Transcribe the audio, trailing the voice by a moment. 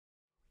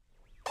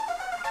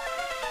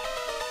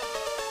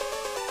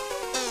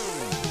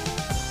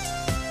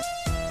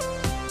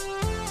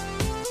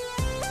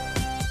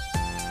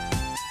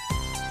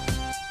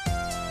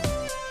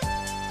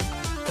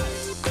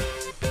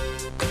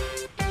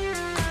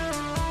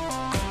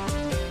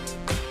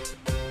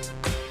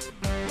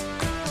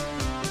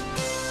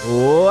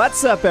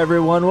What's up,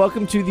 everyone?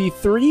 Welcome to the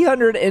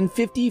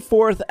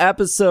 354th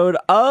episode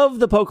of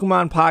the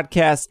Pokemon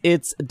Podcast.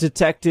 It's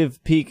Detective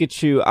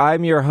Pikachu.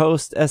 I'm your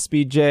host,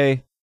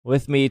 SBJ.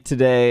 With me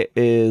today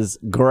is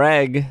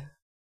Greg.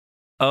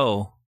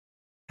 Oh,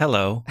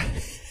 hello.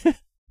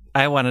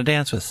 I want to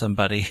dance with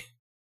somebody.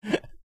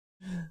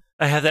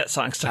 I have that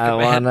song stuck in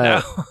my head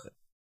now.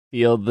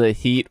 Feel the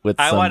heat with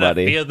somebody. I want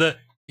to feel the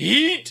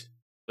heat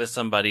with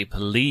somebody,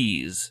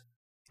 please.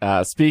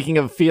 Speaking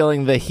of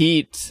feeling the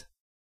heat,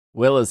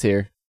 Will is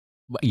here.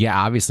 Yeah,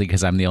 obviously,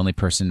 because I'm the only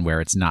person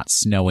where it's not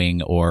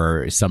snowing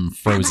or some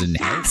frozen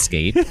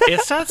hellscape.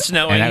 It's not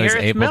snowing and I was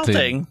here, it's able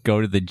melting. to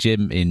go to the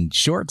gym in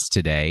shorts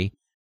today,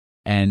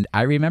 and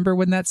I remember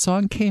when that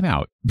song came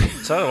out.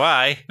 So do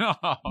I. Oh,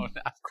 of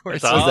course.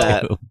 It's all-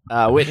 Was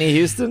that Whitney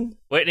Houston?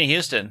 Whitney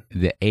Houston.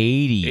 The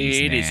 80s,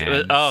 80s.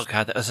 man. Oh,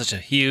 God, that was such a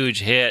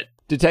huge hit.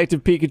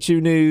 Detective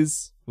Pikachu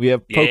news. We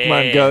have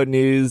Pokemon Yeah. Go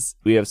news.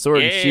 We have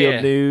Sword and Yeah.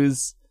 Shield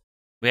news.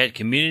 We had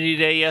Community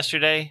Day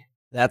yesterday.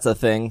 That's a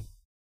thing.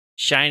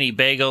 Shiny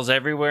bagels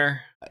everywhere.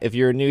 If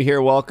you're new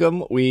here,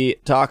 welcome. We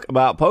talk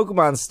about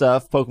Pokemon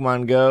stuff,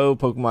 Pokemon Go,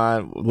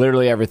 Pokemon,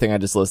 literally everything I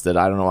just listed.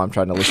 I don't know why I'm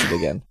trying to list it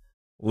again.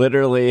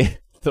 Literally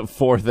the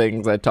four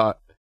things I taught.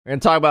 We're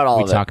going to talk about all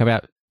of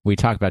it. We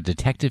talk about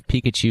Detective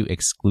Pikachu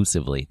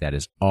exclusively. That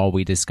is all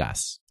we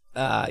discuss.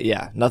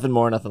 Yeah, nothing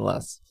more, nothing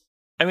less.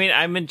 I mean,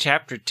 I'm in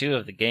chapter 2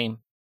 of the game.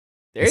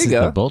 There This you is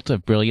go. the Bolt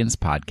of Brilliance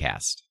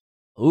podcast.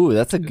 Ooh,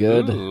 that's a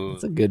good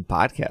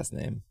podcast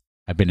name.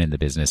 I've been in the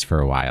business for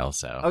a while,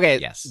 so Okay,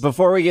 yes.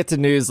 before we get to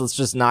news, let's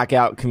just knock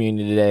out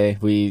Community Day.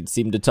 We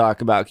seem to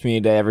talk about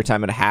Community Day every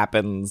time it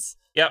happens.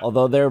 Yep.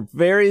 Although they're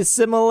very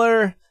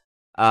similar.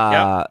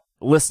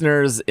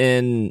 Listeners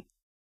in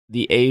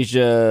the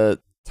Asia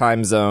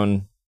time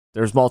zone,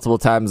 there's multiple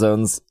time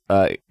zones.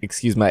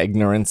 Excuse my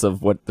ignorance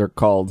of what they're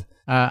called.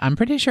 I'm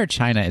pretty sure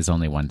China is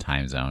only one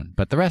time zone,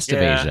 but the rest of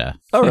Yeah. Asia.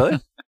 Oh, really?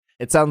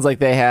 It sounds like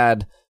they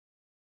had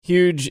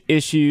huge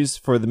issues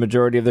for the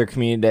majority of their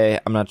Community Day.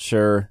 I'm not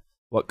sure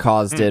what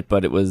caused it,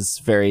 but it was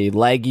very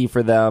laggy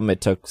for them. It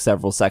took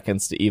several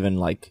seconds to even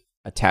like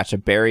attach a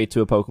berry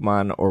to a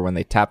Pokemon, or when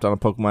they tapped on a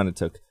Pokemon, it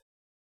took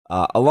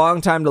a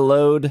long time to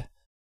load.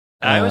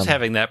 I was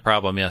having that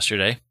problem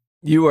yesterday.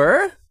 You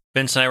were?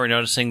 Vince and I were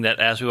noticing that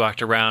as we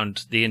walked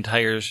around,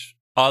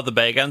 all the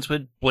Bagons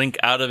would blink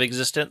out of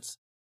existence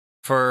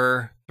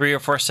for 3 or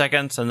 4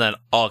 seconds and then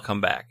all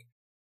come back.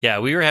 Yeah,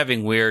 we were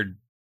having weird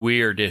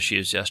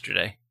issues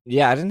yesterday.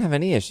 Yeah, I didn't have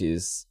any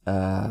issues.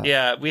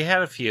 Yeah, we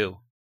had a few.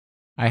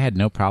 I had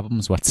no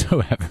problems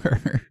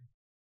whatsoever.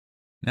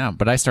 No,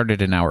 but I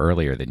started an hour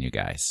earlier than you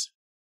guys.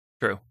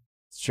 True.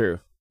 It's true.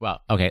 Well,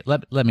 okay,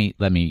 let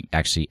me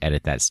actually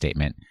edit that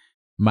statement.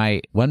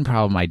 My one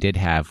problem I did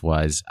have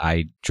was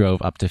I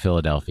drove up to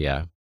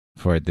Philadelphia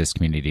for this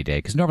Community Day,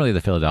 because normally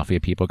the Philadelphia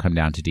people come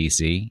down to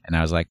DC, and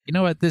I was like, you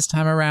know what, this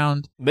time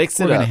around, Mix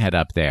we're it going to up. head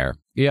up there.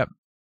 Yep.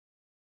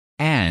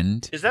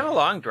 And, Is that a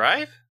long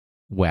drive?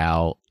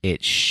 well,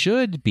 it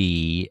should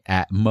be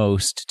at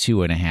most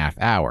 2.5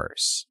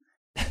 hours.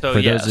 So, For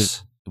yes.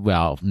 those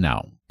Well,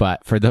 no.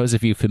 But for those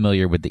of you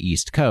familiar with the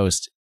East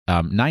Coast,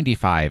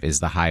 95 is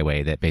the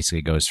highway that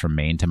basically goes from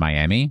Maine to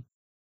Miami.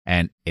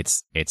 And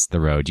it's the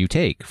road you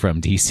take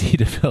from DC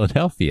to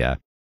Philadelphia.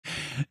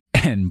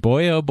 And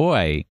boy, oh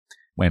boy,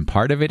 when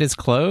part of it is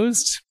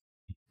closed,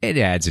 it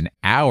adds an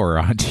hour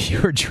onto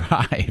your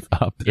drive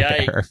up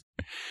there. Yikes.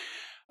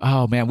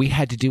 Oh man, we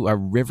had to do a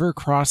river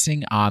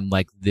crossing on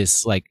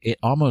it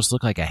almost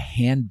looked like a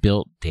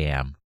hand-built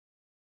dam,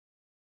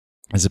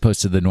 as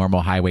opposed to the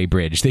normal highway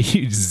bridge that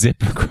you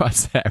zip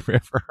across that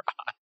river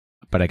on.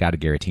 But I got a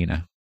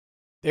Giratina.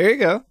 There you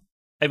go.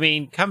 I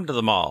mean, come to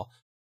the mall.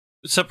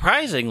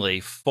 Surprisingly,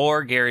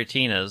 4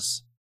 Giratina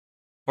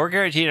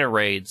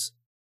raids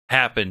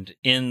happened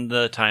in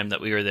the time that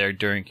we were there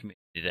during Community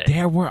Day.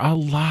 There were a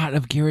lot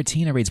of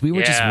Giratina raids. We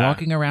were just Yeah.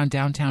 walking around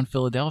downtown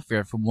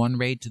Philadelphia from one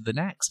raid to the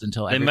next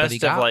until They everybody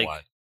must have got one.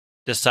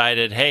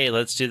 decided, hey,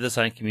 let's do this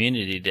on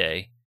Community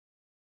Day.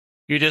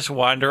 You just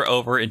wander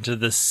over into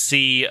the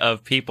sea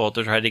of people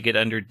to try to get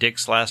under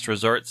Dick's Last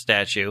Resort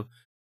statue.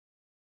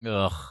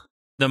 Ugh.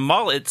 The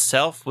mall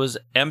itself was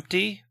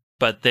empty,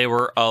 but there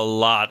were a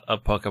lot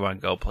of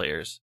Pokemon Go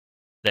players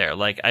there.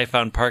 Like, I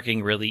found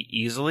parking really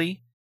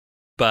easily,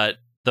 but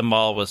the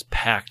mall was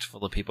packed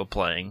full of people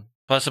playing.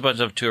 Plus a bunch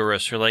of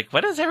tourists who are like,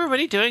 what is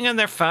everybody doing on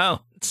their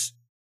phones?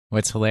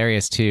 What's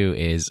hilarious, too,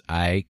 is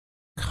I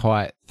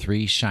caught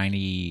 3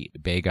 shiny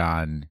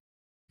Bagon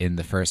in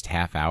the first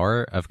half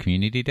hour of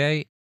Community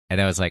Day, and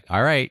I was like,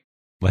 all right,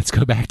 let's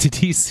go back to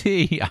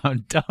DC.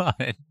 I'm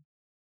done.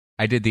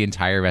 I did the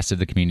entire rest of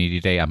the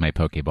Community Day on my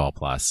Pokeball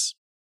Plus,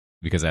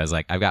 because I was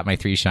like, I've got my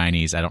 3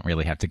 shinies. I don't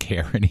really have to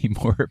care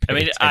anymore. I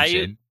mean,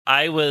 attention.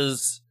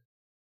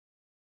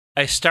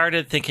 I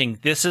started thinking,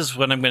 this is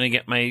when I'm going to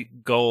get my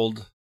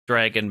gold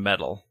dragon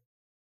medal.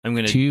 I'm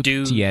going to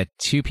do... Yeah,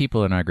 2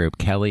 people in our group,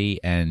 Kelly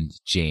and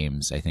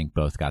James, I think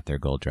both got their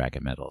gold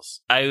dragon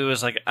medals. I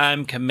was like,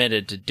 I'm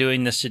committed to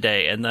doing this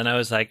today. And then I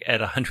was like at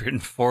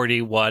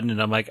 141,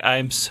 and I'm like,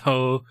 I'm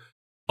so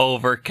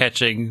over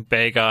catching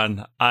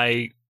Bagon.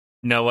 I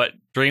know what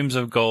Dreams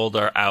of Gold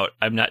are out.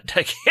 I'm not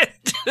taking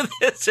into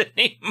this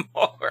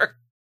anymore.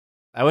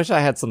 I wish I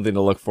had something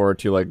to look forward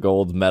to, like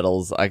gold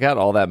medals. I got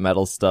all that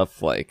medal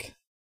stuff like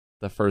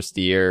the first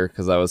year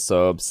because I was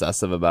so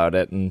obsessive about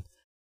it, and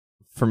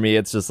for me,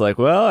 it's just like,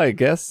 well, I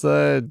guess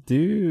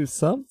do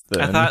something.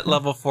 I thought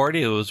level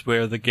 40 was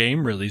where the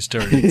game really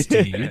started,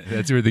 Steve.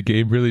 That's where the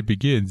game really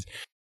begins.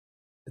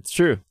 It's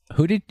true.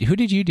 Who did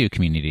you do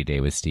Community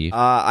Day with, Steve?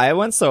 I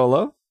went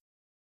solo.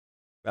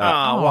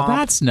 Oh,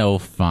 that's no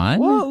fun.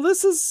 Well,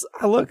 this is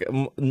look,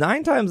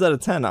 9 times out of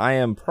 10, I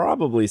am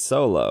probably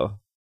solo.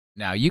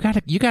 Now you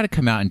gotta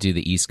come out and do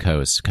the East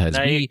Coast because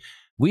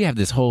we have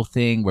this whole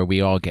thing where we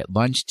all get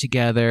lunch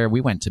together.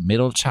 We went to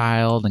Middle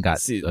Child and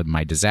got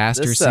my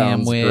disaster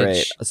sandwich.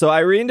 Great. So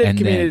Irene did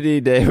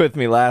Community Day with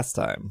me last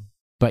time.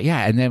 But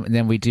yeah, and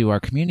then we do our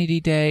Community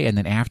Day, and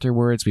then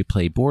afterwards we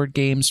play board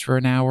games for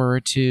an hour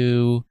or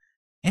two.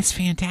 It's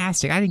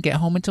fantastic. I didn't get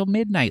home until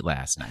midnight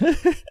last night.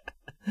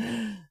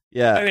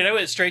 Yeah, I mean, I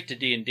went straight to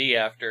D&D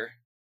after.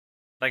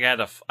 Like I had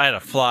to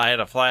fly out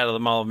of the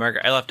Mall of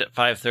America. I left at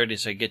 5:30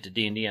 so I could get to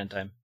D&D on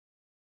time.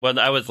 Well,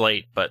 I was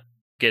late, but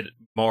get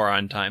more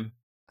on time.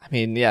 I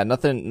mean, yeah,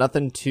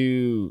 nothing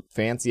too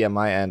fancy on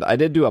my end. I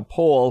did do a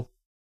poll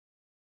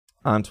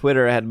on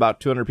Twitter. I had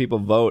about 200 people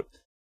vote.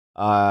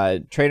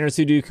 Trainers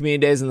who do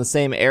community days in the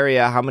same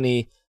area, how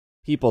many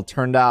people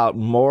turned out?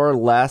 More,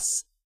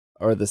 less,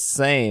 or the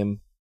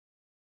same?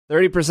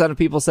 30% of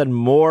people said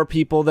more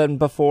people than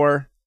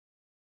before.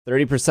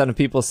 30% of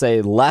people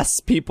say less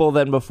people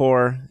than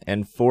before,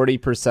 and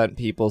 40%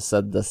 people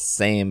said the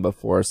same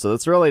before. So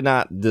it's really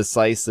not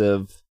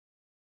decisive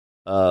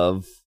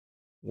of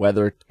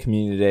whether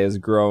community day is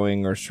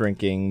growing or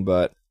shrinking,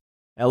 but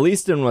at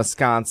least in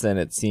Wisconsin,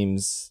 it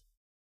seems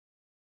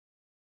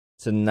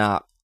to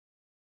not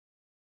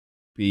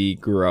be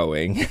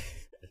growing.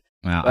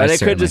 Well, I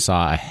certainly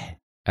saw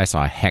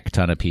a heck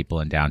ton of people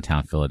in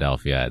downtown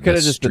Philadelphia. Could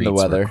have just been the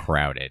weather. Were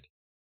crowded.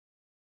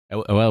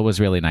 Well, it was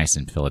really nice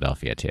in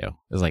Philadelphia, too. It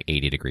was like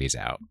 80 degrees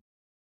out.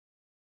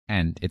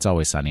 And it's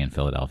always sunny in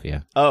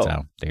Philadelphia. Oh.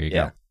 So there you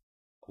go.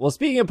 Well,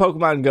 speaking of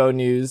Pokemon Go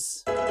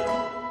news,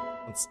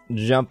 let's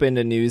jump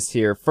into news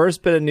here.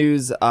 First bit of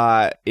news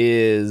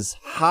is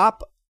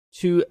hop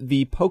to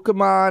the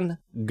Pokemon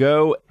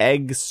Go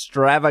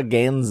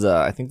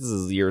Extravaganza. I think this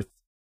is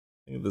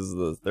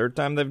the third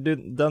time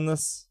they've done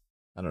this.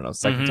 I don't know,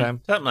 second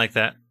time? Something like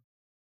that.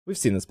 We've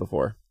seen this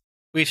before.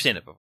 We've seen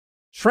it before.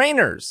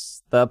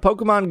 Trainers, the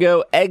Pokemon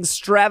Go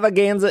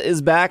Extravaganza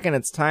is back, and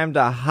it's time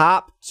to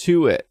hop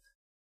to it.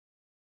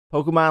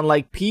 Pokemon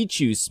like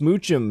Pichu,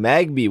 Smoochum,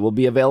 Magby will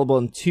be available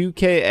in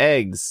 2K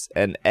eggs,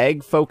 and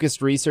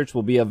egg-focused research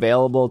will be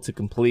available to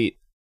complete.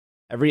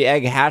 Every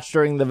egg hatched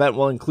during the event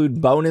will include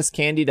bonus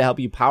candy to help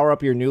you power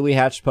up your newly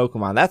hatched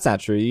Pokemon. That's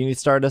not true. You need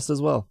Stardust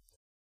as well.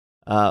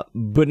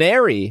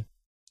 Bunary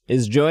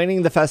is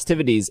joining the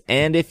festivities,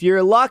 and if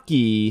you're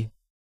lucky,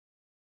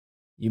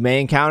 you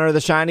may encounter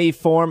the shiny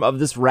form of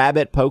this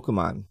rabbit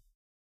Pokemon.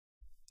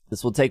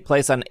 This will take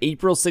place on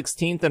April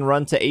 16th and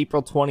run to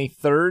April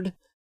 23rd.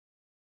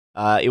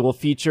 It will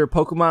feature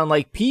Pokemon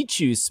like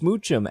Pichu,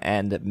 Smoochum,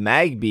 and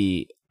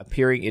Magby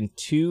appearing in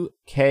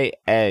 2K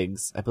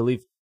eggs. I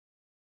believe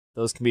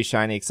those can be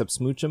shiny except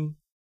Smoochum.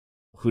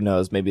 Who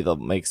knows? Maybe they'll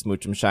make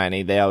Smoochum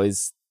shiny.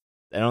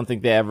 I don't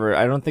think they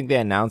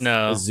announced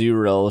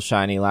Azurill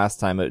shiny last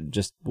time. It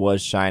just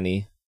was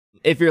shiny.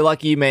 If you're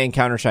lucky, you may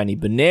encounter shiny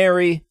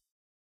Bunary.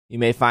 You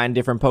may find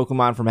different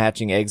Pokemon from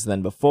hatching eggs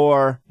than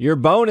before. Your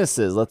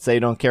bonuses, let's say you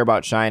don't care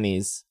about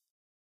shinies,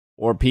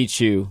 or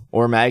Pichu,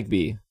 or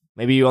Magby.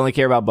 Maybe you only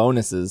care about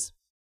bonuses.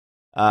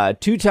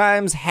 2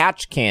 times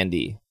hatch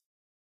candy.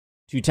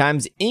 2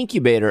 times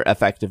incubator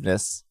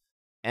effectiveness.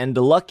 And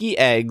lucky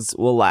eggs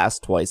will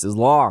last twice as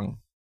long.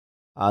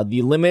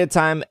 The limited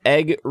time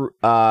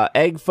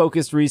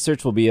egg-focused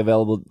research will be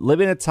available.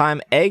 Limited time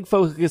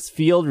egg-focused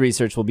field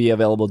research will be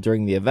available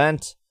during the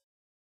event.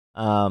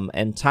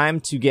 And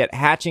time to get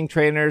hatching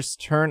trainers,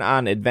 turn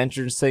on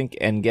Adventure Sync,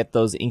 and get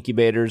those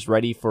incubators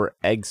ready for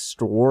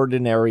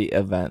extraordinary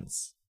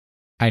events.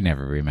 I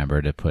never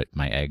remember to put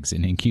my eggs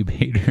in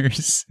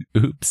incubators.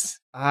 Oops.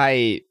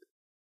 I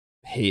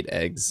hate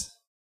eggs.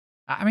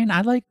 I mean,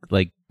 I like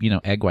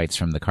egg whites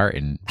from the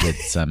carton with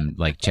some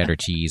like cheddar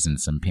cheese and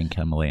some pink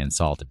Himalayan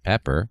salt and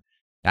pepper.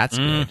 That's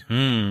good.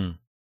 Mm-hmm.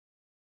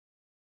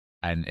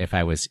 And if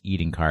I was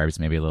eating carbs,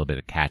 maybe a little bit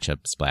of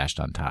ketchup splashed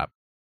on top.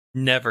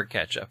 Never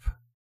ketchup.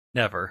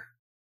 Never.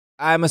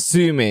 I'm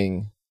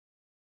assuming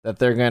that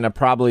they're going to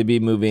probably be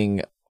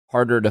moving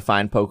harder to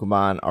find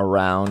Pokemon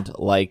around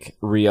like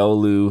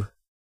Riolu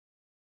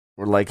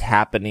or like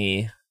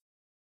Happiny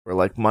or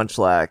like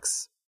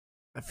Munchlax.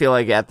 I feel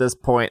like at this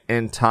point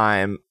in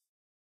time,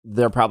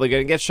 they're probably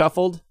going to get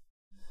shuffled.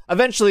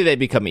 Eventually they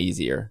become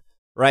easier,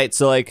 right?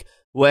 So like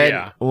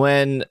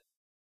when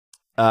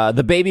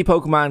the baby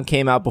Pokemon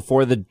came out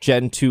before the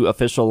Gen 2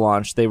 official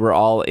launch, they were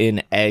all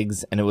in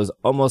eggs, and it was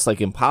almost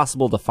like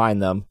impossible to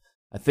find them.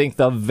 I think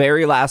the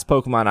very last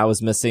Pokemon I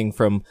was missing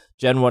from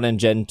Gen 1 and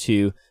Gen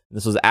 2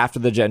 This was after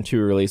the Gen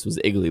 2 release, was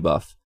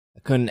Igglybuff. I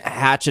couldn't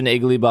hatch an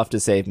Igglybuff to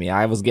save me.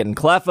 I was getting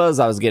Cleffas,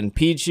 I was getting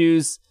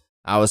Pichus,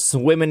 I was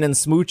swimming in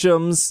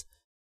Smoochums.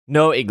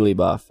 No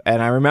Igglybuff.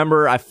 And I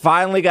remember I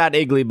finally got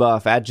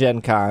Igglybuff at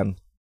Gen Con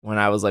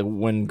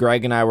when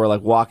Greg and I were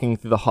like walking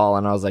through the hall,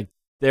 and I was like,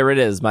 there it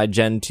is. My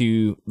Gen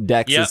 2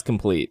 Dex is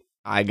complete.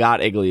 I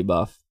got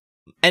Igglybuff.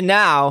 And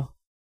now,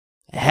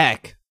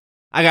 heck,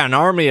 I got an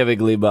army of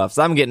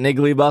Igglybuffs. I'm getting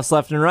Igglybuffs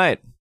left and right.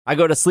 I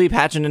go to sleep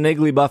hatching an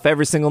Igglybuff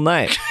every single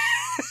night.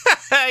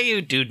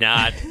 You do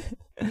not.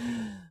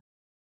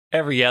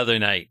 Every other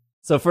night.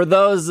 So for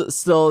those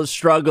still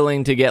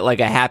struggling to get like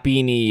a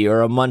Happiny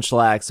or a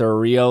Munchlax or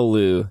a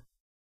Riolu,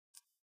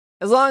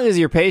 as long as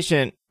you're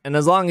patient and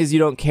as long as you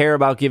don't care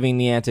about giving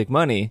Niantic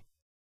money,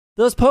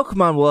 those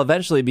Pokemon will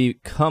eventually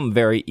become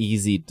very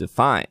easy to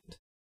find.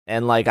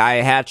 And like I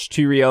hatched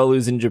 2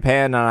 Riolus in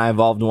Japan and I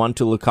evolved 1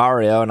 to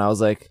Lucario, and I was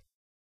like,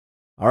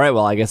 all right,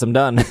 well, I guess I'm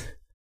done.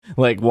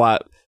 Like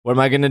what am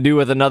I going to do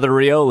with another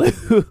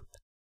Riolu?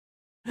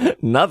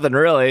 Nothing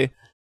really.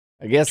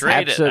 I guess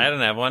trade it. I don't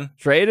have one.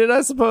 Trade it,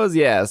 I suppose.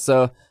 Yeah.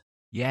 So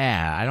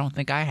yeah, I don't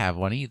think I have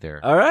one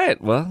either. All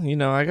right. Well,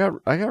 I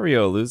got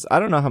Riolus. I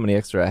don't know how many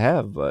extra I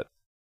have, but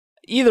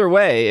either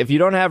way, if you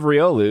don't have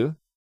Riolu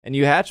and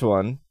you hatch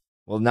one,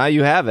 well, now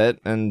you have it,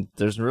 and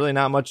there's really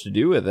not much to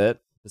do with it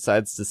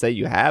besides to say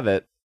you have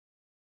it.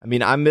 I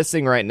mean, I'm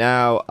missing right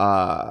now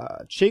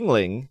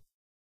Chingling,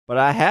 but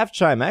I have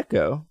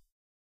Chimecho.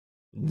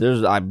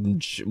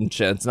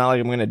 It's not like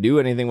I'm going to do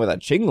anything with a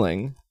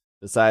Chingling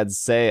besides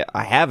say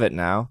I have it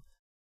now.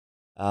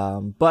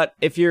 But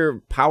if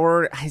you're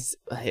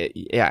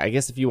I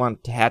guess if you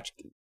want to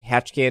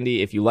hatch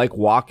candy, if you like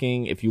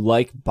walking, if you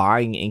like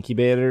buying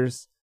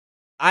incubators,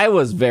 I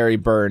was very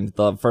burned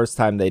the first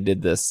time they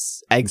did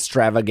this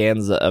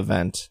Extravaganza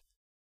event.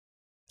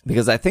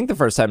 Because I think the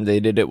first time they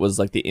did it was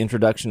like the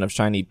introduction of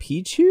Shiny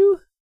Pichu.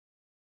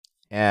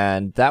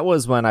 And that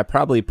was when I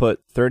probably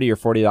put $30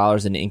 or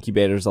 $40 in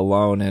incubators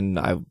alone, and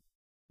I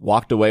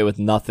walked away with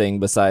nothing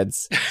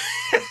besides,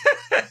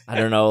 I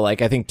don't know,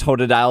 like I think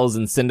Totodiles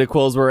and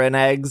Cyndaquils were in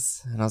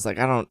eggs. And I was like,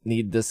 I don't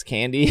need this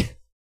candy.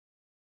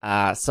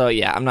 So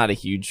yeah, I'm not a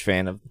huge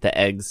fan of the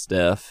egg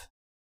stuff.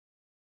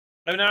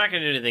 I'm not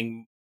going to do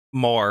anything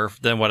more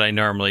than what I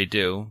normally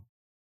do.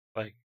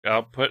 Like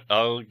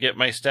I'll get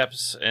my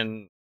steps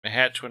and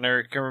hatch whenever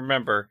I can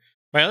remember.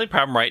 My only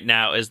problem right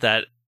now is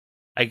that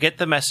I get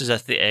the message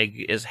that the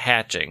egg is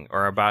hatching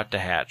or about to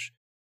hatch,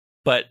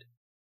 but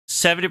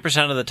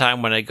 70% of the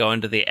time when I go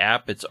into the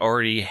app, it's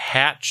already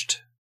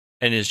hatched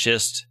and is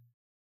just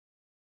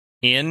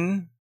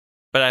in,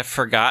 but I've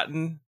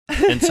forgotten,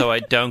 and so I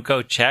don't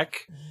go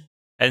check.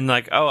 And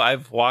like, oh,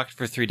 I've walked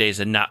for 3 days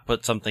and not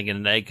put something in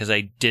an egg because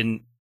I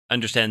didn't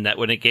understand that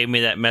when it gave me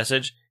that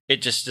message,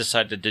 it just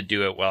decided to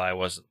do it while I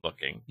wasn't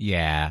looking.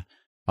 Yeah.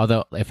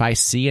 Although, if I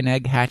see an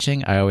egg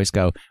hatching, I always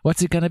go,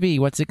 what's it going to be?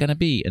 What's it going to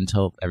be?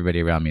 Until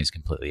everybody around me is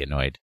completely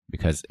annoyed,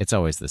 because it's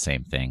always the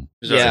same thing.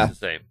 It's always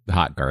the same.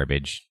 Hot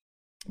garbage.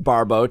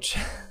 Barboach.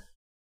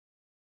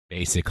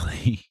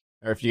 Basically.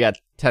 Or if you got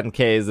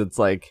 10Ks, it's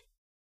like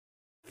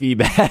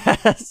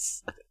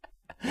Feebas.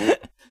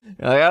 Like,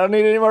 I don't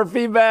need any more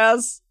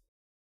Feebas.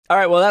 All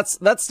right, well,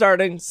 that's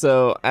starting.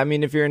 So, I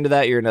mean, if you're into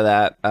that, you're into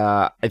that.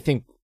 I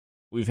think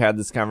we've had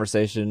this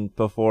conversation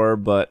before,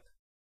 but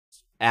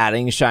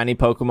adding shiny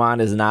Pokemon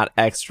is not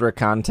extra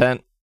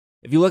content.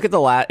 If you look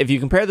at if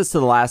you compare this to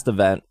the last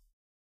event,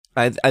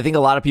 I think a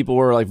lot of people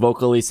were like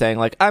vocally saying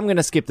like, I'm going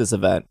to skip this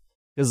event,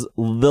 because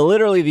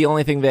literally the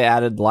only thing they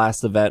added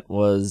last event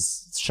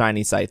was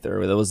shiny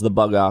Scyther. That was the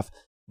bug off.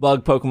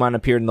 Bug Pokemon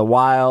appeared in the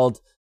wild.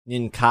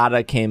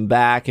 Nincada came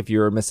back if you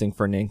were missing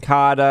for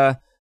Nincada.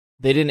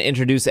 They didn't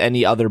introduce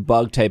any other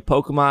bug type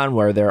Pokemon,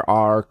 where there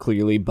are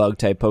clearly bug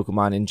type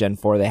Pokemon in Gen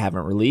 4 they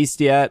haven't released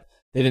yet.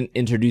 They didn't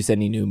introduce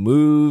any new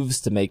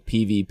moves to make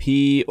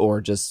PvP or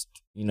just,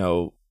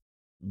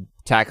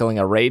 tackling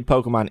a raid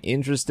Pokemon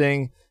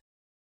interesting.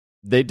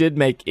 They did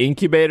make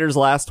incubators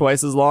last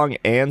twice as long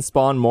and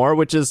spawn more,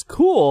 which is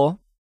cool.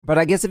 But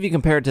I guess if you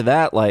compare it to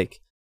that, like,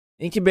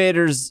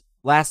 incubators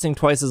lasting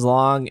twice as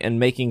long and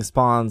making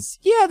spawns,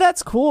 yeah,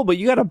 that's cool, but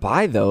you gotta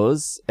buy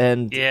those.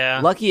 And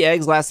lucky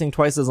eggs lasting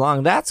twice as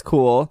long, that's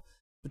cool,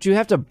 but you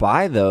have to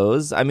buy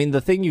those. I mean,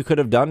 the thing you could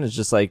have done is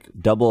just like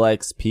double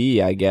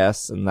XP, I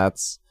guess, and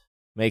that's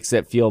makes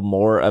it feel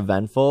more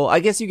eventful. I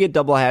guess you get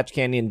double hatch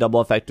candy and double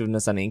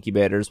effectiveness on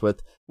incubators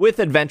with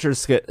Adventure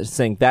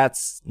Sync.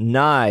 That's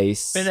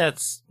nice.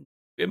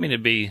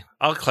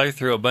 I'll clear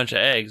through a bunch of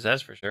eggs,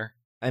 that's for sure.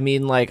 I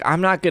mean, like,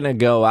 I'm not gonna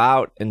go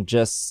out and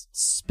just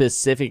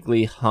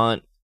specifically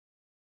hunt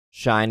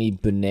shiny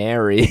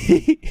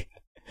Buneary.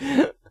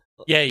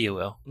 Yeah, you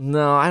will.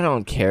 No, I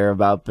don't care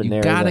about Buneary.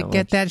 You gotta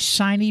get that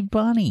shiny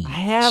bunny. I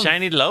have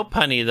shiny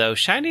Lopunny, though.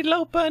 Shiny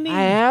Lopunny.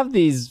 I have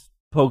these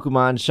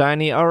Pokemon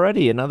shiny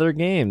already in other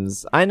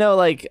games. I know,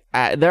 like,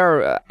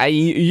 I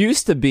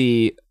used to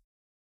be,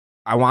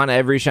 I want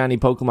every shiny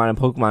Pokemon in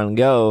Pokemon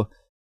Go,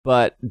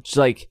 but,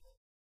 like,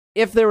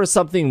 if there was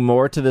something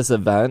more to this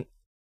event,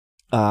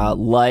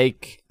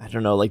 like, I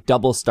don't know, like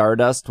Double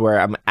Stardust, where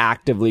I'm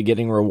actively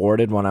getting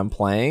rewarded when I'm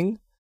playing,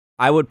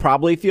 I would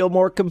probably feel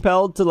more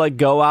compelled to like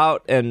go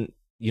out and,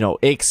 you know,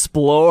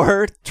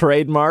 explore,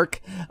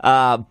 trademark.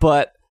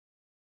 But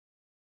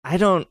I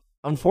don't,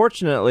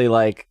 unfortunately,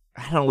 like,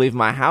 I don't leave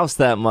my house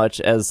that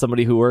much as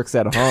somebody who works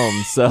at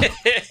home. So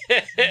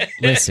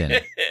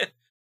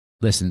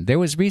Listen, there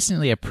was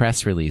recently a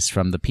press release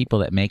from the people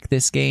that make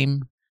this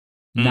game.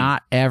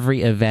 Not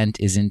every event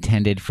is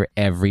intended for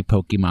every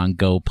Pokemon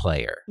Go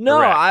player.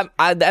 no,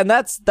 and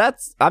that's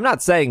I'm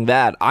not saying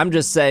that. I'm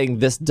just saying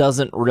this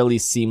doesn't really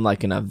seem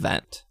like an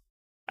event.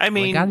 I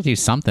We mean, got to do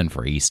something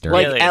for Easter.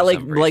 Like, they have like,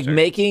 some for like Easter.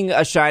 making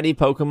a shiny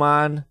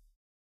Pokemon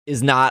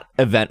is not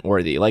event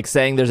worthy. Like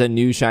saying there's a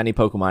new shiny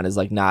Pokemon is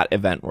like not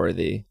event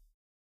worthy.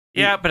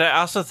 yeah, but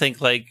I also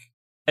think I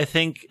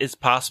think it's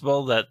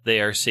possible that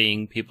they are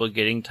seeing people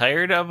getting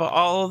tired of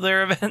all of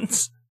their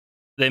events.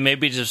 They may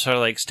be just sort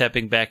of like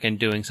stepping back and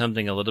doing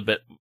something a little bit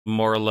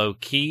more low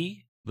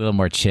key. A little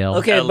more chill.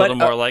 Okay, A little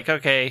more like,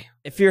 okay,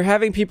 If you're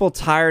having people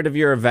tired of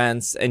your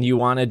events and you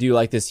want to do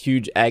like this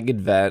huge egg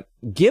event,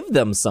 give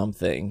them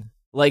something.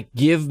 Like,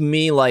 give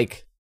me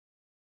like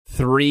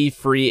 3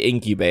 free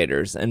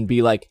incubators and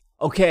be like,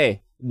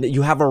 okay,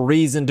 you have a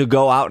reason to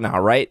go out now,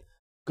 right?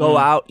 Go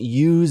out,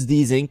 use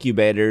these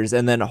incubators,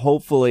 and then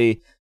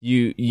hopefully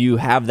you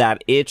have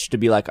that itch to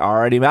be like,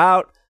 already I'm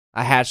out.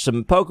 I hatched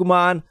some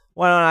Pokemon.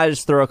 Why don't I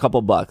just throw a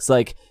couple bucks?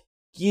 Like,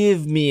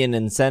 give me an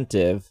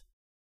incentive.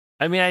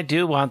 I mean, I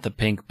do want the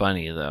pink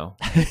bunny, though.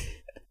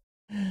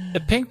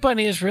 The pink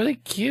bunny is really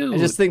cute. I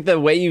just think the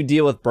way you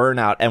deal with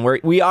burnout, and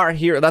we are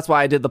here. That's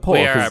why I did the poll.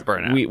 We are 'cause at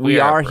burnout. We We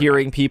are are at burnout.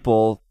 hearing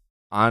people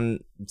on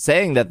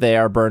saying that they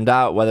are burned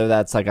out. Whether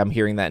that's like I'm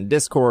hearing that in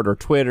Discord or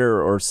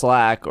Twitter or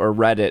Slack or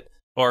Reddit.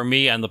 or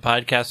me on the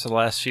podcast the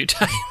last few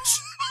times.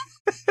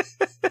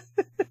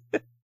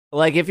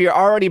 Like, if you're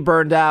already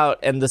burned out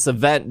and this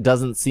event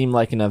doesn't seem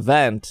like an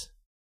event,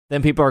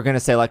 then people are going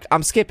to say, like,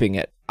 I'm skipping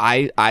it.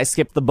 I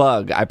skipped the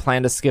bug. I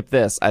plan to skip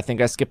this. I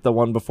think I skipped the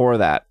one before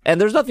that. And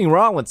there's nothing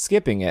wrong with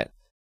skipping it.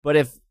 But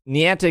if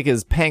Niantic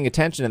is paying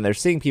attention and they're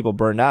seeing people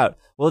burned out,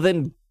 well,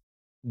 then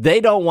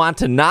they don't want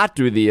to not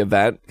do the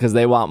event because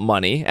they want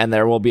money. And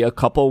there will be a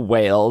couple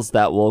whales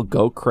that will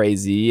go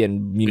crazy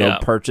and, you know, Yeah.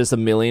 purchase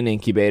 1 million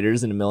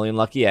incubators and 1 million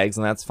lucky eggs,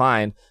 and that's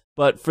fine.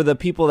 But for the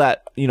people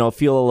that, you know,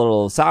 feel a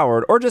little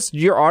soured, or just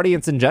your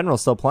audience in general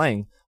still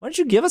playing, why don't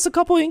you give us a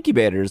couple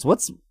incubators?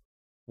 What's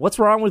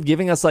wrong with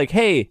giving us like,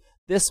 hey,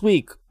 this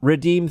week,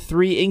 redeem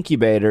 3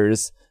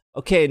 incubators.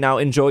 Okay, now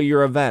enjoy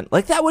your event.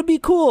 Like, that would be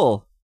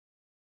cool.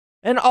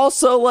 And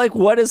also, like,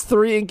 what is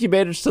 3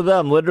 incubators to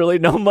them? Literally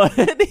no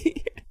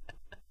money.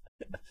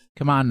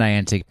 Come on,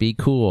 Niantic, be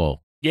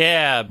cool.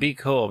 Yeah, be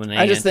cool.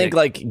 I just think,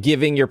 like,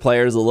 giving your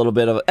players a little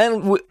bit of...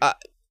 And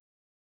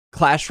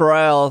Clash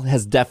Royale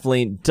has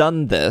definitely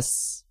done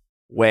this,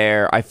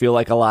 where I feel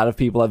like a lot of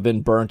people have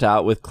been burnt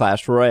out with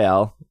Clash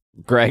Royale.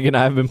 Greg and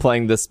I have been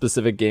playing this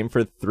specific game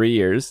for 3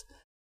 years.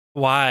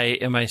 why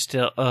am I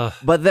still? Ugh.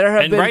 But there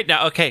have And been... right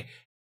now, okay.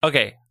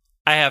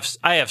 I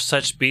have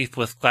such beef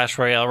with Clash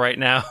Royale right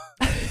now.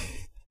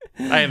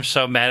 I am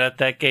so mad at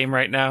that game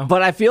right now.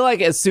 But I feel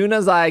like as soon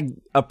as I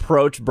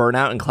approach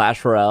Burnout and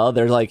Clash Royale,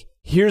 there's like,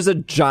 here's a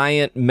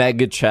giant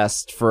mega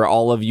chest for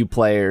all of you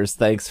players.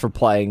 Thanks for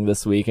playing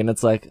this week. And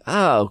it's like,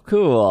 oh,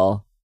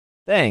 cool.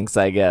 Thanks,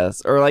 I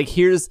guess. Or like,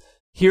 here's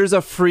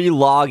a free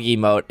log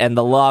emote, and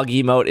the log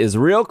emote is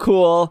real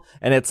cool.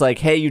 And it's like,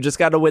 hey, you just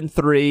got to win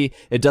 3.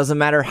 It doesn't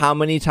matter how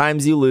many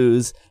times you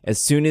lose.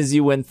 As soon as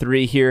you win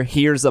 3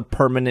 here's a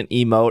permanent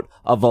emote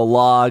of a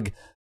log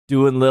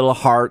doing little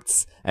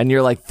hearts. And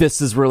you're like,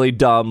 this is really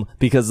dumb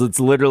because it's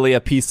literally a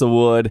piece of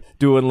wood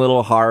doing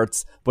little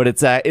hearts, but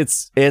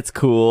it's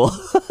cool.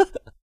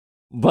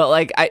 But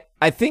like,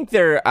 I think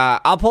there,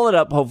 I'll pull it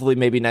up hopefully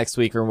maybe next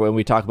week or when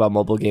we talk about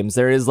mobile games.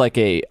 There is like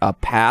a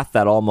path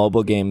that all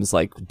mobile games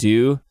like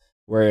do,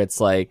 where it's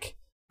like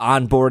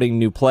onboarding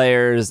new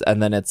players,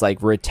 and then it's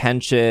like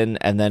retention,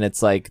 and then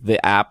it's like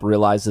the app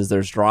realizes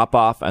there's drop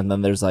off, and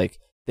then there's like,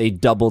 they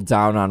double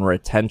down on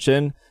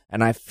retention.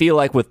 And I feel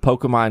like with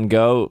Pokemon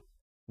Go,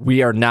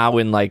 we are now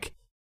in like,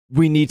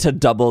 we need to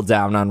double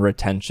down on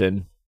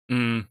retention.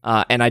 And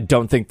I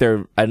don't think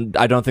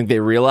they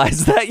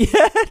realize that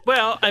yet.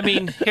 Well, I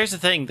mean, here's the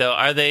thing, though.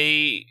 Are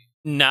they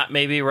not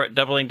maybe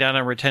doubling down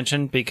on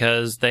retention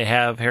because they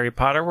have Harry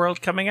Potter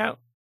World coming out?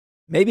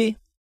 Maybe.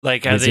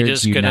 Like, are Wizards they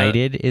just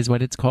United is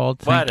what it's called.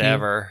 Thank you.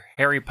 whatever?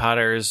 Harry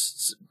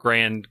Potter's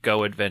Grand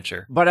Go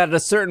Adventure. But at a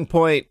certain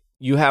point,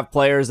 you have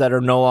players that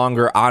are no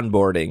longer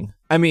onboarding.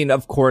 I mean,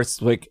 of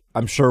course, like,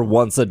 I'm sure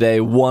once a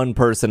day, one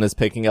person is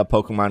picking up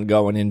Pokemon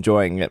Go and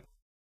enjoying it.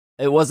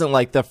 It wasn't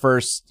like the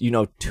first,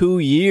 2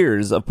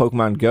 years of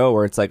Pokemon Go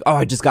where it's like, oh,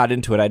 I just got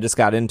into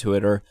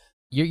it, or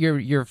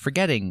You're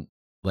forgetting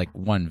like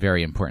one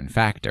very important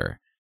factor.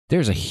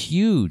 There's a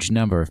huge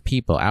number of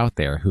people out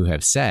there who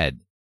have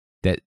said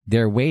that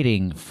they're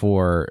waiting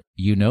for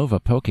Unova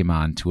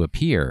Pokemon to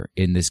appear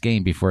in this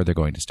game before they're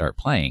going to start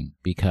playing,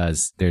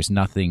 because there's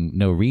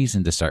no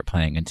reason to start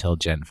playing until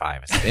Gen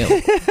 5 is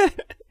available.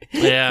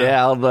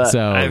 Yeah. I'll bet.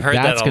 So I've heard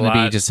that's that a going to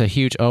be lot. just a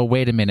huge. Oh,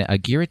 wait a minute! A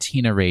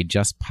Giratina raid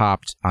just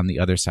popped on the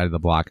other side of the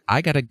block.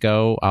 I gotta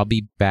go. I'll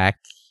be back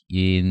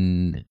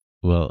in.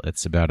 Well,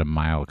 it's about a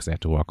mile because I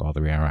have to walk all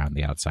the way around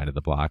the outside of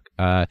the block.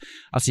 I'll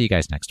see you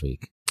guys next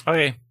week.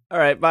 Okay. All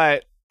right,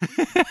 bye.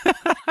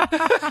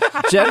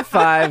 Gen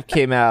 5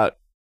 came out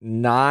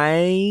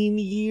 9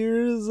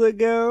 years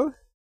ago.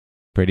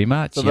 Pretty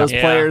much. So Yep. those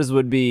Yeah. players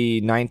would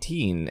be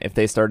 19 if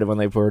they started when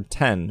they were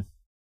 10.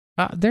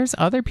 There's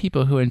other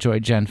people who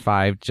enjoyed Gen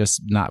 5,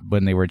 just not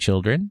when they were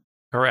children.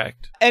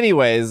 Correct.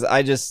 Anyways,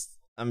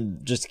 I'm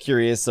just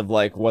curious of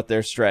like what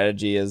their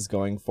strategy is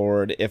going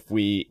forward if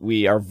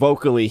we are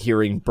vocally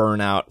hearing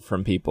burnout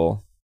from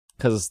people,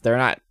 because they're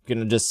not going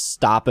to just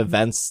stop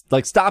events.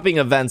 Like stopping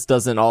events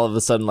doesn't all of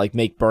a sudden like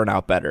make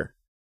burnout better.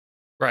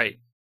 Right.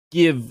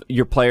 Give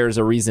your players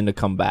a reason to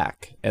come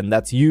back, and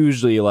that's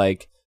usually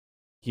like,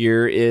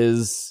 here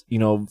is,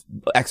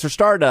 extra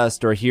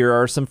Stardust, or here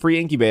are some free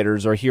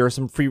incubators, or here are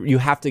some free. You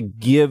have to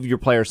give your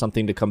players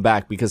something to come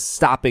back, because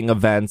stopping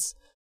events,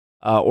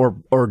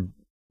 or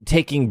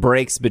taking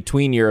breaks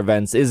between your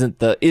events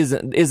isn't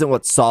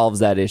what solves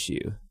that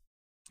issue.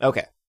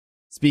 Okay.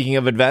 Speaking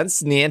of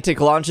events, Niantic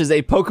launches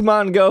a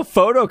Pokemon Go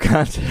photo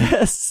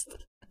contest.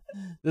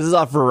 This is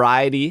off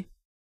Variety.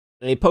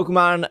 A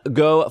Pokemon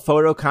Go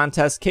photo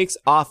contest kicks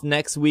off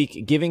next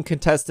week, giving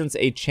contestants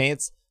a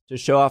chance to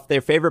show off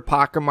their favorite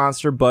Pocket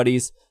Monster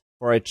buddies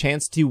for a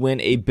chance to win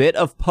a bit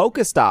of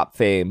Pokestop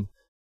fame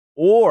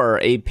or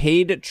a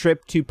paid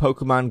trip to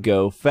Pokemon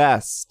Go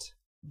Fest.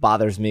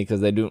 Bothers me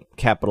because they don't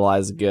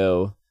capitalize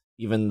Go,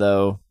 even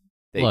though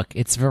they... Look,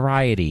 it's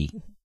Variety.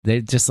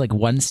 They're just like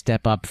one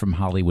step up from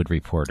Hollywood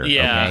Reporter.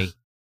 Yeah.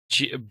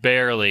 Okay?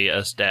 Barely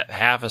a step,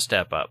 half a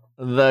step up.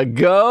 The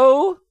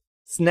Go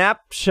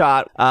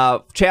Snapshot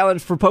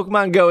challenge for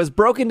Pokemon Go is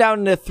broken down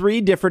into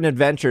 3 different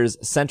adventures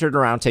centered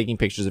around taking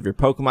pictures of your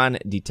Pokemon,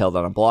 detailed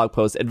on a blog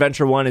post.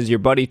 Adventure 1 is your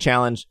buddy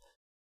challenge.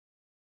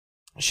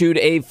 Shoot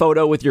a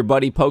photo with your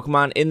buddy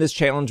Pokemon. In this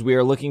challenge, we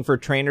are looking for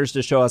trainers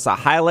to show us a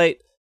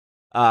highlight,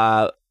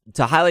 to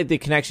highlight the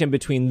connection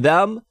between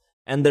them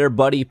and their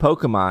buddy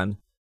Pokemon.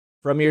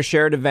 From your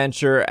shared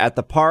adventure at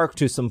the park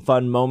to some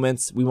fun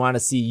moments, we want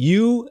to see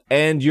you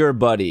and your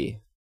buddy.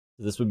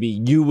 This would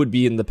be, you would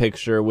be in the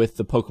picture with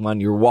the Pokemon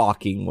you're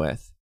walking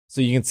with.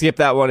 So you can skip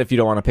that one if you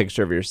don't want a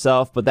picture of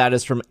yourself, but that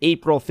is from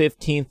April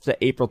 15th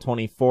to April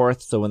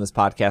 24th. So when this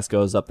podcast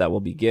goes up, that will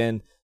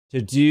begin.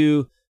 To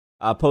do,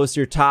 post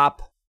your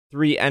top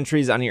 3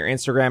 entries on your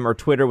Instagram or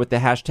Twitter with the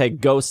hashtag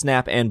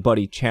GoSnap and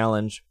Buddy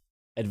Challenge.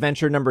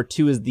 Adventure number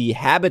 2 is the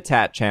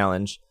Habitat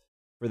Challenge.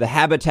 For the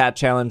Habitat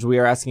Challenge, we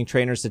are asking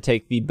trainers to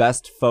take the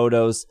best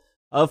photos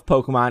of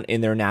Pokemon in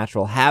their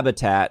natural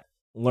habitat.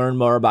 Learn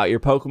more about your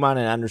Pokemon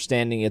and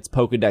understanding its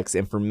Pokedex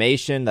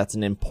information. That's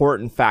an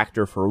important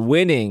factor for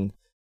winning.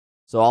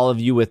 So all of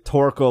you with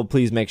Torkoal,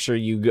 please make sure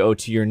you go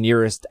to your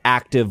nearest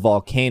active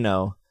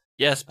volcano.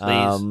 Yes,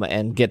 please.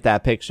 And get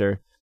that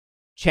picture.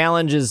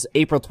 Challenge is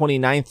April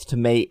 29th to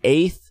May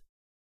 8th.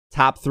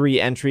 Top 3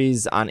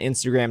 entries on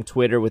Instagram,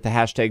 Twitter with the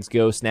hashtags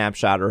Go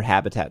Snapshot or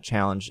Habitat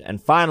Challenge.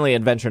 And finally,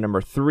 adventure number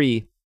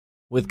 3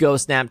 with Go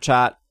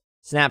Snapshot.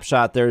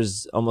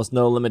 There's almost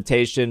no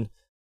limitation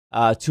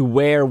to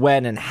where,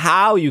 when, and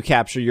how you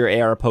capture your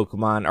AR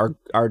Pokemon.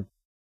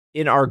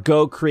 In our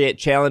Go Create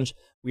Challenge,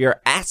 we are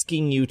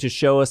asking you to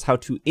show us how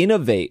to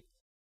innovate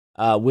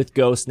with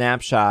Go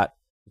Snapshot.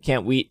 We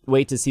can't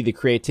wait to see the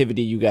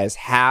creativity you guys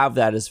have.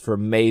 That is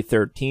from May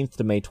 13th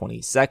to May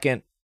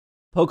 22nd.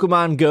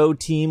 Pokemon Go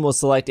team will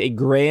select a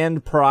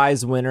grand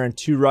prize winner and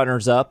 2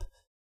 runners-up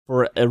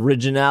for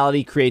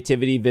originality,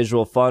 creativity,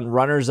 visual fun.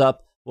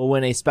 Runners-up will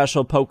win a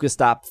special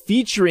Pokestop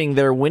featuring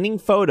their winning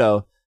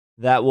photo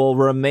that will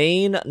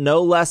remain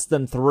no less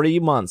than 3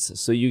 months.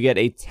 So you get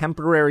a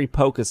temporary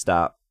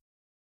Pokestop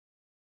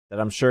that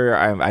I'm sure,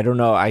 I don't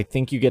know, I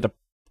think you get to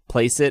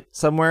place it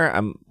somewhere.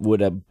 I would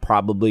have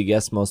probably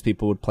guessed most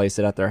people would place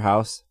it at their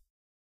house.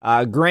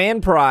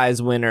 Grand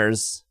prize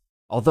winners,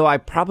 although I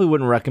probably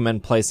wouldn't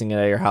recommend placing it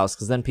at your house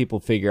because then people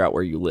figure out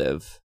where you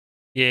live.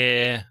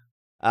 Yeah.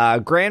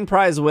 Grand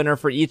prize winner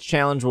for each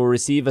challenge will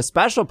receive a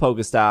special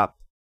Pokestop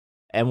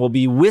and will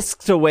be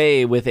whisked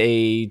away with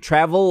a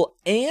travel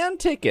and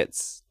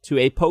tickets to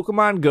a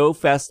Pokemon Go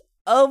Fest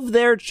of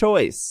their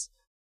choice,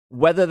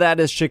 whether that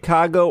is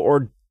Chicago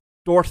or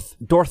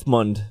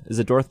Dortmund. Is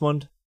it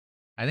Dortmund?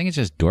 I think it's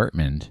just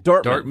Dortmund.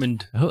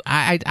 Dortmund.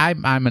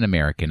 I'm an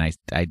American.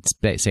 I'd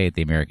say it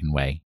the American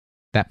way.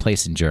 That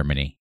place in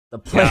Germany. The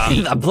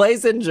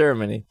place in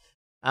Germany.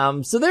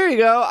 So there you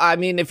go. I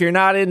mean, if you're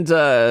not into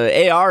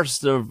AR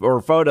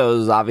or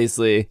photos,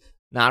 obviously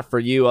not for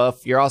you.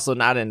 If you're also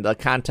not into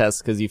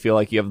contests because you feel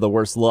like you have the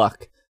worst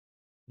luck,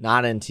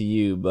 not into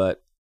you.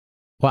 But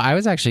well, I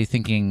was actually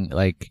thinking,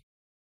 like,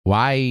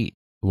 why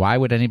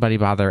would anybody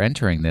bother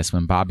entering this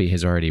when Bobby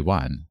has already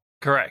won?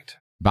 Correct.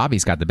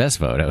 Bobby's got the best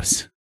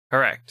photos.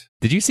 Correct.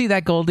 Did you see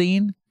that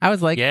Goldeen? I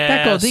was like, yes.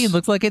 That Goldeen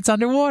looks like it's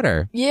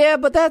underwater. yeah,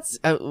 but that's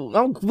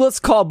let's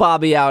call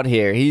Bobby out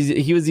here.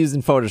 He was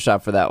using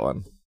Photoshop for that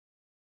one.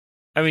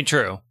 I mean,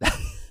 true.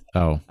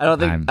 Oh, I don't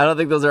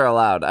think those are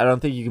allowed. I don't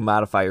think you can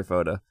modify your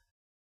photo.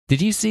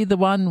 Did you see the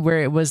one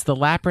where it was the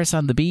Lapras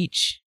on the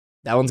beach?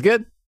 That one's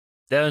good.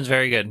 That one's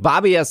very good.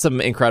 Bobby has some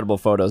incredible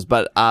photos,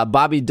 but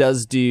Bobby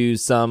does do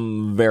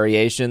some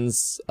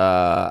variations,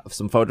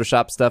 some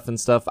Photoshop stuff and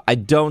stuff. I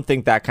don't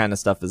think that kind of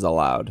stuff is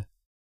allowed.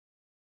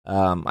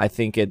 I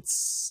think it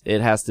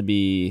has to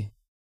be.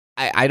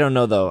 I don't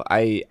know though.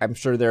 I'm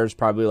sure there's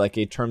probably like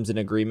a terms and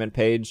agreement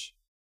page,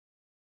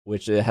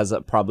 which it has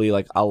probably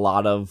like a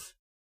lot of.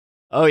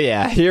 Oh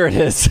yeah, here it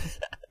is.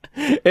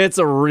 It's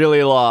a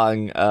really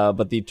long,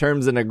 but the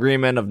terms and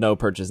agreement of no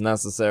purchase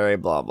necessary,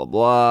 blah, blah,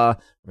 blah.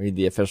 Read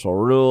the official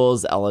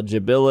rules,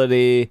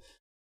 eligibility.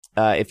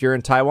 If you're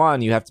in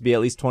Taiwan, you have to be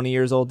at least 20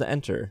 years old to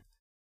enter.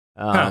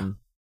 How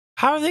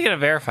are they going to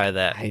verify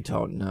that? I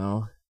don't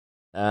know.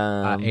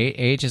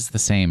 Age is the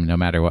same no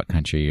matter what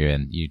country you're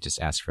in. You just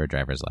ask for a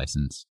driver's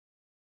license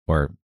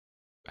or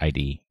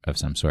ID of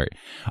some sort.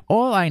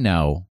 All I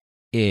know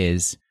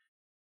is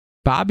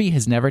Bobby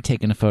has never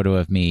taken a photo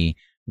of me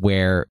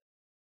where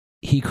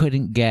he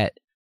couldn't get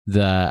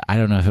I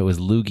don't know if it was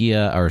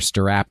Lugia or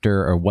Staraptor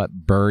or what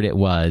bird it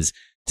was,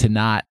 to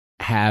not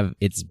have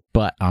its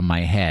butt on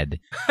my head.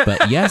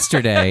 But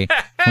yesterday,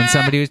 when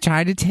somebody was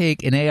trying to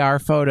take an AR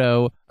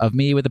photo of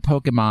me with a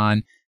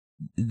Pokemon,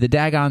 the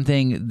daggone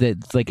thing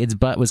that like its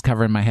butt was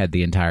covering my head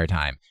the entire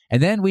time.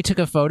 And then we took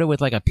a photo with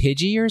like a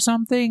Pidgey or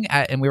something,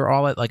 and we were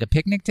all at like a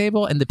picnic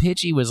table, and the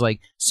Pidgey was like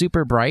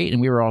super bright,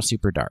 and we were all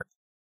super dark.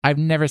 I've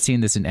never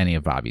seen this in any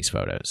of Bobby's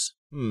photos.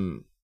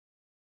 I'm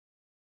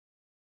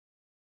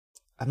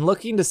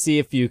looking to see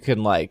if you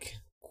can like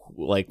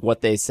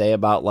what they say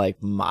about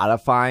like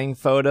modifying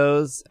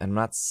photos. I'm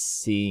not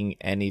seeing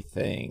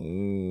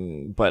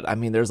anything, but I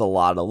mean, there's a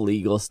lot of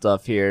legal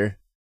stuff here.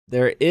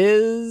 There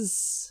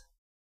is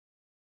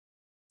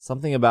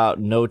something about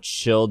no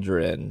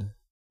children.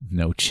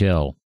 No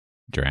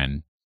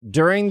children.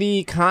 During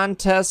the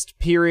contest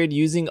period,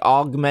 using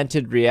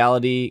augmented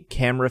reality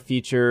camera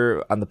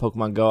feature on the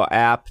Pokemon Go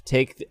app,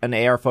 take an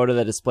AR photo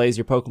that displays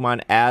your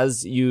Pokemon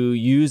as you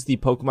use the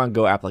Pokemon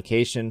Go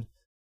application.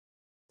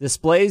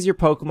 Displays your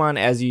Pokemon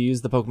as you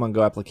use the Pokemon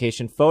Go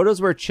application.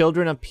 Photos where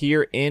children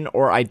appear in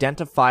or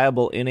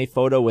identifiable in a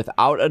photo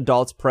without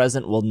adults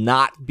present will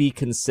not be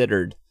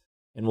considered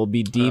and will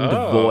be deemed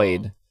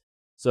void.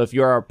 So if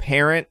you're a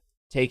parent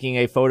taking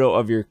a photo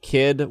of your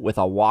kid with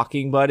a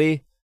walking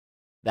buddy,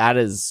 that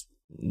is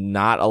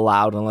not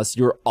allowed unless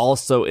you're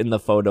also in the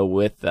photo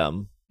with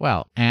them.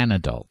 Well, an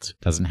adult.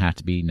 Doesn't have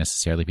to be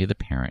necessarily be the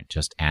parent,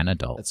 just an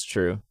adult. That's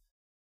true.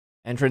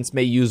 Entrants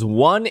may use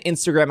one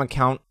Instagram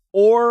account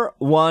or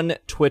one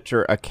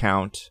Twitter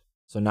account,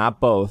 so not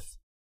both.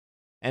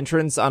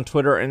 Entrants on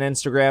Twitter and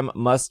Instagram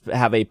must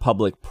have a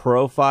public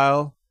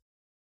profile.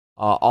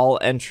 All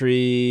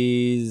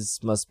entries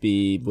must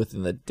be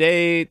within the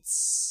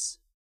dates.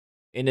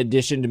 In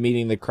addition to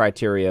meeting the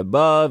criteria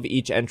above,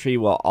 each entry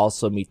will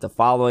also meet the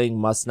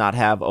following: must not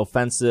have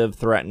offensive,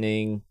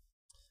 threatening,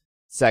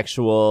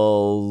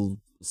 sexual,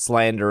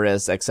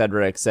 slanderous,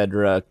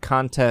 etc.,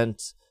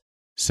 content.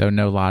 So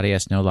no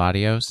Latios, no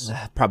Latios?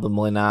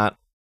 Probably not.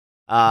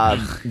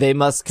 They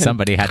must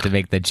somebody had to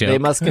make the joke. They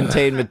must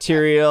contain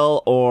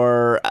material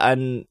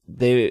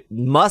they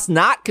must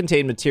not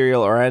contain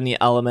material or any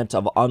element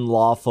of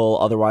unlawful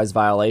otherwise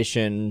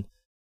violation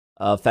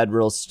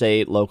federal,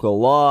 state, local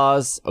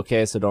laws.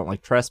 Okay, so don't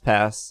like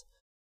trespass.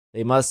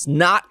 They must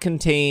not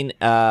contain,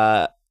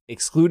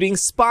 excluding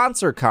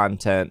sponsor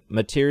content,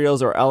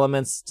 materials or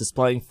elements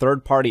displaying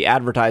third-party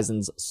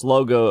advertisements,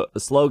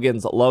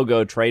 slogans,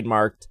 logo,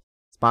 trademarked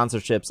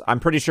sponsorships. I'm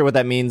pretty sure what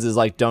that means is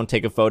like, don't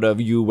take a photo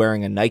of you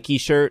wearing a Nike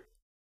shirt,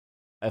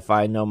 if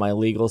I know my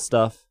legal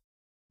stuff.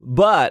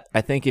 But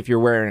I think if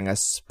you're wearing a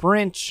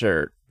Sprint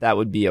shirt, that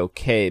would be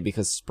okay,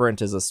 because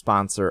Sprint is a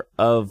sponsor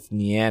of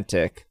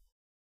Niantic.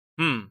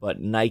 But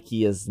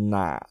Nike is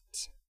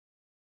not.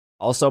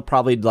 Also,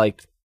 probably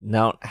like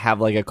not have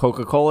like a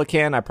Coca-Cola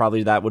can.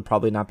 That would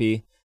probably not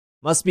be.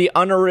 Must be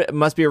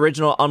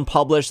original,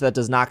 unpublished, that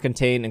does not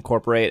contain,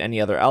 incorporate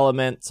any other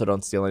element. So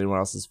don't steal anyone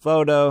else's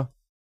photo.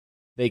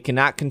 They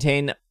cannot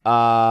contain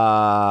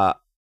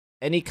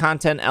any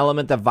content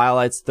element that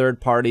violates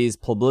third parties'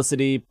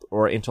 publicity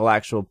or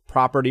intellectual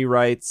property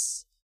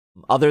rights,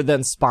 other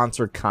than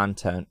sponsored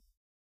content.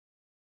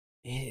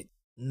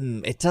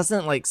 It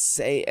doesn't like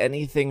say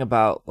anything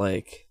about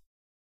like.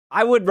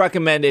 I would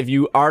recommend, if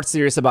you are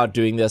serious about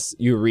doing this,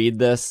 you read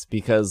this,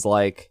 because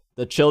like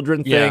the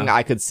children thing,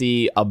 I could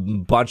see a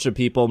bunch of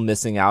people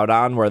missing out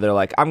on, where they're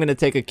like, I'm going to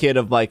take a picture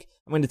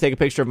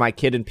of my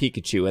kid and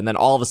Pikachu, and then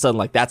all of a sudden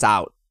like that's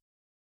out.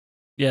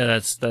 Yeah,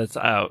 that's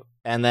out.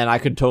 And then I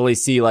could totally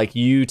see like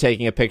you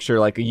taking a picture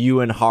like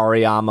you and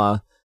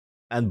Hariyama,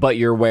 but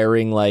you're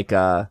wearing like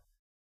a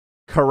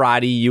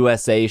Karate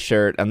USA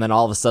shirt, and then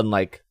all of a sudden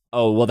like,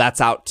 oh, well, that's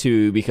out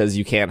too, because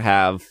you can't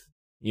have,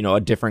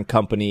 a different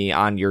company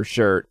on your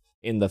shirt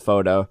in the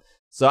photo.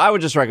 So I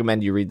would just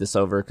recommend you read this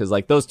over, because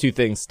like those two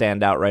things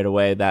stand out right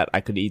away that I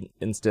could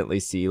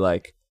instantly see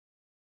like,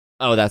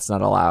 oh, that's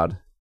not allowed.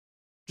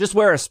 Just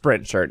wear a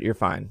Sprint shirt. You're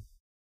fine.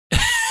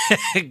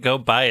 Go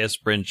buy a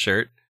Sprint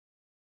shirt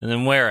and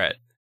then wear it.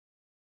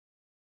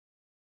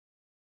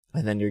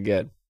 And then you're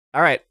good.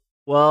 All right.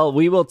 Well,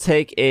 we will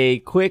take a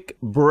quick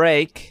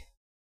break.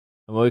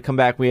 And when we come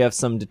back, we have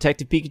some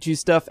Detective Pikachu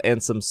stuff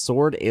and some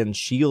Sword and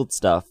Shield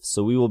stuff.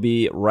 So we will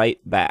be right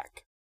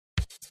back.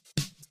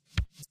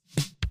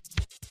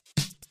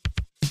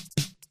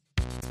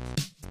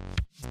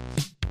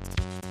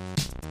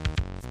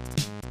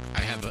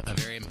 I have a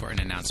very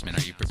important announcement.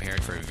 Are you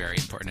prepared for a very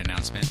important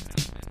announcement?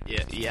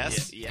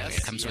 Yes.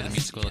 It comes with a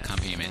musical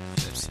accompaniment.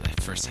 It's the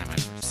first time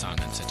I've sung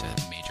on such a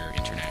major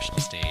international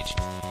stage.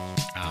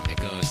 It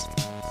goes.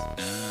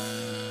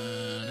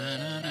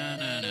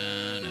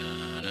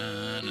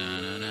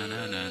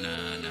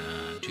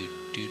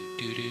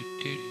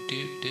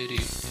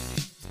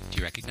 Do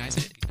you recognize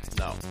it?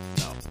 No.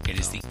 It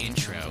is the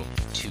intro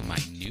to my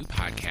new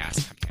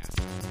podcast,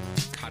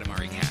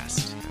 Katamari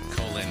Cast,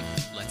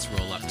 Let's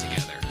Roll Up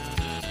Together.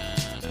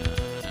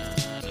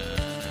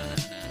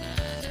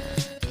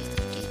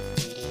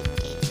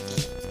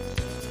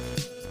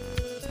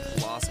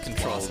 Lost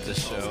control of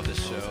this show.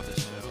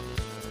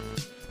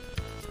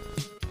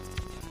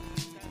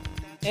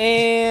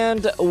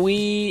 And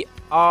we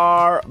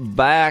are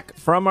back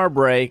from our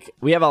break.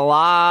 We have a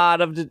lot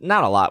of,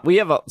 not a lot, we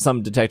have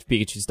some Detective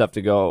Pikachu stuff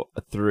to go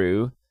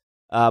through.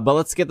 But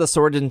let's get the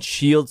Sword and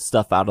Shield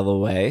stuff out of the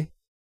way.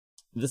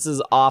 This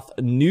is off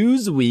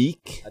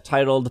Newsweek,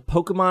 titled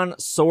Pokemon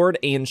Sword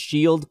and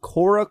Shield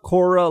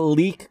Cora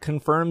leak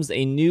confirms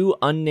a new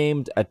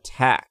unnamed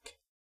attack.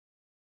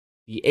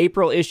 The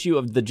April issue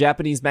of the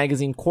Japanese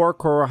magazine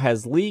Cora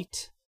has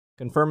leaked,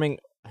 confirming,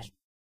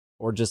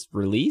 or just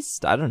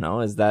released? I don't know.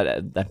 Is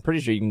that, I'm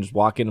pretty sure you can just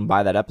walk in and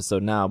buy that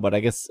episode now, but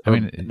I guess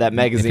that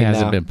magazine it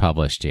hasn't now, been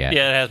published yet.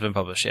 Yeah, it has been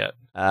published yet.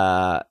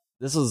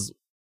 This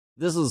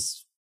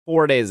was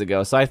 4 days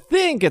ago, so I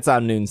think it's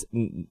on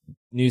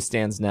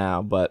newsstands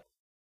now, but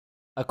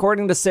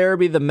according to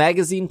Cerebi, the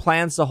magazine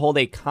plans to hold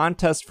a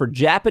contest for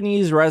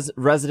Japanese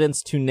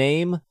residents to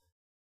name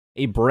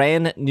a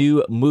brand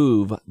new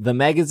move. The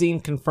magazine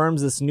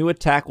confirms this new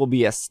attack will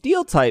be a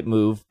Steel-type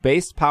move,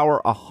 base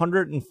power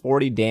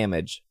 140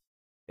 damage.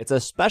 It's a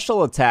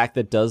special attack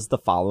that does the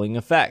following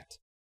effect.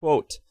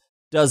 Quote,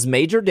 does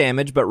major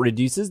damage but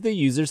reduces the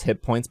user's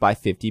hit points by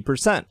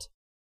 50%.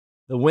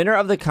 The winner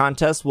of the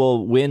contest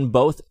will win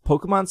both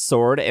Pokemon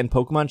Sword and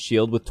Pokemon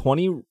Shield, with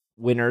 20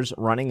 winners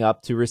running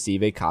up to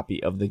receive a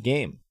copy of the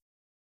game.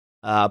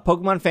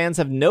 Pokemon fans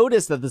have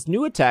noticed that this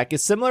new attack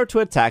is similar to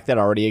an attack that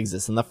already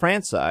exists in the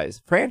franchise.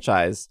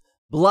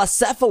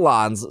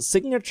 Blacephalon's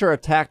signature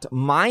attack,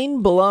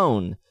 Mind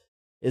Blown,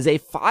 is a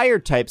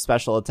fire-type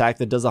special attack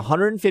that does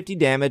 150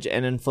 damage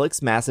and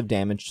inflicts massive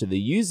damage to the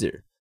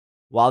user.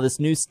 While this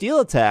new Steel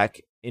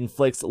attack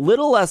inflicts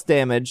little less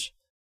damage,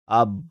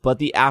 but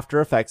the after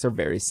effects are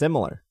very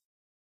similar.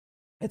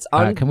 It's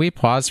can we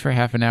pause for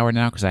half an hour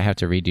now? Because I have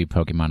to redo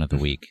Pokemon of the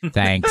Week.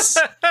 Thanks,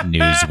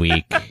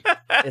 Newsweek.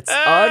 It's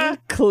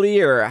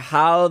unclear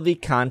how the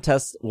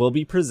contest will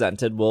be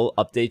presented. We'll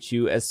update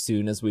you as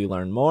soon as we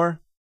learn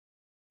more.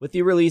 With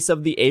the release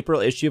of the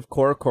April issue of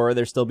Cora,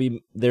 there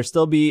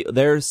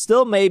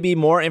still may be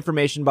more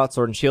information about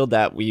Sword and Shield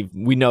that we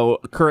know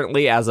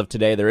currently. As of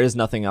today, there is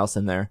nothing else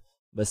in there.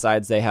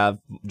 Besides, they have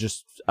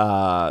just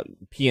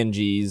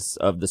PNGs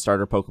of the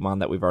starter Pokemon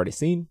that we've already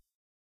seen.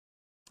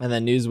 And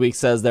then Newsweek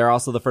says they're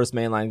also the first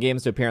mainline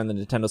games to appear on the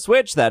Nintendo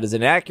Switch. That is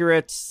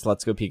inaccurate.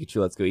 Let's Go Pikachu,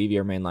 Let's Go Eevee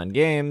are mainline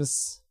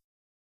games.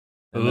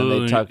 And then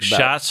they talk about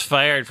shots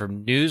fired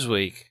from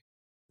Newsweek.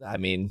 I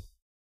mean,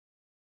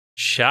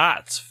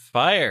 shots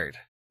fired.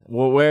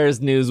 Well, where's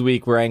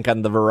Newsweek rank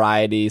on the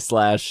Variety /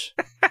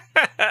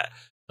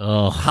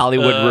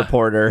 Hollywood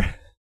Reporter?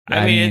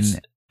 I mean, it's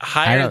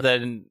higher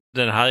than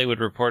Hollywood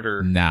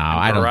Reporter. No,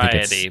 I don't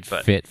Variety, think it's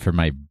but fit for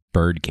my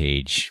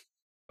birdcage.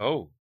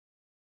 Oh,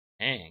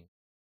 dang.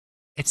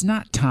 It's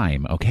not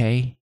Time,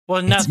 okay?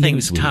 Well,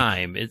 nothing's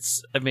Time.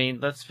 I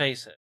mean, let's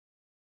face it.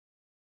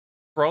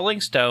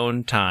 Rolling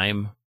Stone,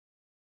 Time,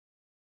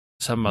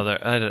 some other,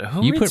 I don't know.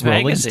 Who you reads put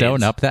Rolling magazines?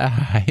 Stone up that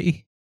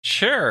high?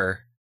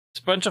 Sure.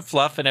 It's a bunch of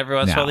fluff, and every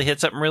once in a while they hit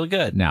something really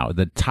good. Now,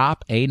 the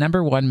top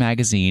 #1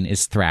 magazine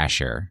is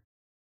Thrasher.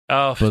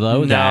 Oh,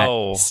 Below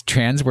that,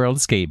 Trans World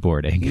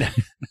Skateboarding.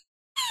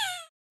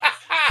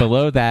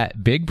 Below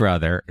that, Big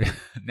Brother.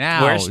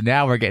 Now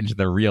we're getting to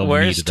the real meat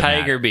Where's of the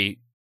Tiger matter. Beat?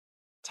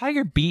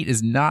 Tiger Beat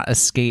is not a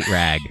skate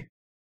rag.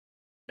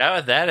 Not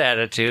with that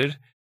attitude.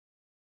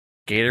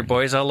 Gator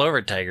Boys all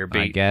over Tiger Beat.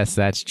 I guess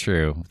that's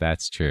true.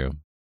 That's true.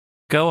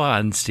 Go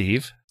on,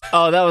 Steve.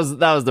 Oh, that was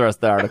the rest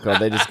of the article.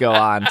 They just go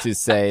on to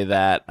say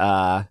that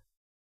all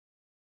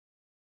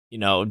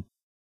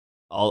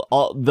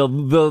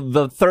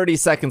the 30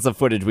 seconds of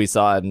footage we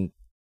saw in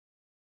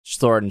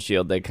Sword and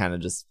Shield, they kind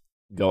of just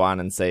go on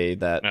and say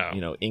that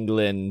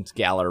England,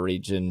 Galar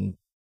region,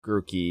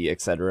 Grookey,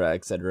 etc.,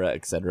 etc.,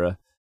 etc.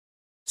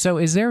 So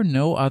is there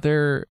no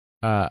other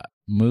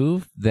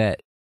move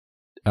that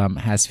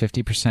has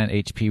 50%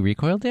 HP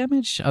recoil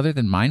damage other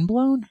than Mind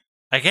Blown?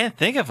 I can't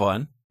think of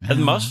one.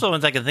 And most of the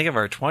ones I can think of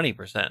are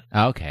 20%.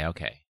 Okay.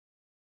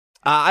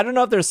 I don't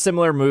know if there's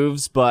similar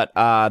moves, but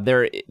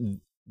the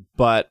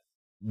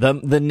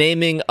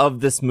naming of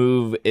this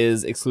move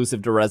is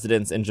exclusive to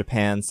residents in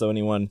Japan. So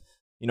anyone,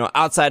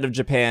 outside of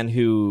Japan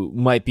who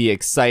might be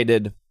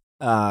excited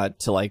to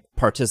like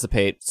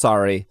participate,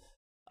 sorry.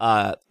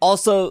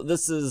 Also,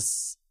 this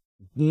is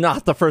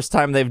not the first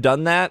time they've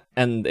done that,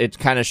 and it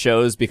kind of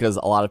shows because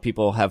a lot of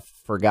people have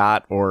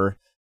forgot or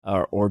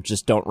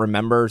just don't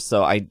remember.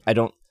 So I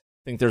don't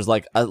think there's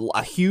like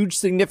a huge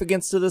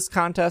significance to this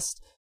contest.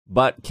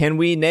 But can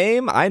we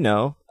name? I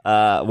know.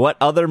 What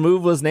other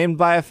move was named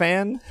by a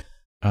fan?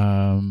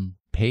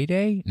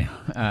 Payday? No.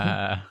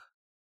 I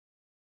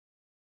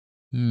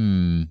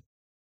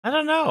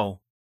don't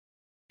know.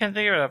 Can't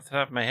think of it off the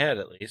top of my head,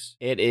 at least.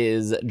 It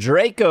is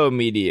Draco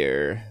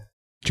Meteor.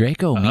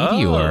 Draco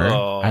Meteor?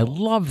 Oh. I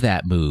love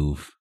that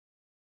move.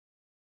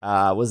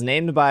 Was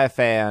named by a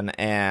fan,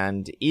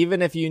 and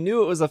even if you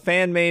knew it was a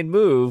fan-made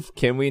move,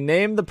 can we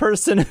name the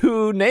person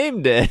who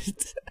named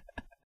it?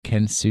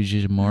 Ken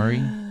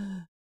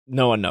Sugimori?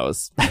 No one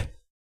knows.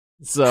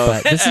 So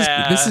But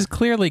this is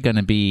clearly going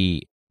to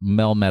be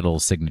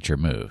Melmetal's signature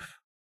move.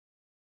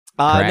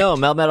 Correct? No,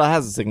 Melmetal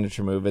has a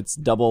signature move. It's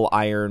double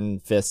iron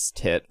fist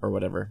hit or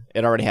whatever.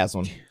 It already has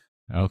one.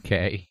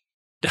 Okay.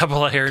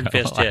 Double Iron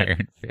Fist hit.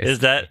 Iron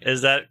Fist.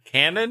 Is that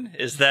canon?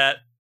 Is that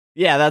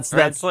Yeah, that's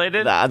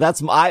translated?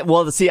 that's I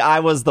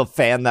was the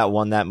fan that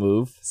won that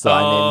move,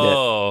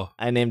 so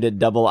I named it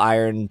double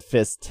iron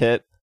fist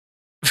hit.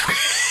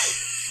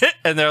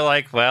 And they're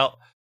like, well,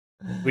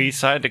 we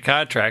signed a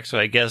contract, so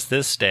I guess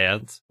this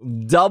stands.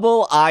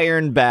 Double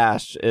iron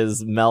bash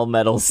is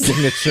Melmetal's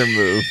signature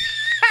move.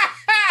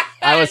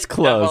 I was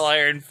close. Double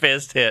Iron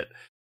Fist hit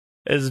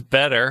is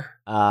better.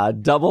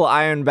 Double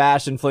iron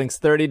bash inflicts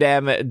damage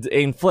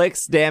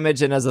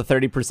and has a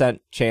 30%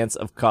 chance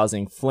of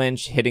causing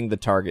flinch, hitting the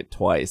target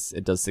twice.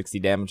 It does 60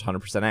 damage,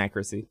 100%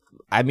 accuracy.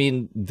 I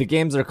mean, the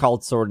games are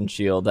called Sword and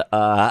Shield.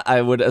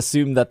 I would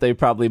assume that they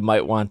probably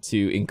might want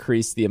to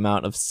increase the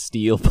amount of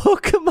steel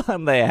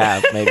Pokemon they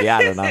have. Maybe,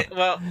 I don't know.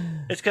 Well,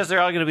 it's because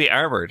they're all going to be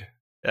armored.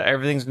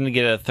 Everything's going to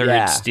get a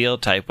third steel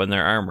type when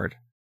they're armored.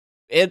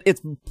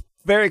 It's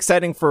very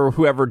exciting for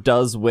whoever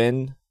does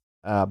win.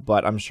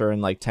 But I'm sure in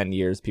like 10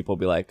 years, people will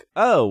be like,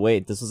 oh,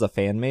 wait, this was a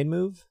fan-made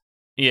move?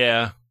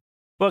 Yeah.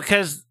 Well,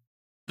 because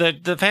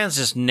the fans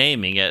just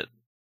naming it,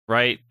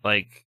 right?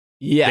 Like,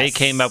 yes. They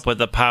came up with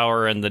the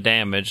power and the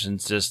damage, and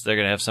it's just they're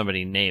going to have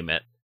somebody name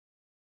it.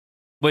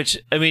 Which,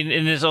 I mean,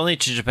 and it's only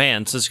to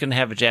Japan, so it's going to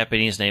have a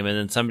Japanese name, and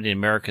then somebody in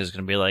America is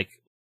going to be like,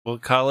 we'll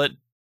call it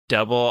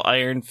Double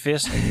Iron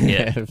Fist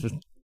hit.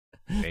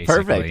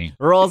 Perfect.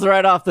 Rolls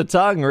right off the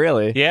tongue,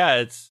 really. Yeah,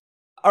 it's...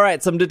 All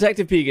right, some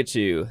Detective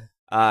Pikachu.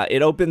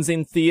 It opens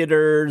in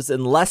theaters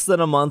in less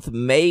than a month,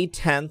 May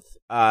 10th.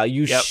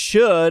 You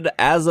should,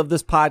 as of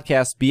this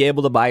podcast, be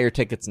able to buy your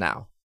tickets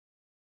now.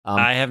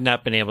 I have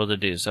not been able to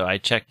do so. I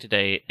checked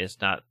today. It's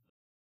not.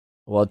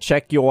 Well,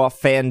 check your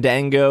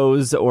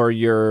Fandangos or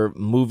your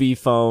movie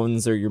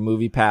phones or your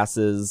movie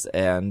passes.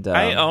 And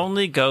I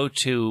only go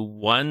to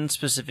one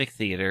specific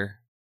theater,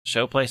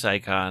 Showplace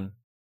Icon.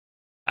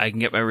 I can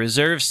get my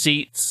reserved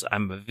seats.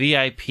 I'm a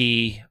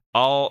VIP.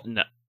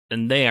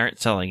 And they aren't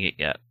selling it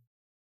yet.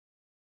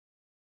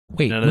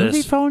 Wait,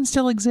 Movie Phone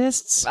still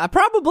exists?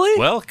 Probably.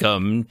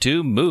 Welcome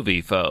to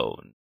Movie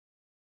Phone.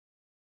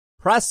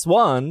 Press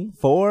 1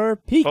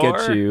 for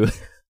Pikachu.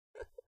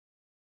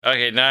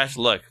 Okay, now I have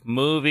to look.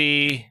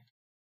 Movie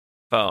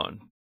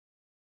Phone.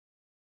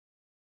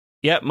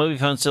 Yep, Movie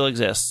Phone still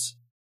exists.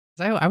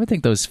 I would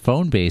think those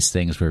phone-based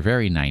things were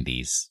very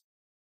 90s.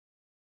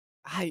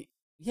 Hey,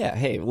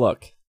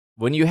 look.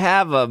 When you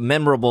have a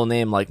memorable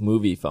name like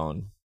Movie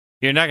Phone,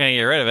 you're not going to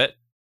get rid of it.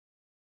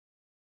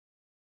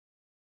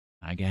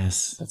 I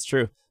guess. That's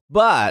true.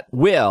 But,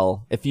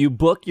 Will, if you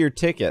book your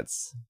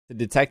tickets to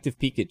Detective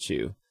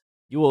Pikachu,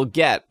 you will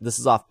get, this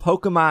is off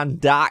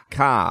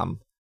Pokemon.com,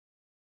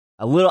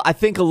 a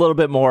little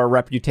bit more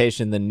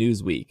reputation than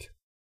Newsweek.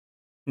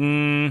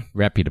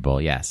 Reputable,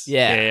 yes.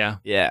 Yeah.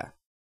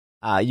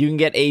 You can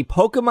get a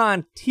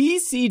Pokemon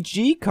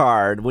TCG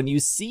card when you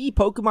see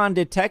Pokemon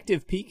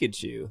Detective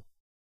Pikachu.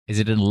 Is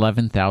it an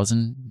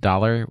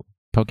 $11,000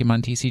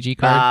 Pokemon TCG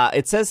card?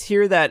 It says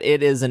here that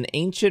it is an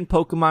ancient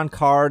Pokemon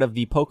card of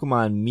the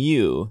Pokemon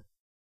Mew.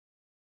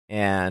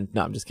 And,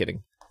 no, I'm just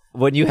kidding.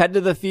 When you head to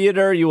the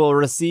theater, you will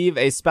receive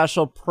a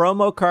special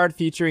promo card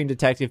featuring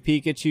Detective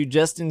Pikachu,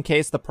 just in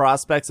case the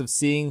prospects of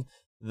seeing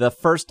the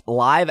first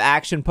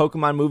live-action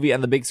Pokemon movie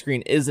on the big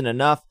screen isn't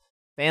enough.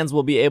 Fans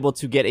will be able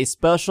to get a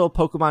special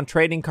Pokemon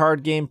trading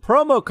card game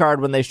promo card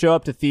when they show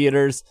up to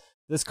theaters.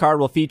 This card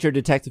will feature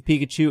Detective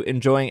Pikachu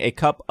enjoying a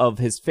cup of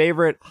his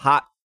favorite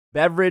hot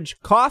beverage,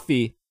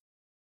 coffee,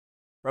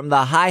 from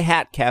the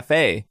Hi-Hat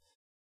Cafe.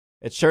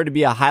 It's sure to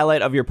be a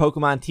highlight of your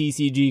Pokemon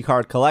TCG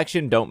card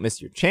collection. Don't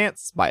miss your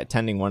chance by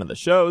attending one of the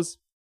shows.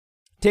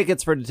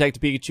 Tickets for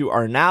Detective Pikachu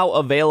are now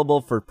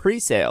available for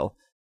pre-sale.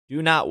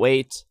 Do not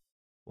wait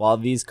while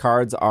these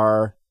cards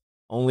are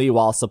only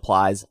while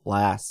supplies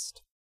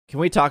last. Can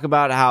we talk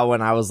about how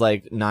when I was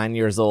like 9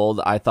 years old,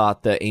 I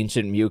thought the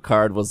Ancient Mew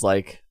card was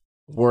like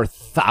worth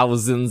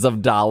thousands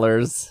of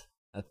dollars.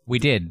 We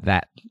did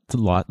that a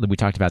lot. We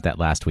talked about that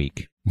last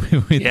week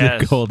with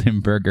Yes. the golden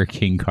Burger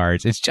King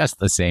cards. It's just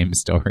the same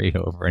story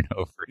over and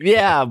over.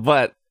 Yeah,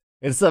 but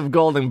instead of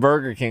golden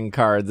Burger King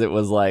cards, it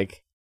was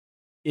like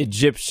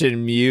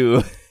Egyptian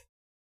Mew.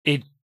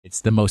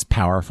 It's the most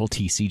powerful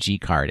TCG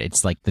card.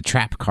 It's like the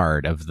trap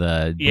card of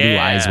the Blue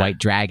Yeah. Eyes White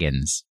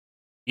Dragons.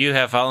 You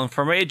have fallen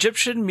for my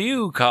Egyptian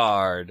Mew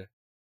card.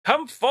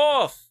 Come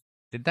forth.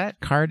 Did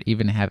that card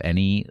even have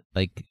any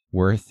like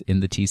worth in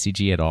the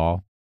TCG at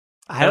all?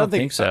 I don't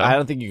think so. I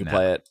don't think you could No.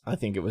 play it. I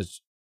think it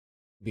was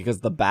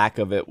because the back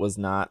of it was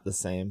not the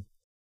same.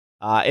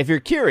 If you're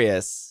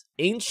curious,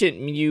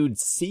 Ancient Mew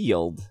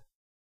sealed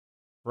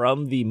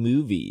from the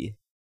movie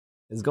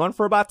is going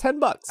for about $10.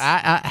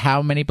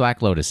 How many Black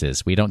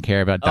Lotuses? We don't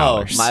care about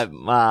dollars.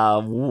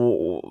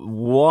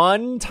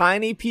 One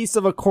tiny piece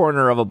of a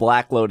corner of a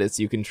Black Lotus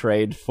you can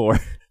trade for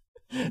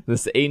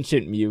this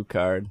Ancient Mew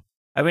card.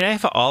 I mean, I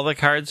have all the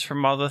cards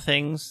from all the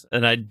things,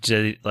 and I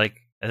think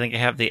I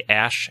have the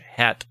Ash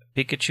Hat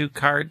Pikachu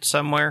card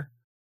somewhere.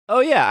 Oh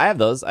yeah, I have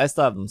those. I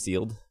still have them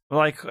sealed.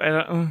 Like, I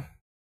don't.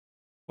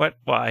 What?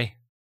 Why?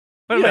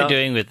 What You am know. I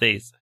doing with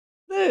these?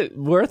 They're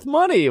worth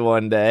money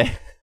one day.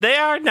 They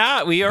are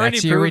not. We already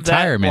That's your proved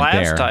retirement that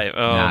last there. time.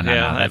 Oh, no,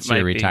 yeah, that that's might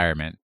your be.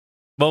 retirement.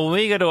 Well, when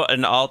we go to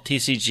an all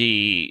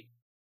TCG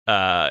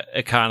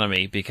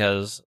economy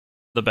because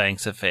the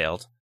banks have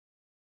failed,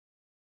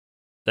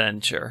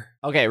 then sure,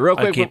 Okay, real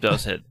I'd quick, keep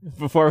those hidden.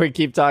 before we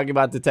keep talking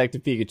about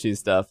Detective Pikachu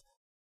stuff,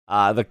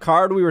 the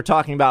card we were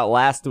talking about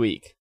last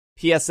week,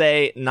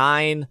 PSA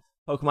 9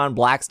 Pokemon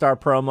Black Star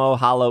promo,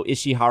 Holo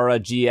Ishihara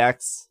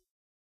GX,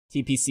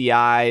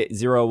 TPCI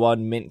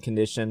 01 mint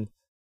condition.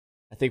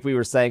 I think we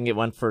were saying it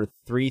went for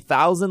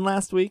 3,000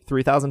 last week,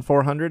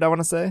 3,400, I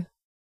want to say.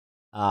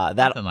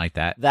 Something like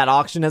that. That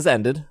auction has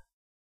ended.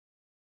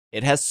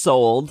 It has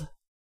sold.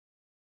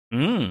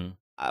 What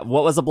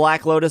was a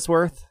Black Lotus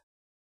worth?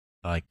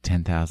 Like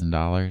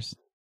 $10,000.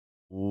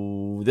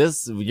 Ooh,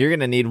 you're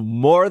gonna need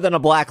more than a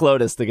Black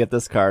Lotus to get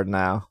this card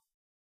now.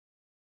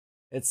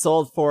 It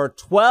sold for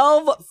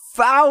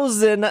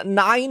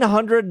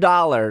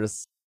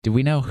 $12,900. Do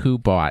we know who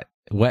bought?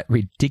 What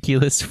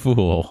ridiculous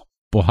fool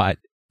bought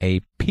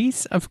a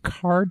piece of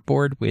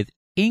cardboard with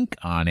ink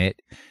on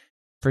it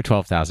for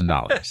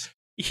 $12,000?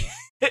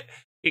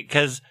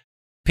 Because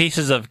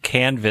pieces of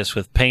canvas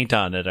with paint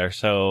on it are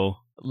so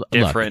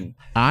different. Look,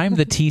 I'm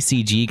the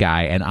TCG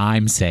guy, and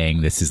I'm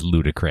saying this is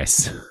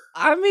ludicrous.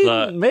 I mean,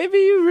 Look. maybe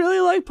you really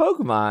like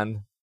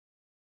Pokemon.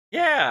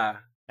 Yeah.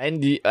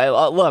 And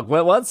look,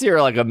 once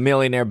you're like a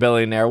millionaire,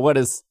 billionaire, what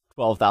is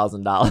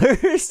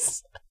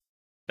 $12,000?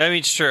 I mean,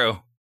 it's true.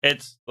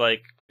 It's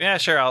like, yeah,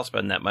 sure, I'll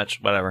spend that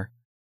much. Whatever.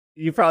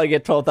 You probably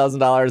get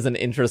 $12,000 in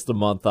interest a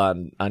month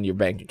on your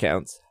bank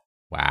accounts.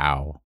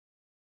 Wow.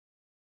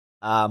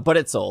 But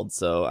it sold,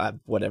 so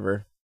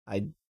whatever.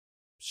 I'm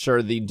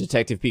sure the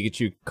Detective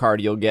Pikachu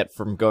card you'll get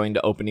from going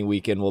to opening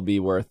weekend will be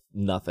worth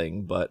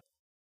nothing, but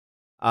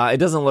it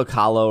doesn't look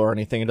hollow or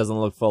anything. It doesn't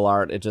look full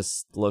art. It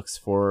just looks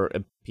for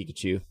a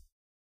Pikachu.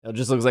 It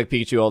just looks like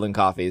Pikachu holding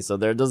coffee, so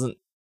there doesn't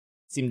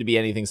seem to be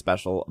anything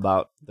special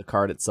about the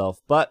card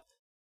itself. But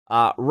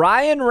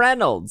Ryan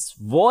Reynolds,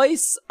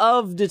 voice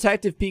of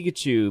Detective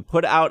Pikachu,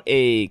 put out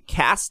a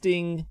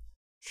casting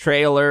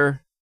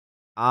trailer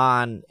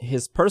on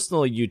his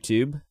personal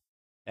YouTube,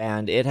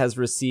 and it has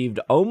received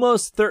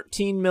almost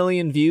 13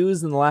 million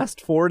views in the last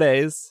 4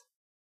 days.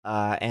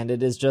 And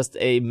it is just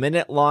a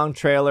minute-long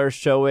trailer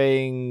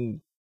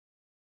showing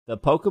the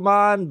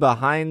Pokemon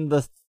behind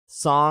the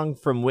song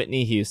from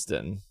Whitney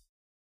Houston.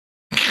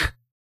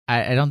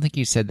 I don't think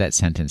you said that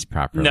sentence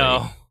properly.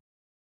 No.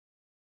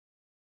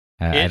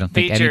 I It don't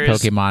think any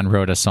features- Pokemon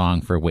wrote a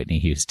song for Whitney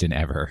Houston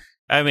ever.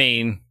 I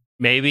mean,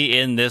 maybe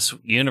in this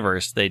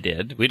universe they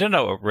did. We don't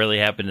know what really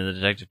happened in the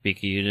Detective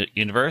Pikachu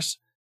universe.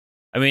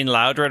 I mean,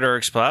 Loudred or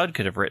Exploud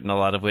could have written a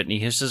lot of Whitney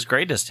Houston's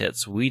greatest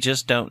hits. We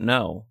just don't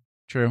know.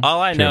 True.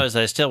 All I know is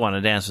I still want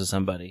to dance with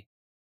somebody.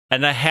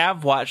 And I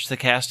have watched the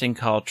casting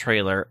call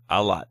trailer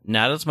a lot.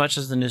 Not as much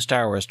as the new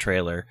Star Wars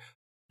trailer,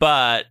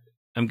 but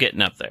I'm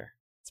getting up there.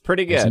 It's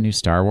pretty There's a good. new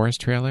Star Wars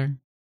trailer?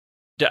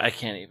 I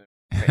can't even.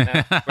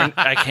 Right now.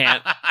 I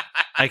can't.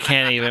 I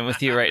can't even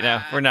with you right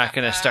now. We're not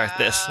going to start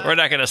this. We're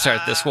not going to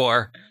start this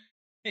war.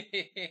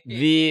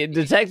 The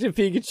Detective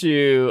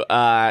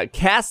Pikachu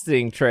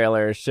casting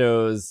trailer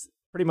shows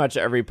pretty much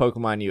every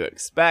Pokemon you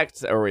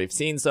expect or we've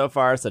seen so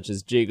far, such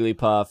as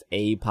Jigglypuff,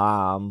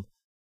 Aipom,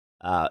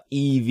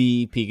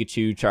 Eevee,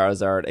 Pikachu,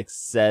 Charizard,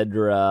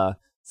 etc.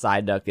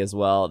 Psyduck as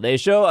well. They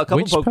show a couple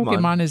Which Pokemon.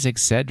 Pokemon is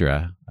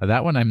Excedra?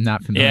 That one I'm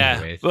not familiar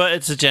Yeah. with. Well,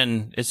 it's a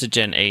Gen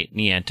 8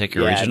 Niantic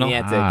Yeah, original.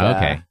 Niantic,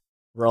 Okay.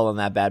 rolling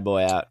that bad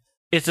boy out.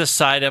 It's a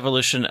side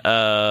evolution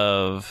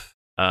of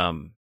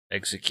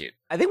Execute.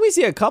 I think we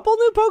see a couple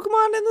new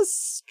Pokemon in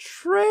this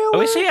trailer. Oh,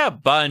 we see a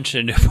bunch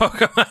of new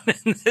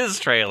Pokemon in this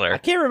I trailer.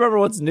 can't remember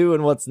what's new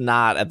and what's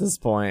not at this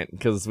point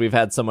because we've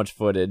had so much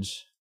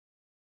footage.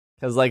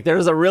 Because, like,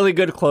 there's a really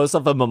good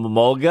close-up of a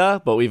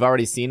Emolga, but we've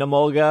already seen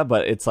Emolga,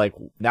 but it's like,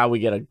 now we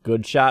get a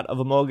good shot of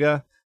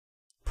Emolga.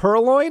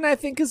 Purloin, I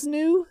think, is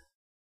new.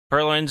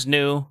 Purloin's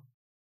new.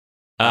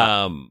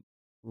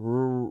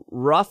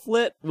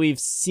 Rufflet we've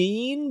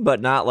seen, but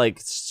not like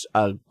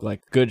a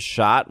good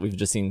shot. We've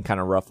just seen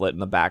kind of Rufflet in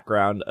the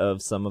background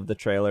of some of the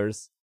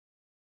trailers.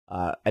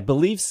 I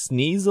believe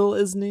Sneasel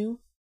is new.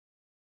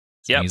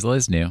 Yep. Sneasel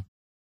is new.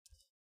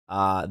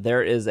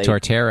 There is a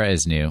Torterra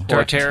is new.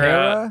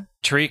 Torterra,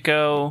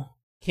 Trico.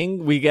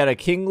 We get a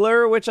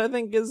Kingler, which I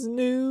think is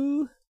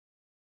new.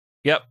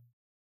 Yep.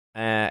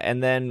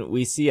 And then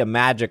we see a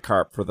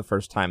Magikarp for the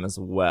first time as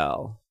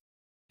well.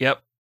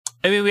 Yep.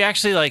 I mean, we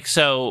actually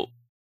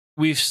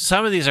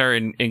some of these are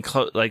in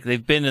close, like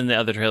they've been in the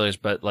other trailers,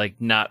 but like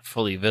not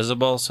fully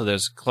visible. So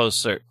there's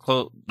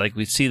like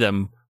we see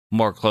them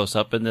more close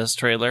up in this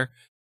trailer,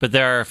 but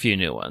there are a few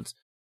new ones.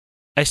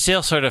 I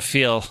still sort of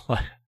feel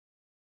like,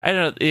 I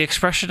don't know, the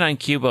expression on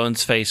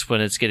Cubone's face when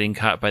it's getting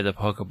caught by the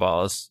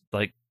Pokeball is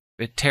like,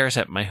 it tears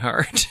at my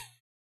heart.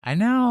 I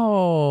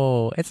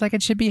know. It's like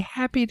it should be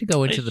happy to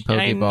go into the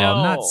Pokeball.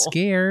 I'm not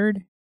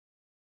scared.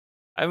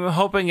 I'm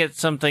hoping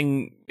it's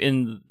something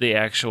in the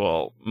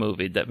actual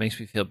movie that makes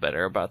me feel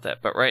better about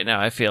that. But right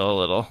now, I feel a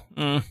little.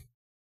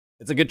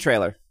 It's a good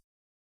trailer.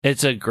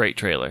 It's a great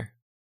trailer.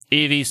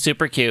 Eevee's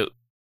super cute.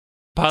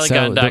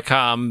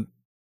 Polygon.com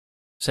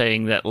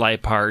saying that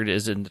Liepard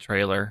is in the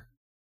trailer.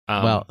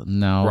 Well,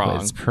 no,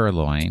 wrong. it's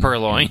Purloin. It's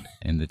Purloin.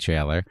 In the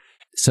trailer.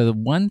 So the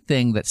one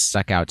thing that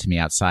stuck out to me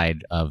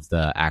outside of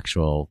the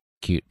actual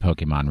cute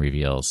Pokemon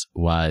reveals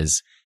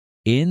was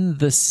in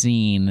the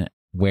scene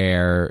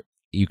where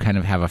you kind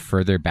of have a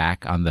further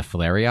back on the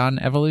Flareon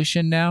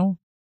evolution now.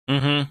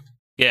 Mm-hmm.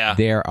 Yeah.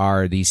 There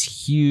are these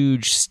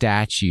huge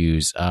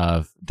statues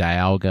of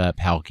Dialga,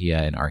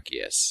 Palkia, and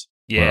Arceus.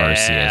 Yeah. Or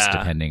Arceus,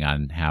 depending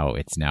on how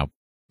it's now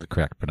the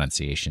correct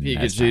pronunciation.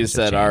 Pikachu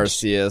said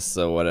Arceus,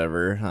 so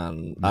whatever.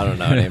 I don't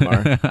know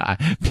anymore.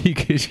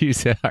 Pikachu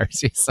said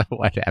Arceus, so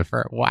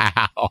whatever.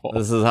 Wow.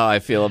 This is how I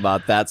feel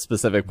about that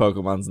specific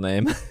Pokemon's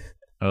name.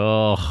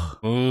 Oh.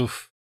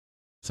 Oof.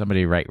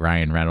 Somebody write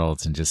Ryan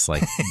Reynolds and just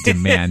like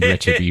demand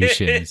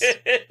retributions.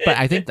 But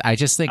I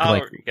just think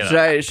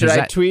should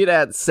I tweet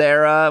at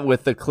Sarah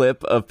with the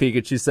clip of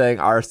Pikachu saying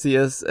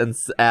Arceus and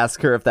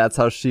ask her if that's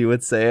how she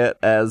would say it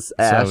as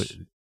Ash?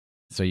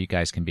 So you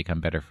guys can become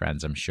better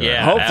friends, I'm sure.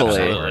 Yeah,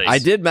 hopefully. absolutely. I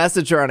did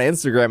message her on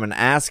Instagram and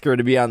ask her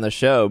to be on the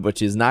show, but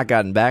she's not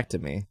gotten back to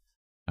me.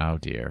 Oh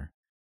dear.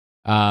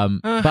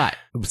 But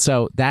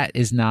so that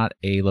is not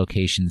a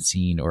location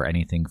scene or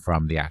anything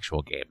from the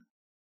actual game.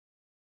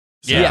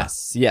 So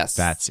Yes.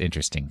 That's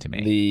interesting to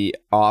me.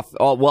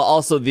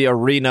 Also the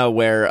arena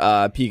where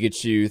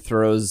Pikachu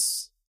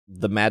throws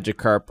the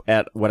Magikarp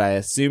at what I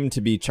assume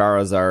to be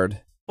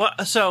Charizard. Well,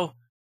 so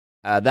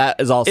that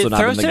is also not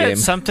in the game. It throws it at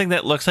something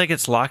that looks like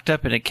it's locked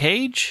up in a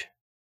cage.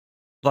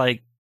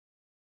 Like,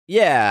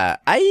 yeah,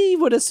 I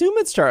would assume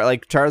it's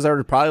Charizard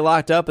is probably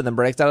locked up and then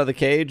breaks out of the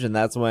cage, and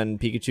that's when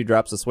Pikachu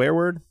drops a swear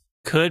word.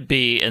 Could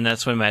be, and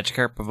that's when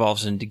Magikarp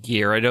evolves into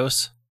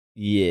Gyarados.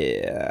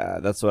 Yeah,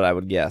 that's what I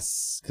would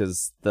guess,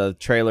 because the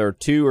trailer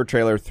 2 or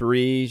trailer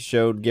 3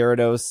 showed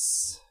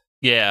Gyarados.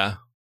 Yeah.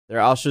 They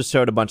also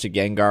showed a bunch of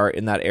Gengar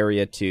in that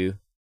area, too.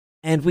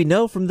 And we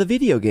know from the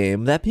video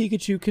game that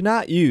Pikachu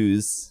cannot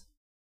use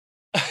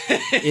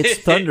its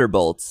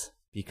Thunderbolt,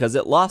 because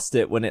it lost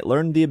it when it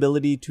learned the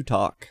ability to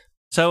talk.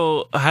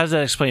 So, how does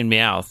that explain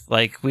Meowth?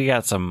 Like, we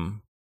got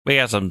some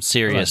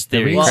serious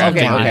theories. Well,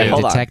 okay,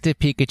 hold on. Detective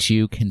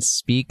Pikachu can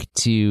speak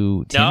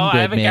to Tim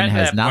Goodman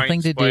has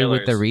nothing to do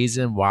with the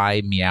reason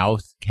why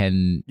Meowth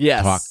can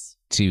talk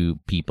to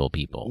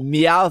people.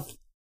 Meowth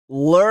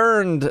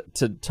learned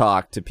to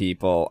talk to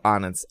people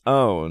on its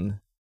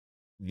own.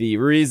 The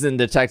reason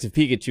Detective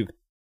Pikachu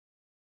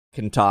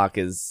can talk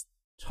is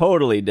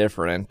totally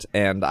different,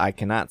 and I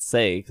cannot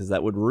say because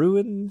that would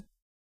ruin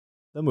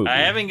the movie. I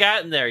haven't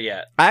gotten there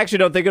yet. I actually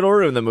don't think it'll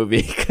ruin the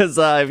movie because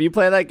if you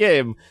play that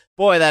game,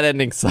 boy, that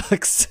ending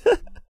sucks.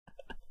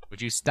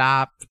 Would you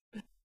stop?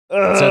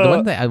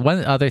 So the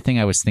one other thing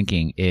I was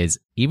thinking is,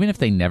 even if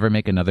they never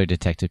make another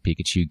Detective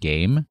Pikachu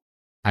game,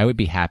 I would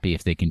be happy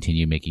if they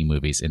continue making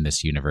movies in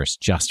this universe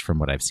just from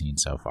what I've seen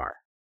so far.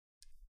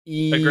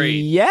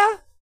 Agreed. Yeah.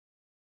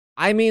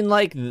 I mean,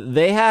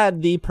 they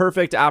had the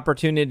perfect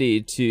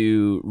opportunity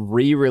to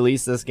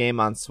re-release this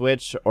game on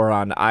Switch or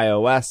on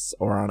iOS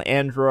or on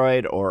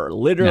Android or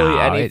literally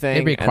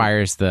anything. It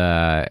requires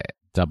the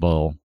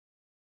double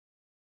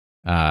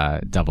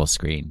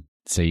screen,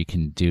 so you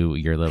can do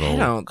your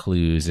little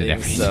clues and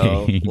everything.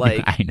 So.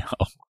 I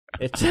know.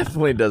 It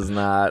definitely does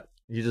not.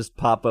 You just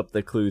pop up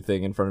the clue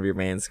thing in front of your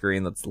main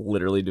screen that's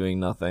literally doing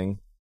nothing.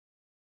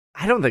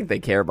 I don't think they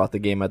care about the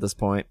game at this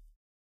point.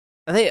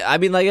 They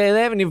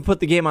haven't even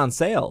put the game on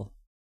sale.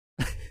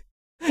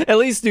 At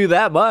least do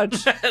that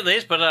much. At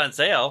least put it on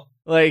sale.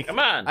 Come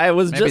on.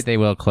 Maybe they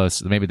will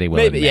close. Maybe they will.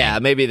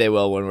 Maybe they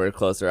will when we're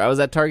closer. I was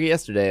at Target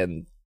yesterday,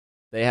 and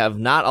they have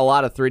not a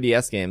lot of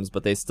 3DS games,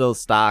 but they still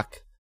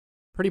stock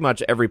pretty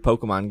much every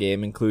Pokemon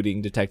game,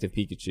 including Detective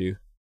Pikachu.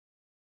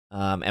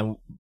 And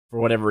for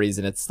whatever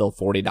reason, it's still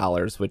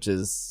 $40, which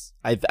is,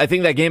 I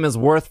think that game is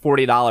worth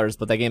 $40,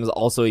 but that game is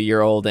also a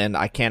year old, and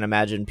I can't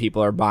imagine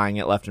people are buying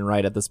it left and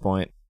right at this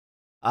point.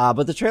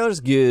 But the trailer's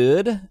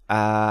good.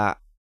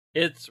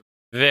 It's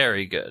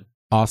very good.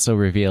 Also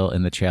reveal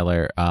in the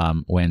trailer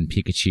when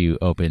Pikachu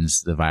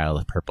opens the vial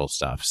of purple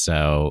stuff.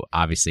 So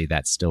obviously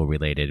that's still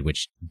related,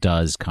 which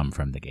does come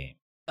from the game.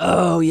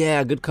 Oh,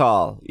 yeah, good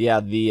call. Yeah,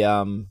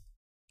 the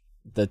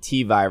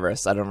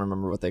T-virus. I don't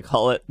remember what they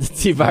call it. The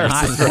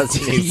T-virus is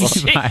Resident Evil.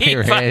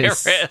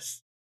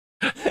 T-virus.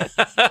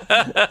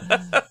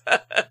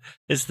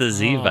 It's the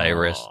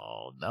Z-virus.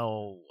 Oh,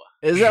 no.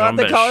 Is that what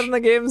they call it in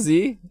the game,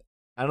 Z?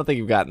 I don't think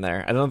you've gotten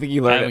there. I don't think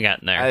you learned I haven't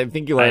gotten there. I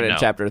think you learned in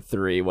Chapter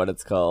 3 what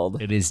it's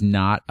called. It is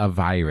not a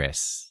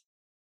virus.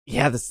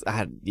 Yeah, this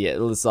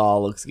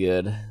all looks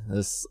good.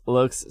 This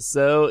looks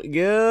so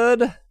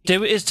good.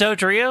 Is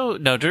Dodrio?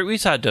 No, we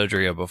saw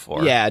Dodrio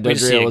before. Yeah,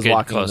 Dodrio was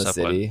walking in the close-up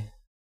city. one.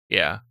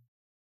 Yeah.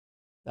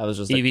 That was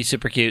just Eevee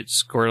super cute.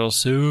 Squirtle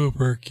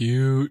super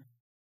cute.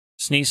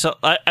 Sneasel.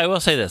 I will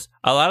say this.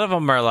 A lot of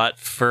them are a lot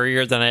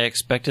furrier than I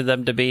expected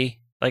them to be.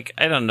 Like,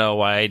 I don't know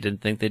why I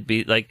didn't think they'd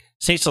be. Like,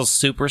 Sneasel's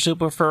super,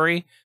 super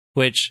furry,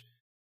 which,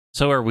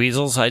 so are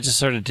Weasels. I just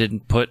sort of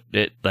didn't put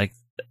it, like,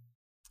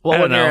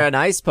 well, when know. you're an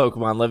ice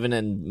Pokemon living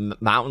in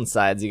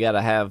mountainsides, you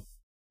gotta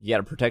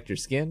protect your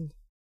skin.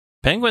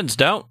 Penguins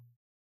don't.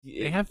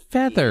 They have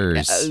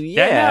feathers.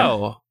 Yeah. I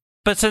know.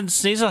 But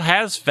since Sneasel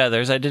has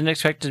feathers, I didn't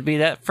expect it to be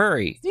that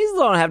furry. Sneasel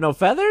don't have no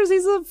feathers.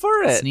 He's a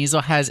furret.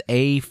 Sneasel has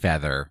a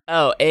feather.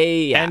 Oh,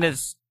 yeah. And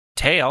his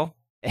tail.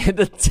 And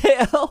the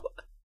tail.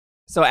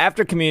 So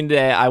after Community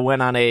Day, I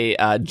went on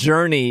a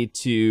journey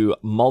to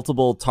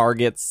multiple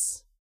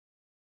Targets.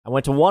 I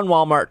went to one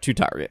Walmart, 2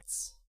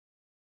 Targets.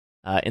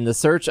 In the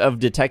search of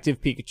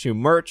Detective Pikachu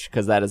merch,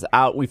 because that is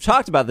out. We've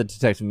talked about the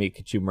Detective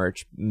Pikachu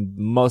merch,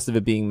 most of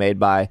it being made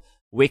by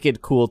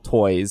Wicked Cool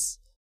Toys.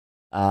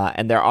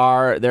 And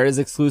there is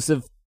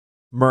exclusive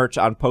merch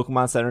on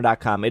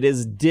PokemonCenter.com. It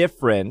is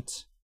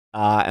different.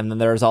 And then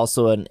there's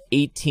also an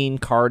 18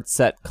 card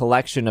set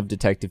collection of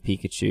Detective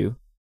Pikachu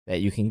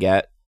that you can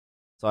get.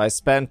 So I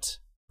spent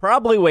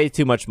probably way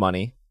too much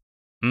money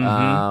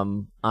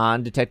on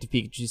Detective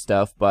Pikachu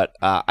stuff, but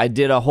I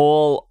did a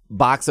whole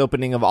box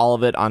opening of all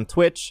of it on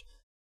Twitch.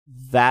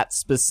 That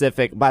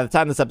specific, by the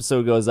time this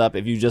episode goes up,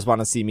 if you just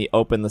want to see me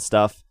open the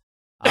stuff,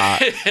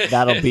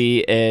 that'll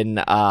be in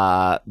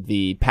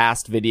the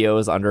past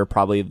videos under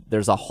probably,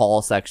 there's a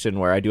haul section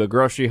where I do a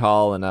grocery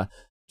haul and a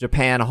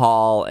Japan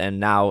haul and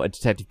now a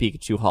Detective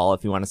Pikachu haul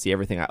if you want to see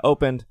everything I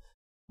opened.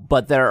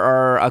 But there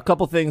are a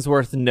couple things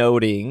worth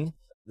noting.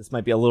 This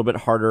might be a little bit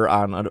harder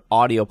on an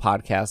audio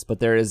podcast, but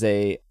there is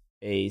a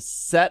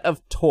set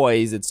of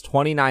toys. It's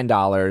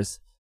 $29,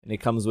 and it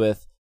comes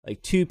with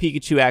like 2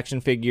 Pikachu action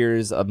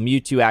figures, a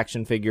Mewtwo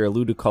action figure, a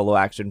Ludicolo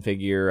action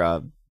figure,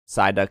 a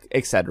Psyduck,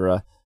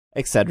 etc.,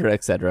 etc.,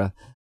 etc.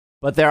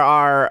 But there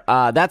are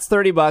that's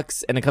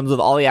 $30, and it comes with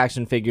all the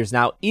action figures.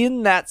 Now,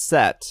 in that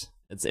set,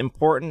 it's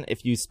important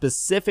if you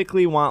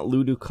specifically want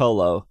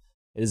Ludicolo.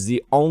 It is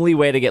the only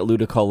way to get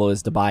Ludicolo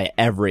is to buy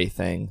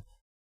everything.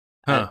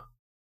 Huh.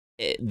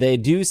 They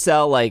do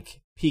sell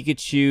like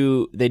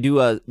Pikachu. They do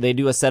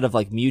a set of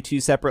like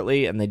Mewtwo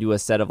separately, and they do a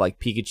set of like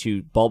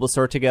Pikachu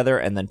Bulbasaur together,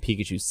 and then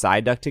Pikachu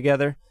Psyduck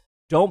together.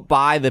 Don't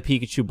buy the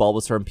Pikachu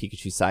Bulbasaur and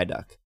Pikachu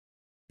Psyduck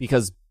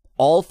because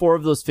all 4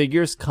 of those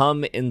figures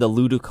come in the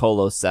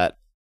Ludicolo set.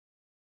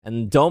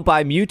 And don't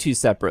buy Mewtwo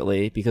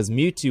separately because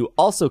Mewtwo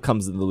also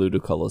comes in the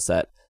Ludicolo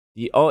set.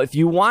 If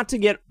you want to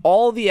get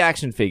all the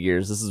action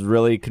figures, this is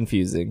really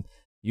confusing.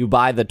 You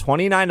buy the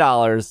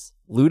 $29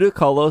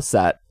 Ludicolo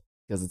set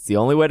because it's the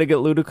only way to get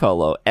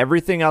Ludicolo.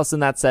 Everything else in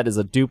that set is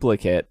a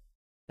duplicate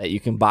that you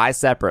can buy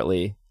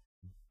separately.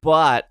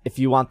 But if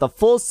you want the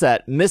full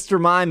set,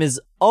 Mr. Mime is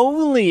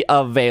only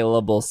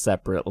available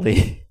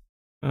separately.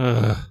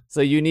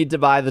 So you need to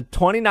buy the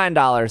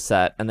 $29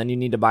 set, and then you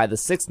need to buy the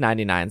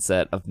 $6.99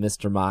 set of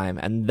Mr. Mime,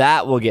 and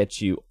that will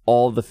get you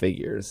all the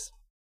figures.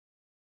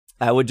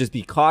 I would just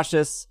be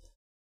cautious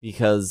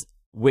because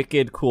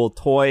Wicked Cool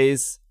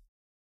Toys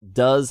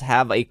does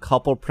have a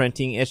couple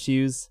printing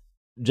issues.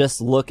 Just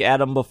look at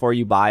them before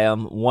you buy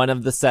them. One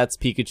of the sets,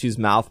 Pikachu's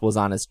mouth was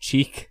on his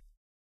cheek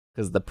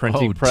because the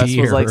printing press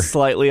was like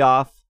slightly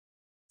off.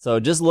 So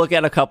just look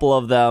at a couple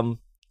of them.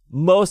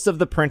 Most of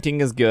the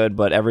printing is good,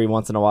 but every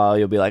once in a while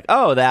you'll be like,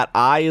 oh, that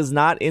eye is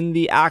not in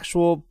the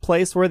actual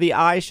place where the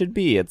eye should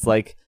be. It's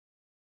like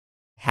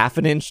half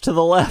an inch to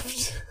the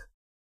left.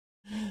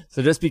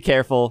 So just be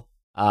careful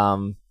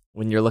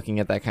when you're looking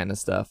at that kind of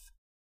stuff.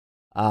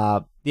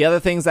 The other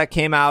things that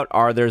came out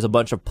are there's a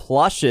bunch of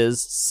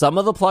plushes. Some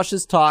of the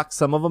plushes talk,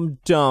 some of them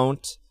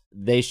don't.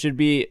 They should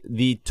be,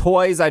 the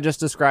toys I just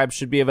described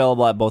should be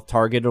available at both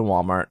Target and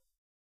Walmart.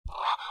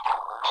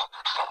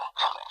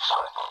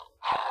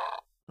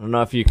 I don't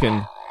know if you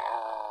can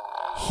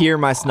hear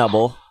my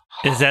snubble.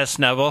 Is that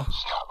Snubble?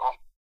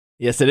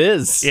 Yes, it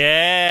is.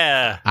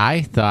 Yeah.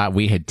 I thought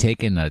we had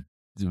taken a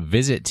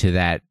visit to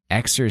that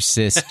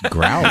exorcist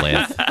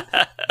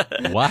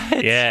Growlithe.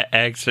 What? Yeah,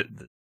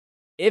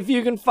 If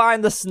you can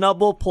find the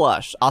Snubbull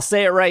plush, I'll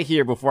say it right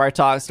here before I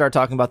start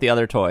talking about the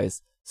other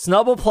toys.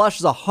 Snubbull plush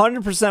is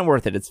 100%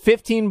 worth it. It's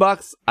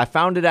 $15.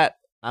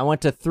 I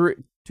went to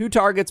 2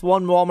 Targets,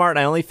 1 Walmart, and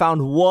I only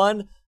found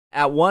one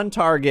at 1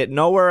 Target,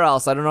 nowhere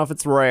else. I don't know if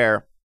it's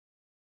rare.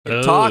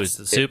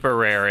 It's super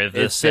rare.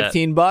 It's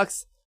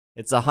 $15.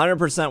 It's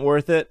 100%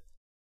 worth it.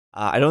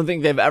 I don't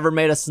think they've ever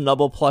made a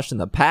Snubbull plush in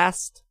the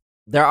past.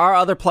 There are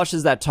other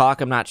plushes that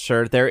talk, I'm not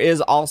sure. There is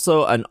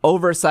also an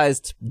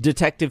oversized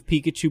Detective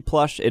Pikachu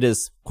plush. It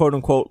is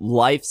quote-unquote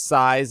life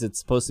size. It's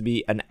supposed to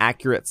be an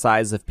accurate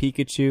size of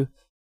Pikachu.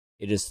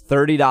 It is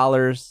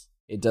 $30.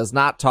 It does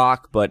not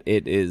talk, but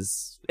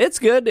it's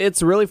good.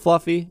 It's really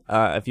fluffy.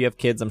 If you have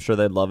kids, I'm sure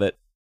they'd love it.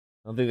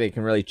 I don't think they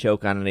can really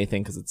choke on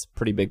anything because it's a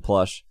pretty big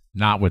plush.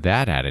 Not with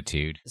that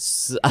attitude.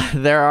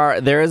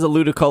 There is a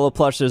Ludicolo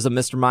plush. There's a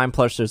Mr. Mime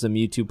plush. There's a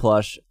Mewtwo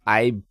plush.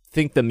 I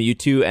think the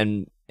Mewtwo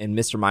and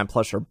Mr. Mime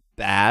plush are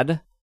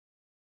bad.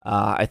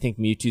 I think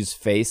Mewtwo's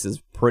face is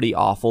pretty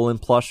awful in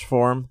plush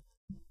form.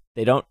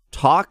 They don't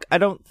talk, I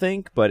don't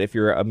think, but if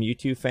you're a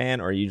Mewtwo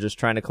fan or you're just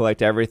trying to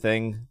collect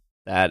everything,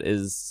 that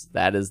is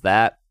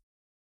that.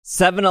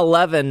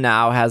 7-Eleven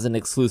now has an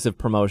exclusive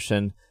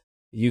promotion.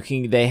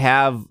 They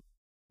have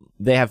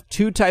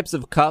 2 types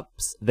of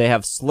cups. They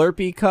have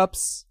Slurpee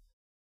cups,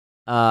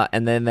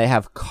 and then they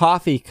have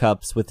coffee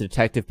cups with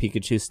Detective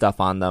Pikachu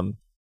stuff on them.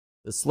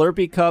 The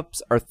Slurpee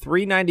cups are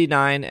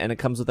 $3.99, and it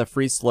comes with a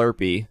free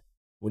Slurpee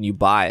when you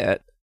buy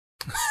it.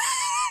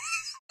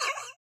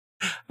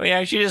 Are you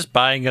actually just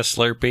buying a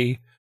Slurpee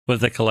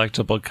with a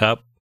collectible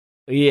cup?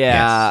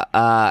 Yeah, Yes.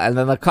 And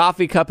then the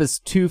coffee cup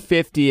is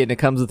 $2.50, and it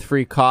comes with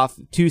free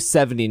coffee.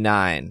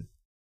 $2.79,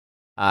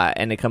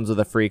 and it comes with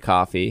a free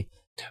coffee.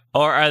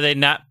 Or are they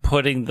not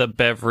putting the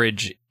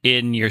beverage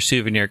in your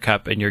souvenir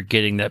cup and you're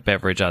getting that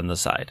beverage on the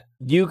side?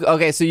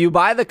 So you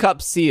buy the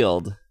cup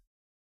sealed.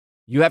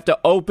 You have to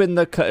open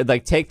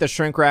take the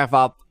shrink wrap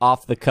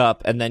off the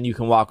cup, and then you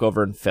can walk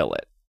over and fill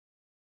it.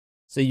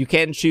 So you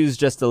can choose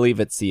just to leave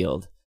it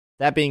sealed.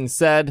 That being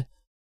said,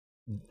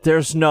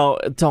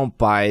 don't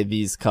buy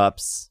these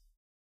cups.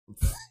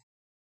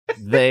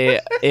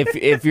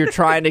 If you're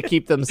trying to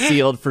keep them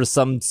sealed for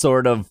some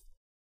sort of,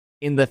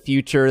 in the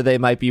future, they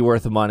might be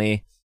worth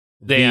money.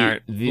 They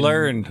aren't.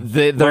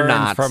 They're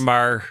not.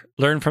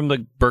 Learn from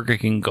the Burger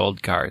King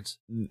Gold cards.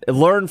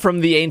 Learn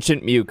from the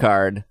ancient Mew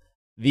card.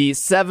 The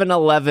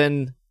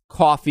 7-Eleven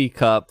coffee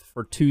cup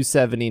for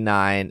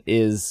 $2.79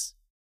 is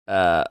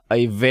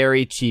a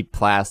very cheap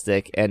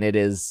plastic, and it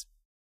is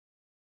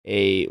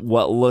I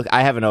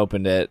haven't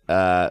opened it.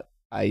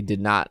 I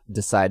did not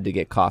decide to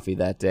get coffee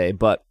that day,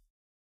 but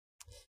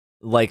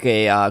like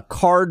a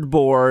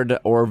cardboard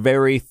or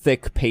very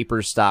thick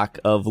paper stock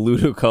of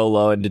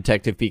Ludicolo and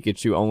Detective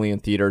Pikachu only in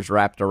theaters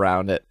wrapped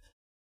around it.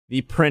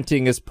 The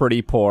printing is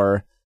pretty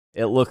poor.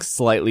 It looks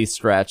slightly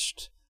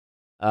stretched.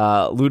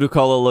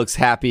 Ludicolo looks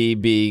happy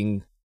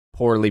being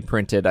poorly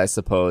printed, I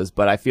suppose,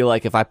 but I feel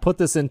like if I put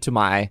this into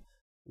my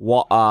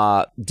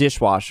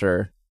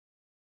dishwasher,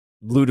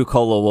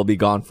 Ludicolo will be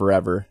gone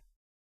forever.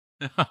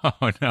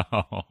 Oh,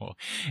 no.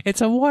 It's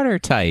a water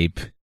type.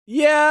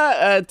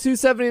 Yeah,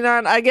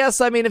 $2.79. I guess,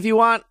 if you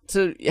want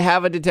to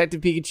have a Detective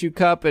Pikachu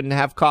cup and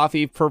have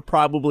coffee for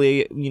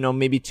probably,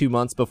 maybe 2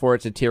 months before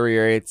it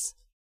deteriorates.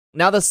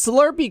 Now, the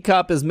Slurpee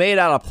cup is made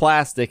out of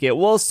plastic. It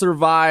will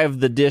survive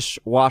the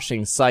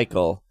dishwashing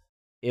cycle.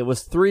 It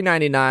was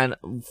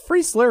 $3.99,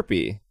 free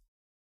Slurpee.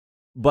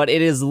 But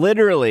it is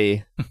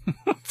literally...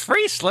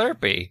 Free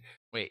Slurpee?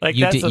 Wait,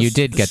 you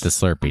did get the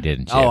Slurpee,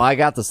 didn't you? Oh, I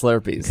got the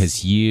Slurpees.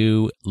 Because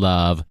you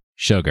love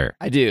sugar.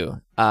 I do.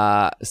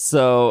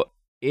 So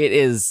it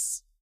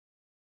is...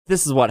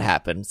 This is what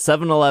happened.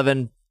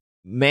 7-Eleven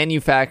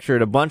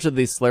manufactured a bunch of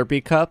these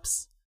Slurpee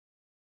cups,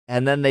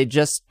 and then they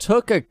just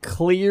took a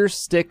clear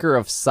sticker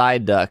of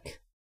Psyduck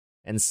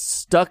and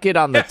stuck it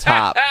on the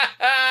top.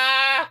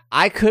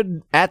 I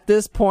could, at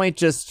this point,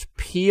 just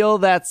peel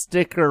that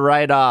sticker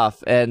right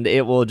off, and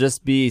it will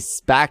just be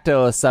back to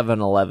a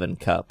 7-Eleven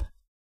cup.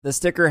 The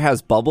sticker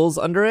has bubbles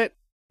under it,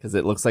 because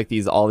it looks like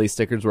all these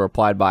stickers were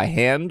applied by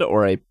hand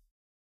or a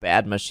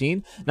bad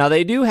machine. Now,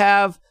 they do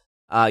have,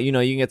 you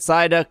can get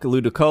Psyduck,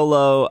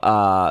 Ludicolo,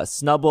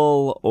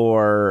 Snubbull,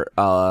 or...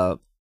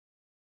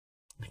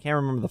 I can't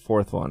remember the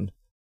fourth one.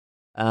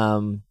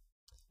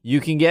 You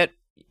can get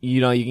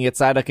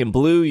Psyduck in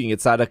blue, you can get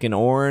Psyduck in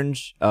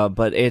orange,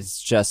 but it's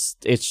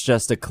just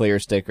a clear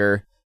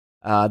sticker.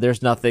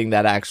 There's nothing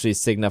that actually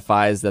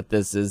signifies that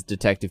this is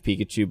Detective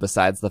Pikachu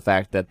besides the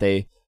fact that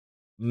they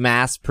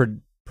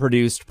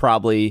produced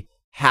probably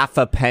half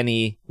a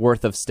penny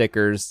worth of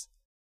stickers,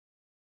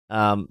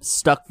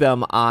 stuck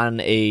them on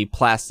a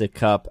plastic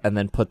cup, and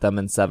then put them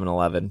in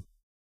 7-Eleven.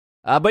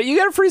 But you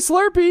get a free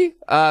Slurpee.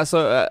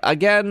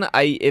 Again,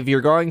 if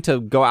you're going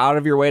to go out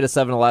of your way to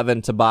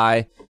 7-Eleven to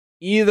buy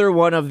either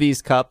one of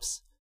these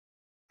cups,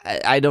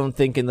 I don't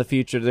think in the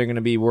future they're going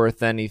to be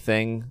worth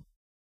anything.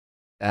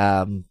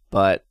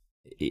 But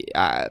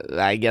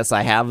I guess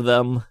I have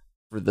them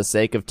for the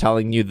sake of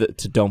telling you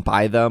to don't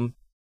buy them.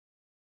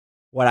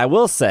 What I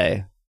will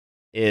say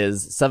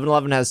is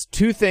 7-Eleven has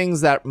two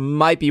things that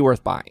might be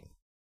worth buying.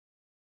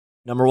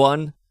 Number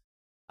one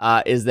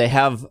is they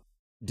have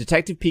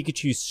Detective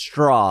Pikachu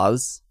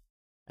straws,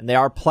 and they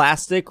are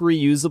plastic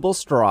reusable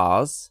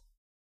straws.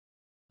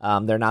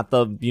 They're not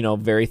the,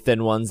 very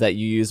thin ones that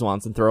you use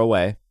once and throw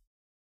away.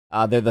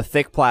 They're the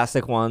thick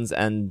plastic ones,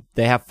 and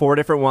they have 4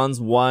 different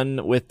ones.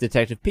 One with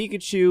Detective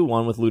Pikachu,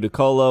 one with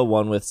Ludicolo,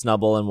 one with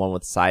Snubbull, and one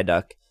with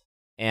Psyduck.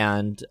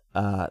 And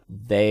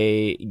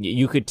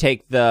you could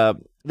take they're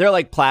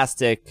like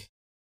plastic,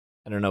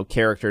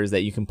 characters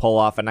that you can pull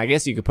off, and I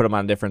guess you could put them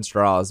on different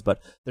straws,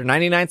 but they're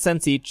 99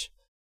 cents each.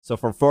 So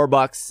for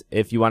 $4,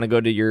 if you want to go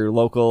to your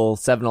local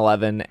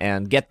 7-Eleven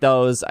and get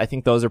those, I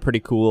think those are pretty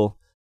cool.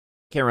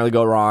 Can't really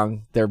go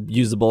wrong. They're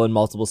usable in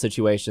multiple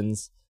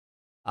situations.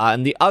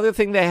 And the other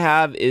thing they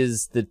have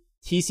is the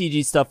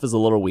TCG stuff is a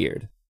little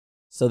weird.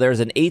 So there's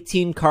an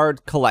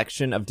 18-card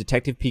collection of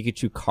Detective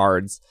Pikachu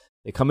cards.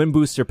 They come in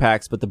booster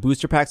packs, but the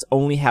booster packs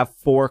only have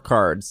 4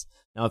 cards.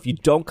 Now, if you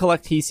don't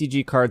collect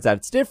TCG cards,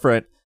 that's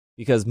different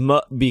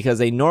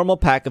because a normal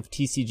pack of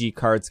TCG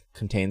cards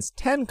contains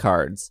 10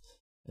 cards,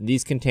 and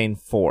these contain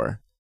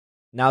 4.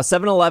 Now,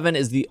 7-Eleven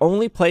is the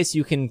only place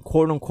you can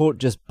quote-unquote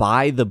just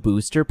buy the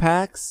booster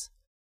packs,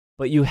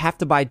 but you have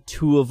to buy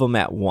 2 of them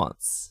at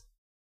once.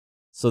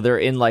 So they're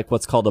in like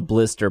what's called a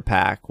blister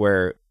pack,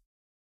 where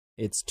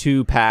it's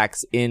 2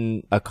 packs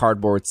in a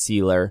cardboard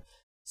sealer.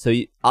 So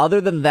other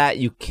than that,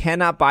 you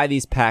cannot buy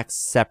these packs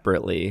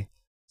separately.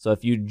 So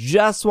if you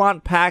just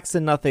want packs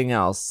and nothing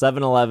else,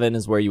 7-Eleven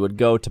is where you would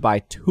go to buy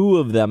 2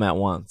 of them at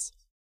once.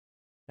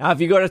 Now,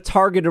 if you go to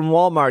Target and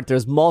Walmart,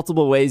 there's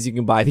multiple ways you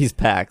can buy these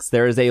packs.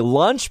 There is a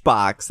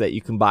lunchbox that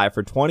you can buy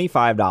for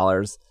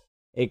 $25.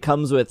 It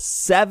comes with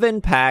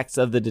 7 packs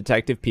of the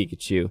Detective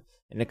Pikachu,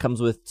 and it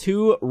comes with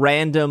 2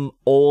 random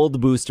old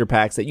booster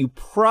packs that you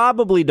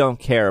probably don't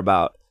care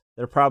about.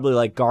 They're probably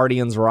like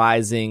Guardians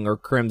Rising or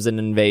Crimson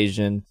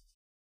Invasion.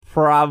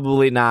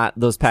 Probably not.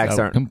 Those packs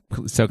aren't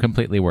so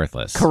completely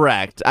worthless.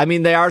 Correct. I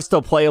mean, they are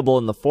still playable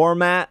in the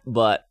format,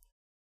 but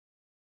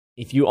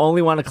if you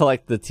only want to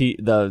collect the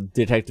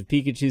Detective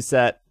Pikachu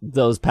set,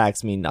 those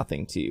packs mean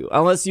nothing to you.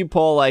 Unless you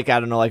pull like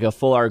a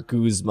full art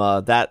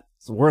Guzma,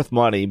 that's worth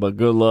money, but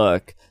good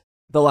luck.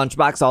 The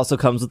lunchbox also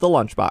comes with the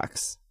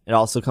lunchbox. It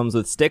also comes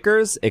with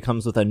stickers. It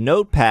comes with a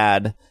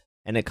notepad,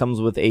 and it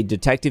comes with a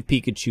Detective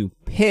Pikachu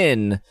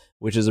pin,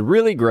 which is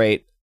really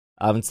great.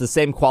 It's the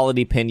same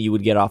quality pin you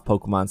would get off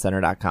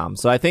PokemonCenter.com.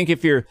 So I think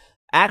if you're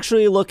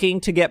actually looking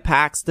to get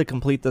packs to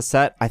complete the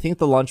set, I think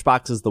the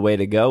lunchbox is the way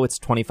to go. It's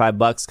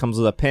 $25, comes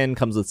with a pin,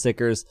 comes with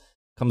stickers,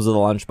 comes with a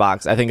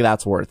lunchbox. I think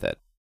that's worth it.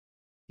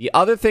 The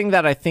other thing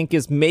that I think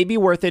is maybe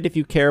worth it if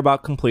you care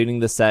about completing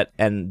the set,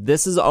 and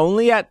this is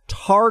only at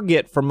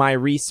Target from my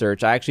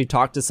research. I actually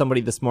talked to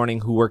somebody this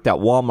morning who worked at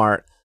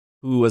Walmart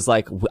who was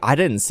like, I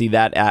didn't see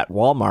that at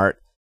Walmart.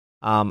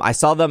 I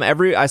saw them at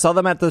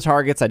the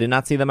Targets. I did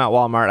not see them at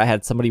Walmart. I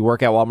had somebody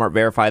work at Walmart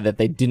verify that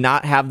they did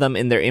not have them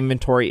in their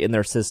inventory in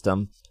their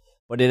system.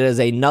 But it is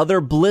another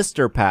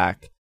blister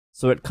pack.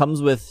 So it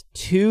comes with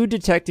 2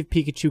 Detective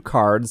Pikachu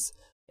cards,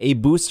 a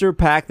booster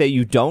pack that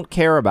you don't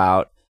care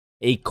about,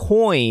 a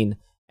coin,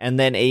 and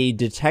then a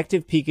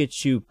Detective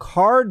Pikachu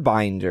card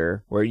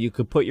binder where you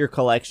could put your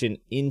collection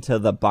into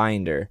the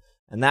binder.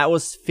 And that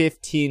was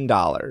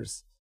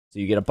 $15. So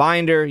you get a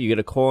binder, you get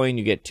a coin,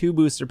 you get 2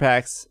 booster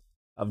packs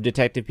of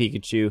Detective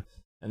Pikachu,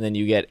 and then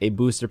you get a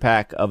booster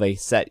pack of a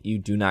set you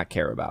do not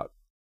care about.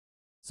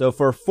 So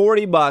for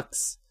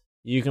 $40,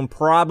 you can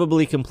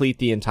probably complete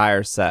the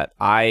entire set.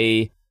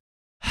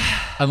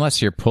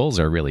 Unless your pulls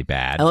are really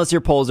bad.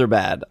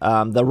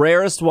 The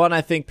rarest one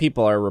I think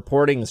people are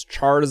reporting is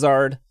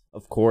Charizard,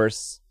 of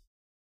course.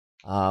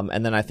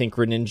 And then I think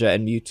Greninja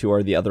and Mewtwo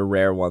are the other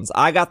rare ones.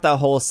 I got the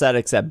whole set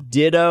except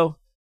Ditto.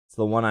 It's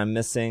the one I'm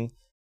missing.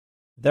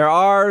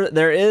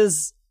 There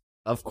is,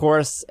 of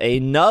course,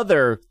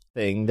 another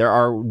thing. There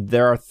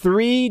are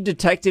 3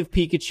 Detective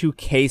Pikachu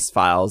case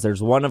files.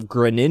 There's one of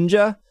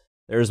Greninja,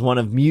 there's one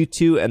of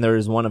Mewtwo, and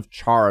there's one of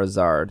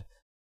Charizard.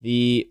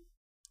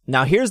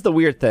 Now here's the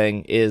weird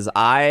thing is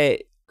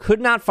I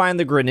could not find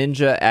the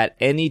Greninja at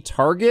any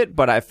Target,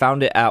 but I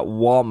found it at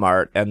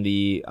Walmart, and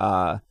the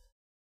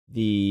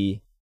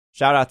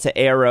shout out to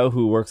Arrow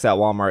who works at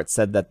Walmart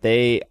said that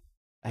they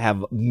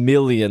have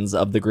millions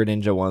of the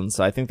Greninja ones.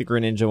 So I think the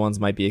Greninja ones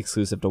might be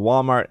exclusive to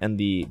Walmart, and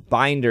the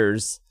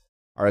binders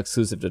are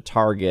exclusive to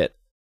Target.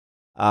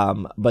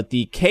 But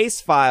the case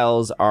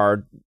files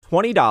are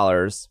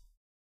 $20,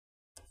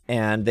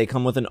 and they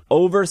come with an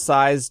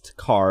oversized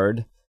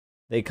card.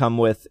 They come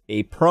with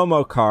a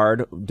promo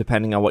card,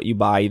 depending on what you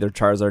buy, either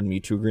Charizard,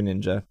 Mewtwo,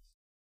 Greninja.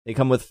 They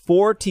come with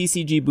 4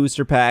 TCG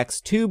booster packs,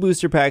 2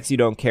 booster packs you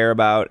don't care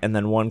about, and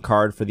then 1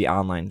 card for the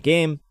online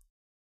game.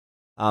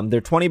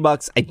 They're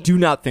 $20. I do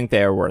not think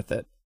they are worth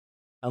it.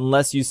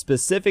 Unless you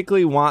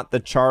specifically want the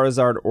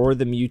Charizard or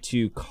the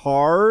Mewtwo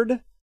card.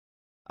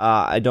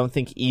 I don't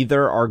think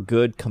either are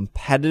good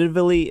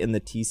competitively in the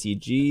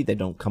TCG. They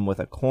don't come with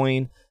a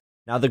coin.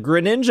 Now, the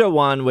Greninja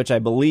one, which I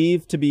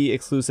believe to be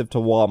exclusive to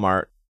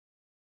Walmart,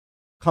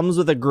 comes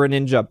with a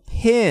Greninja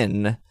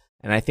pin,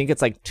 and I think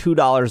it's like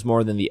 $2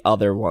 more than the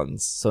other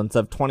ones. So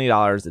instead of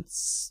 $20,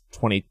 it's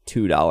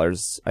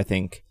 $22, I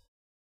think.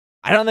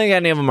 I don't think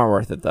any of them are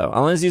worth it, though.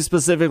 Unless you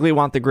specifically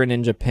want the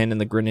Greninja pin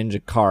and the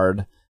Greninja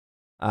card.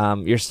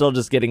 You're still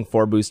just getting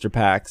 4 booster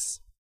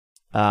packs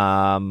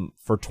for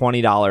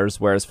 $20,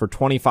 whereas for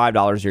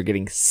 $25, you're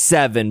getting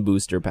 7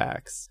 booster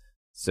packs.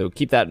 So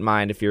keep that in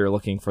mind if you're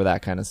looking for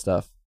that kind of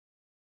stuff.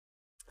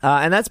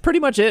 And that's pretty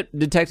much it,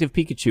 Detective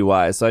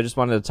Pikachu-wise. So I just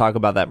wanted to talk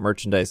about that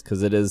merchandise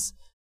because it is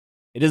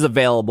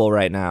available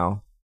right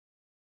now.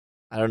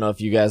 I don't know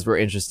if you guys were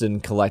interested in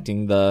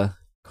collecting the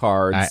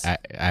cards.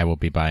 I will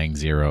be buying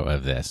 0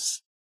 of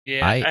this.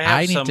 Yeah,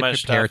 I need so to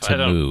much prepare stuff.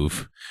 to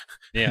move.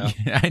 Yeah.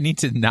 I need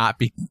to not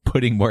be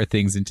putting more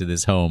things into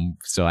this home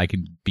so I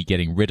can be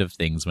getting rid of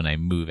things when I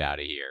move out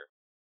of here.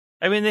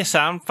 I mean, they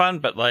sound fun,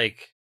 but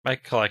like my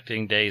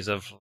collecting days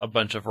of a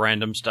bunch of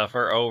random stuff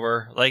are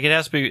over. Like it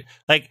has to be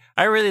like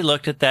I really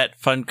looked at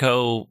that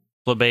Funko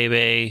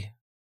Flabébé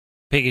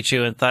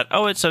Pikachu and thought,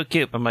 oh, it's so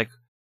cute. I'm like,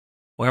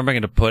 where am I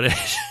going to put it?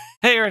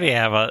 I already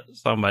have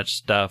so much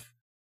stuff.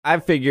 I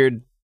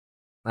figured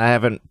I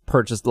haven't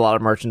purchased a lot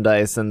of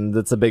merchandise, and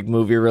it's a big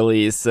movie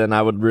release, and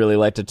I would really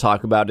like to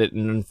talk about it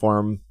and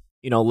inform,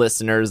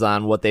 listeners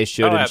on what they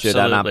should and should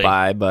not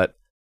buy, but...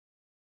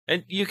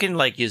 And you can,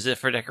 use it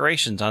for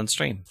decorations on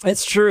stream.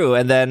 It's true,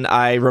 and then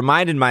I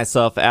reminded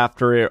myself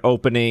after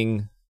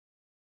opening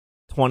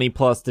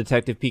 20-plus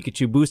Detective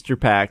Pikachu booster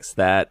packs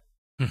that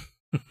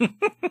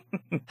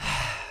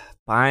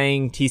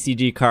buying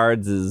TCG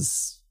cards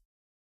is...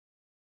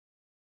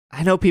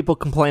 I know people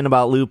complain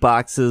about loot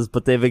boxes,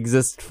 but they've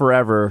existed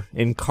forever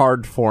in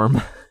card form.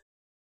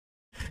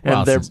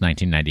 Well, since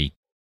 1990,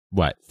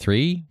 what,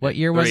 3? What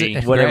year was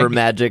it? Whatever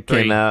Magic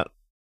came out.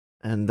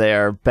 And they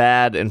are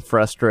bad and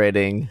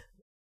frustrating.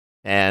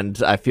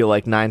 And I feel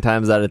like 9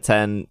 times out of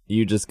 10,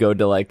 you just go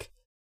to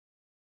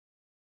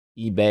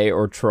eBay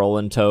or Troll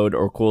and Toad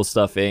or Cool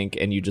Stuff Inc.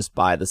 and you just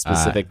buy the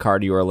specific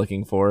card you are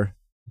looking for.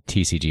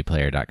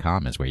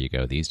 TCGplayer.com is where you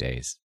go these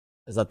days.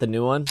 Is that the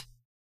new one?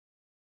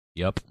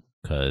 Yep.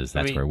 Because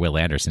that's where Will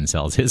Anderson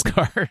sells his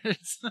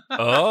cards.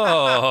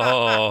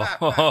 Oh.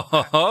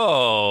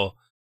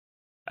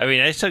 I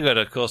mean, I still go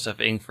to Cool Stuff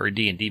Inc. for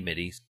D&D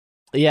middies.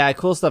 Yeah,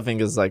 Cool Stuff Inc.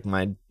 is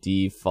my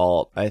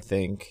default, I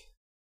think.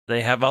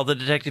 They have all the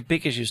Detective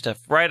Pikachu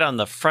stuff right on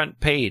the front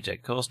page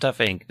at Cool Stuff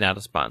Inc. Not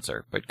a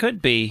sponsor, but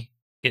could be.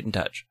 Get in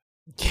touch.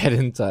 Get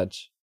in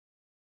touch.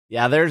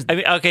 Yeah, there's... I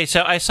mean, okay,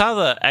 so I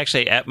saw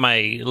actually at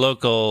my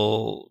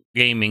local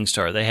gaming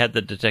store, they had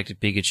the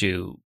Detective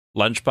Pikachu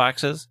lunch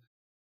boxes.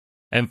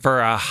 And for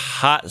a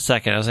hot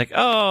second, I was like,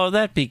 oh,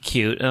 that'd be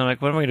cute. And I'm like,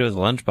 what am I going to do with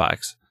the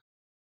lunchbox?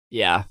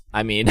 Yeah,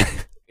 I mean,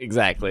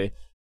 exactly.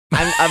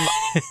 I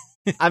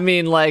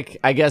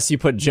guess you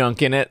put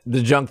junk in it.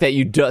 The junk that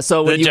you do.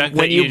 So when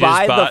you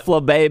buy the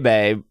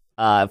Flabébé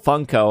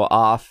Funko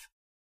off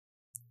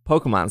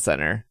Pokemon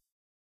Center,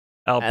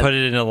 I'll put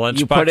it in a lunchbox.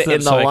 You put it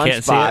in the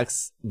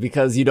lunchbox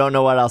because you don't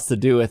know what else to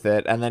do with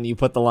it. And then you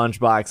put the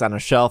lunchbox on a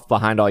shelf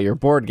behind all your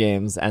board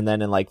games. And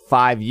then in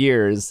 5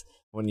 years,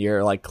 when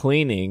you're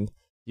cleaning,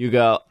 you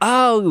go,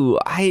 oh,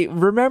 I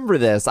remember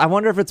this. I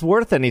wonder if it's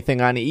worth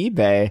anything on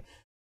eBay.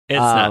 It's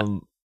not.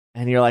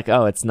 And you're like,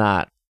 oh, it's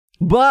not.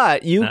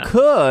 But you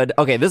could.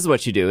 Okay, this is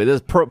what you do. This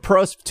is pro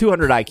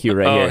 200 IQ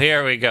right here. Oh,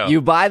 here we go. You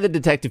buy the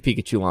Detective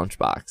Pikachu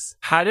lunchbox.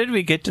 How did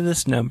we get to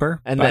this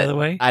number, by the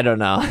way? I don't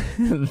know.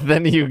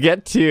 Then you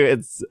get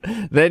your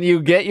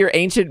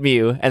Ancient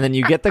Mew, and then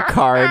you get the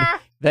card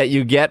that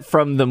you get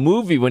from the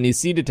movie when you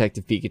see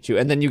Detective Pikachu,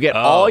 and then you get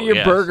all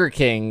your Burger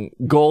King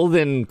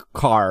golden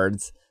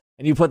cards,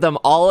 and you put them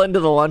all into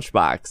the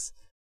lunchbox,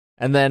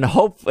 and then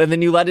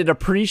you let it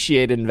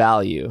appreciate in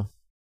value.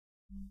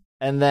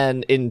 And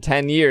then in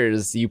 10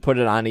 years, you put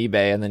it on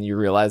eBay, and then you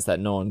realize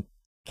that no one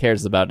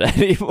cares about it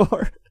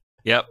anymore.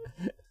 Yep.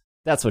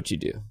 That's what you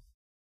do.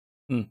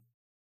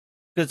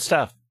 Good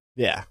stuff.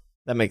 Yeah.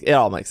 It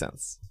all makes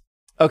sense.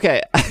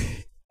 Okay.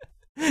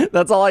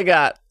 That's all I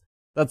got.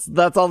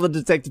 That's all the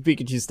Detective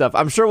Pikachu stuff.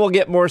 I'm sure we'll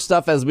get more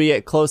stuff as we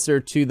get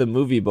closer to the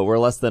movie, but we're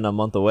less than a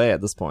month away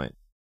at this point.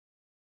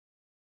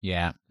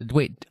 Yeah.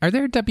 Wait, are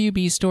there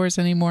WB stores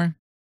anymore?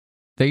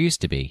 There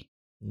used to be.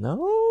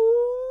 No.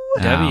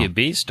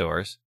 WB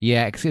stores?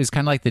 Yeah, it's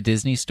kind of like the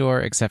Disney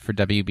store, except for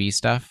WB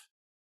stuff.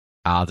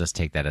 I'll just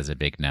take that as a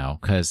big no,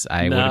 because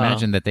I would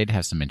imagine that they'd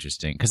have some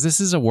interesting... Because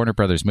this is a Warner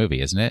Brothers movie,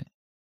 isn't it?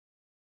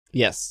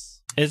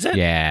 Yes. Is it?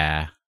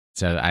 Yeah.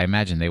 So I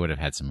imagine they would have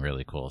had some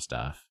really cool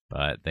stuff,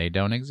 but they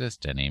don't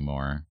exist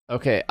anymore.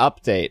 Okay,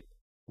 update.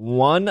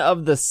 One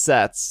of the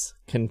sets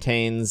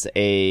contains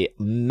a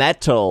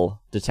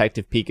metal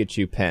Detective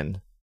Pikachu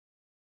pin.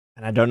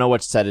 And I don't know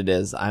which set it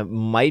is. It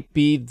might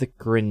be the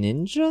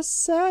Greninja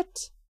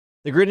set?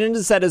 The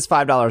Greninja set is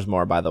 $5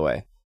 more, by the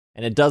way.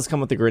 And it does come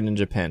with the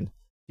Greninja pin.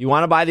 You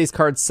want to buy these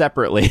cards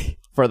separately,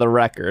 for the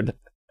record.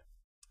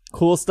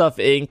 Cool Stuff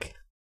Inc.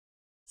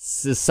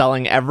 is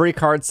selling every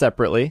card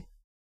separately.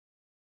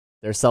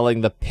 They're selling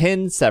the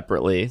pin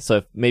separately. So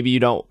if maybe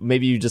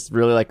you just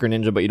really like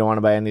Greninja, but you don't want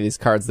to buy any of these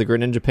cards, the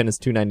Greninja pin is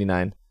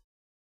 $2.99.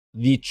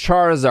 The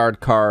Charizard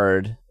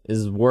card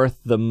is worth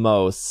the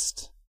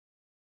most.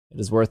 It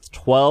is worth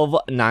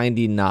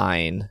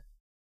 $12.99.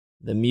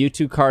 The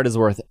Mewtwo card is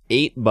worth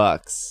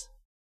 $8.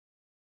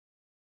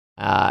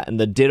 And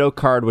the Ditto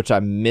card, which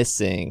I'm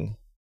missing,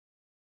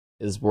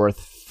 is worth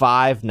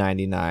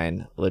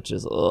 $5.99, which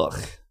is ugh.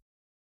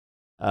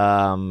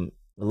 It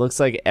looks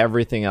like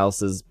everything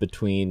else is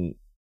between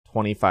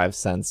 25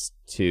 cents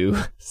to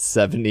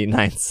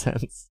 79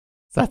 cents.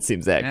 That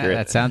seems accurate. Yeah,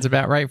 that sounds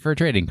about right for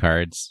trading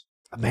cards.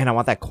 Man, I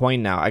want that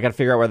coin now. I gotta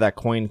figure out where that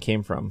coin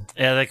came from.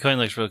 Yeah, that coin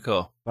looks really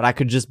cool. But I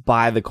could just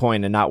buy the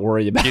coin and not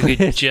worry about You it.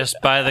 could just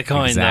buy the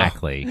coin,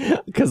 Exactly.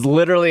 Because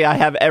literally I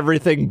have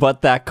everything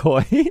but that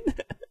coin.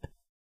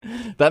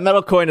 That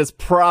metal coin is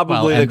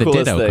probably and the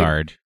coolest Ditto thing.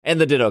 card. And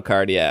the Ditto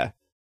card, yeah.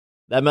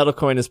 That metal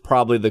coin is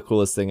probably the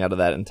coolest thing out of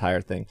that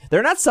entire thing.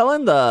 They're not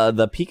selling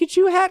the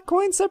Pikachu hat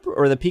coin separate,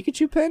 or the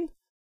Pikachu pin?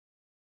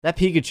 That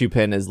Pikachu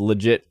pin is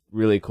legit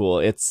really cool.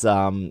 It's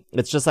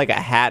just like a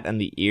hat and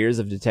the ears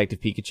of Detective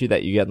Pikachu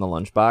that you get in the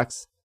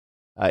lunchbox.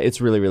 It's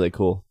really, really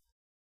cool.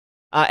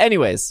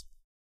 Anyways,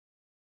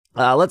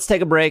 let's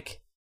take a break.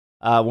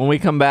 When we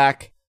come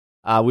back,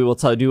 we will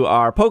do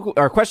our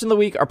question of the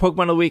week, our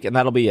Pokemon of the week, and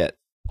that'll be it.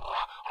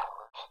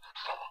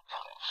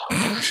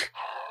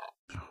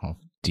 Oh,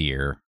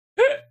 dear.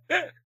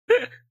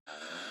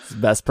 It's the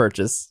best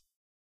purchase.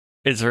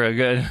 It's real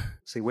good.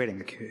 See, wearing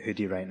the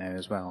hoodie right now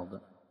as well.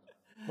 But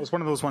it's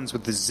one of those ones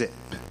with the zip.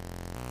 Do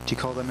you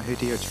call them a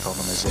hoodie or do you call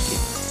them a zippy?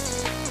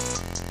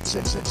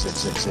 Zip, zip, zip,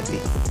 zip, zippy,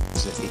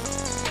 zippy.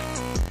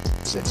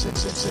 Zip, zip,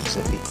 zip, zip,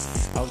 zippy.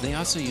 Oh, they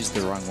also use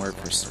the wrong word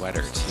for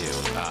sweater,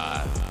 too.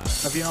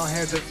 Have you not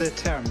heard of the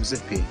term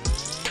zippy?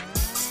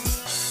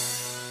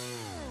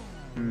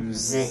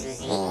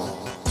 Zippy.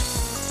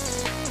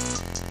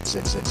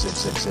 Zip, zip, zip,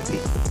 zip, zippy,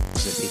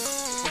 zippy.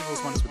 It's one of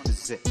those ones with the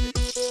zip.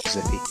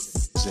 Zippy,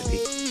 zippy.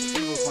 It's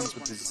one of those ones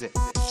with the zip.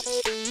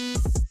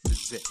 The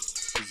zip,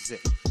 the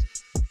zip.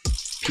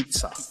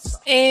 Pizza.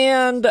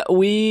 And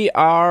we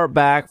are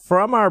back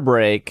from our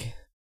break.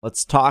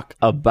 Let's talk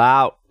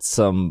about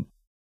some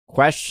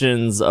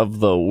questions of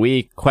the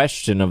week.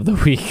 Question of the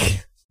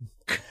week.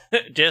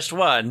 Just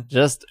one.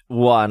 Just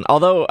one.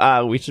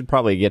 Although we should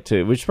probably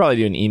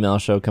do an email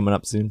show coming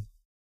up soon.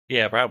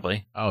 Yeah,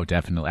 probably. Oh,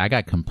 definitely. I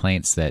got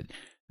complaints that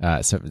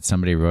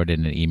somebody wrote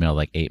in an email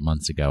like 8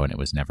 months ago and it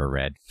was never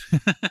read.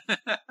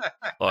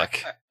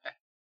 Look.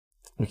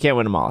 We can't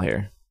win them all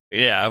here.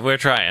 Yeah, we're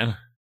trying.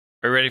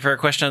 Are we ready for a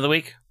question of the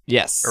week?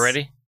 Yes. We're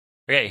ready?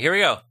 Okay, here we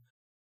go.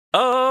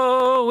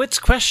 Oh, it's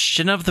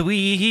question of the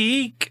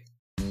week.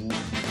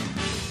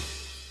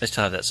 I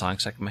still have that song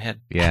stuck in my head.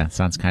 Yeah,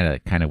 sounds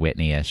kind of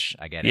Whitney-ish.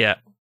 I get it. Yeah.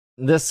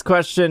 This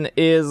question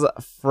is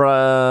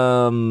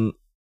from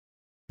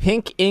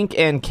Pink Ink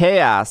and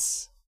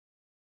Chaos.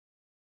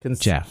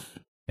 Jeff.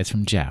 It's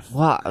from Jeff.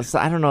 Wow, so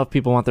I don't know if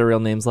people want their real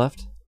names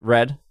left.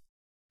 Red?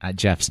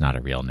 Jeff's not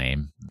a real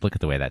name. Look at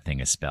the way that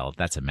thing is spelled.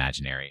 That's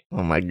imaginary.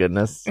 Oh my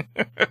goodness.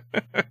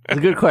 It's a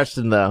good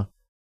question, though.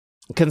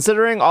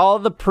 Considering all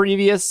the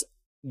previous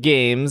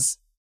games,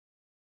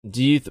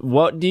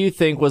 what do you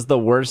think was the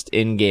worst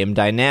in-game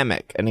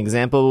dynamic? An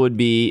example would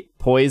be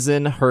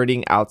poison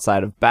hurting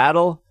outside of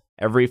battle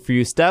every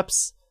few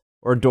steps,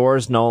 or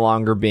doors no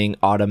longer being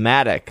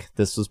automatic.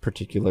 This was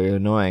particularly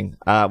annoying.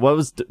 What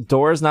was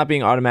doors not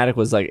being automatic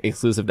was like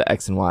exclusive to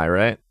X and Y,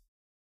 right?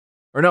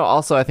 Or no,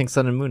 also I think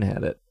Sun and Moon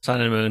had it.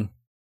 Sun and Moon.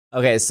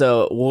 Okay,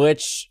 so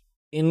which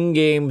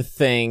in-game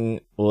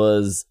thing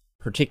was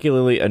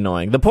particularly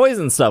annoying? The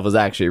poison stuff was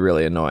actually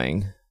really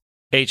annoying.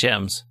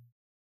 HMs.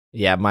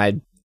 Yeah,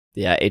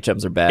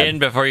 HMs are bad. In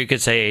before you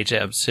could say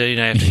HMs, so you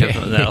have to get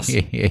something else.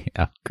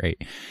 Yeah,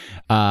 great.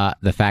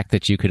 The fact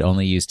that you could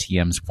only use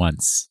TMs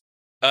once.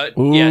 Yeah,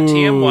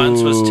 TM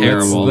once was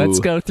terrible. Let's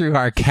go through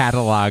our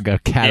catalog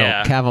of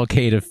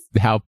cavalcade of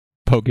how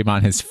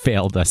Pokemon has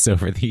failed us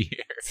over the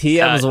years.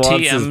 TMs once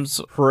TMs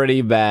is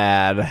pretty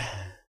bad.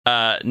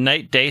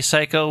 Night-day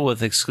cycle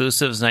with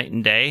exclusives night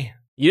and day.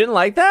 You didn't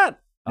like that?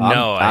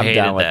 No, I I'm hated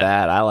down with that.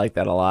 that. I like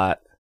that a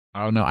lot.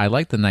 Oh, no, I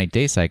like the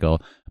night-day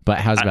cycle, but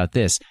how's about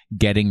this?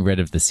 Getting rid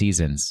of the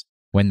seasons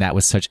when that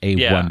was such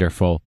a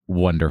wonderful,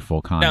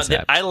 wonderful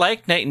concept. I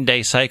like night and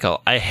day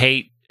cycle. I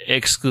hate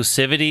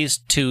exclusivities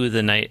to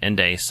the night and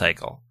day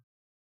cycle.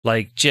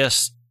 Like,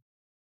 just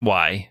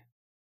why?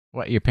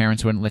 What, your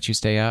parents wouldn't let you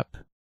stay up?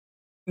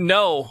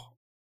 No,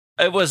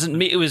 it wasn't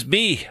me. It was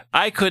me.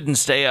 I couldn't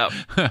stay up.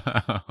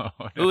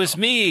 It was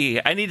me.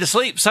 I need to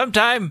sleep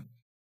sometime.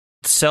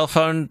 Cell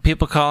phone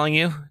people calling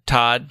you.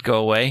 Todd, go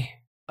away.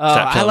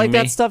 Stop I telling like me.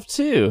 that stuff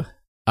too.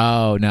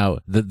 Oh, no.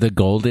 The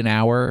golden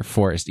hour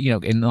for,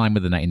 in line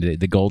with the night and day,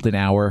 the golden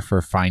hour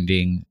for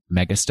finding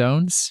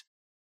Megastones,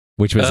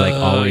 which was like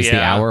always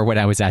the hour when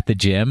I was at the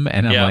gym.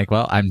 And I'm like,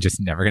 well, I'm just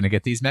never going to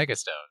get these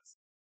Megastones.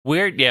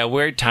 Weird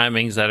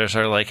timings that are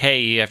sort of like,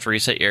 hey, you have to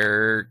reset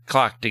your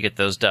clock to get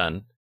those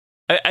done.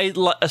 I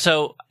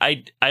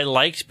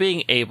liked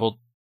being able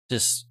to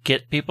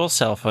get people's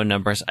cell phone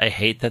numbers. I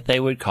hate that they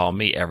would call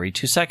me every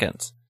 2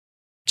 seconds.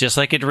 Just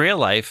like in real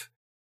life,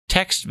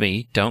 text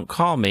me, don't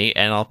call me,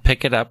 and I'll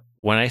pick it up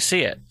when I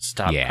see it.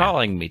 Stop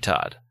calling me,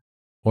 Todd.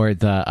 Or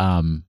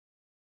the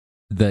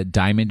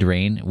Diamond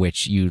Rain,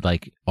 which you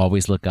like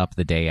always look up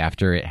the day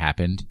after it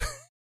happened.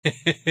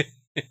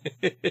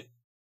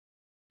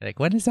 Like,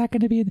 when is that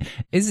going to be?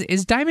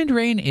 Is Diamond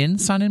Rain in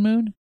Sun and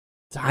Moon?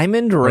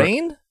 Diamond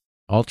Rain?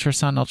 Ultra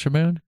Sun, Ultra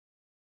Moon?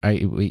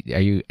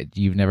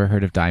 You've never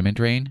heard of Diamond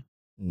Rain?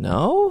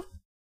 No.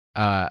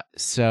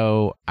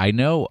 So I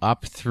know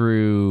up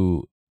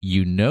through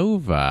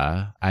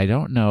Unova, I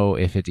don't know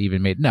if it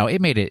even made. No,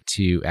 it made it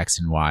to X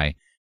and Y.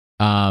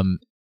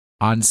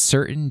 On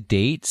certain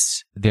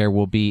dates, there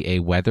will be a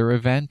weather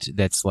event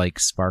that's like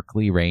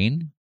sparkly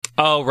rain.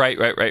 Oh, right.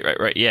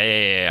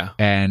 Yeah.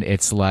 And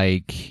it's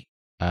like,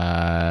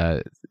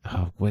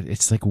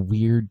 it's like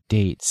weird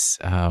dates.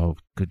 Oh,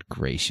 good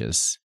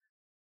gracious.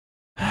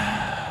 What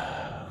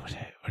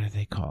are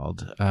they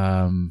called?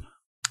 I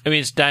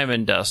mean, it's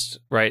diamond dust,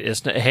 right? It's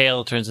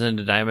hail turns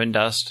into diamond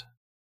dust.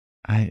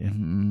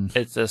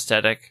 It's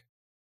aesthetic.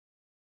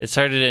 It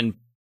started in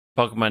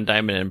Pokemon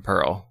Diamond and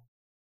Pearl.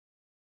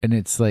 And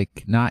it's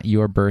like not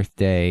your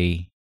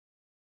birthday,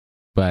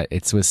 but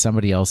it's with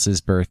somebody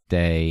else's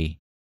birthday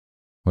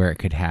where it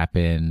could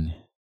happen.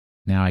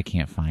 Now I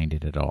can't find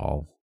it at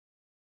all.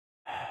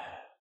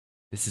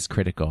 This is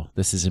critical.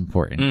 This is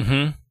important.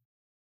 Mm-hmm.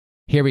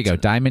 Here we go.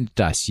 Diamond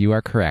Dust. You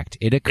are correct.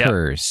 It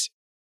occurs.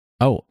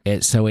 Yep. Oh,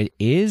 so it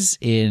is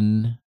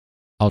in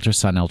Ultra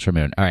Sun, Ultra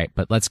Moon. All right,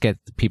 but let's get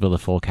people the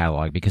full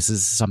catalog because this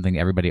is something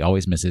everybody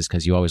always misses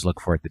because you always look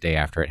for it the day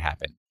after it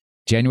happened.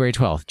 January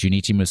 12th,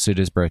 Junichi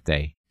Masuda's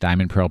birthday.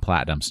 Diamond Pearl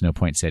Platinum, Snow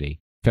Point City.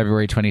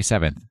 February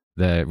 27th,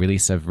 the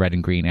release of Red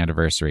and Green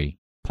Anniversary.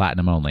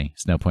 Platinum only,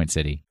 Snow Point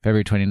City.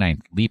 February 29th,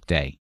 Leap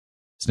Day.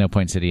 Snow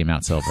Point City and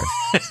Mount Silver.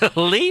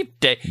 Leap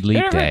Day.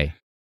 Leap Day.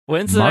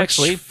 When's the next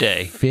Leap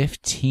Day?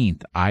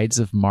 15th, Ides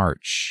of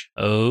March.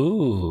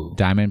 Oh.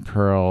 Diamond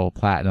Pearl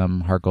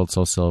Platinum, Heart Gold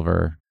Soul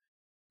Silver.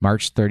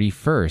 March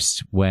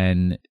 31st,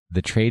 when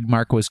the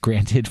trademark was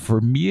granted for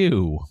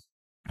Mew.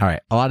 All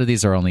right, a lot of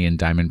these are only in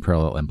Diamond,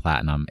 Pearl, and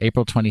Platinum.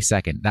 April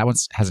 22nd, that one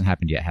hasn't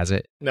happened yet, has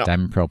it? No.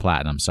 Diamond, Pearl,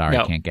 Platinum, sorry,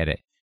 No. Can't get it.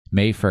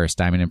 May 1st,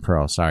 Diamond and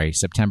Pearl, sorry.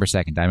 September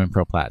 2nd, Diamond,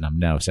 Pearl, Platinum,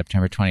 no.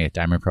 September 20th,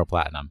 Diamond, Pearl,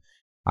 Platinum.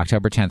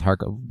 October 10th, Heart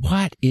Gold.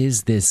 What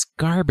is this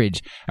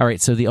garbage? All right,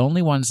 so the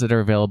only ones that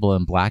are available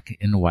in black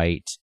and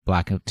white,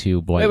 black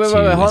 2, white 2.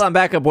 Wait, hold on,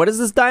 back up. What is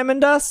this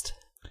Diamond Dust?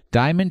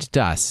 Diamond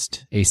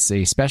Dust, a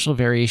special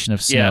variation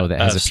of snow that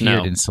has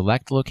appeared in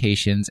select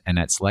locations and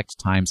at select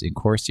times in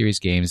core series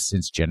games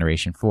since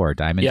Generation 4.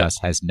 Diamond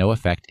Dust has no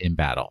effect in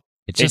battle.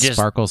 It just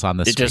sparkles on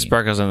the screen. It just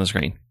sparkles on the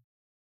screen.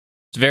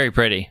 It's very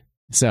pretty.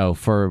 So,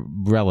 for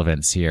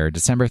relevance here,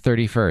 December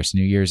 31st,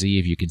 New Year's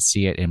Eve, you can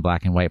see it in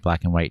Black and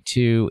White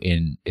 2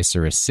 in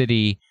Isura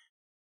City.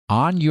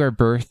 On your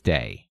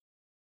birthday,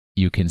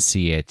 you can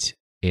see it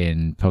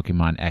in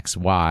Pokemon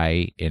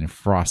XY in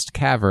Frost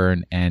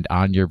Cavern, and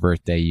on your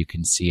birthday, you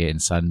can see it in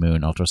Sun,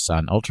 Moon,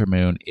 Ultra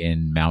Moon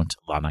in Mount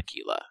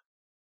Lanakila.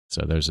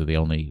 So those are the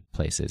only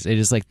places. It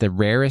is like the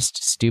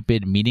rarest,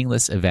 stupid,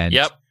 meaningless event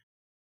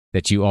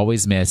that you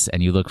always miss,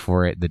 and you look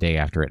for it the day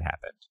after it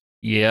happened.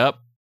 Yep.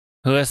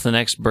 Who has the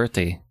next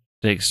birthday?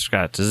 Big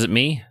Scott. Is it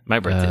me? My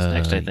birthday's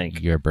next, I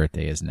think. Your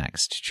birthday is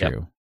next. True.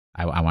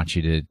 Yep. I want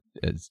you to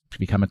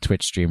become a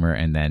Twitch streamer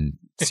and then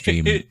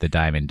stream the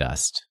Diamond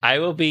Dust. I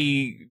will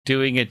be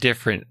doing a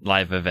different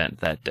live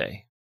event that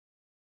day.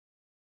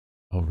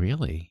 Oh,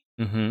 really?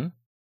 Mm-hmm.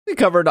 We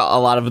covered a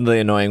lot of the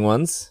annoying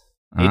ones.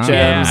 HMs.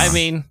 Yeah, I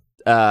mean...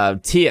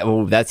 that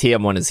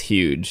TM one is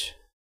huge.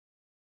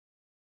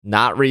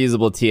 Not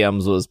reusable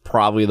TMs was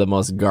probably the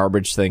most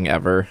garbage thing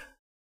ever.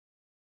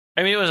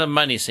 I mean, it was a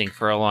money sink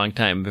for a long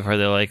time before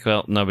they're like,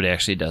 well, nobody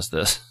actually does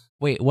this.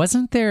 Wait,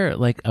 wasn't there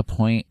like a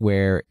point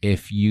where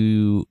if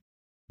you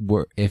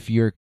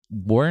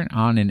weren't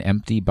on an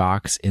empty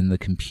box in the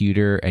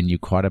computer and you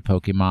caught a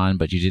Pokemon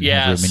but you didn't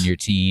have room in your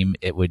team,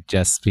 it would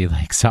just be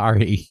like,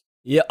 sorry.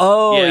 Yeah.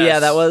 Oh, yeah.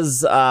 That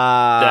was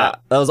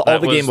all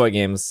the Game Boy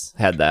games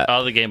had that.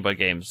 All the Game Boy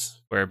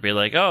games where it'd be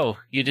like, oh,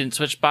 you didn't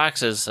switch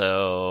boxes,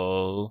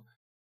 so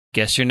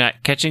guess you're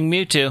not catching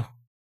Mewtwo.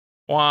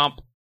 Womp.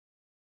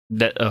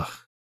 That.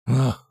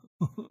 Ugh.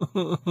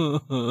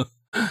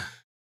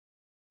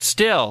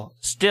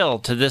 Still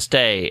to this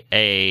day,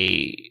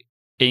 a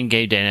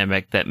in-game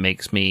dynamic that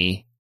makes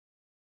me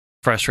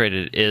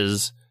frustrated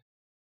is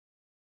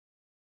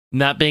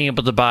not being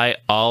able to buy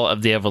all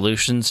of the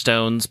evolution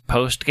stones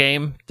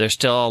post-game. There's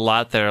still a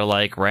lot that are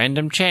like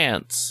random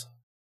chance,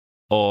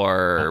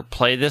 or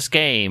play this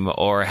game,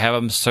 or have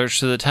them search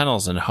through the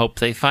tunnels and hope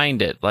they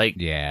find it. Like,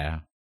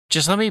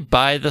 just let me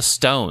buy the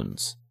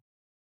stones.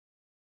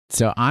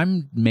 So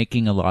I'm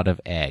making a lot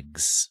of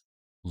eggs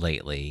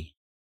lately,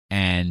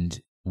 and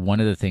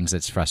one of the things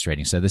that's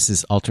frustrating, so this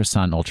is Ultra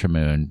Sun, Ultra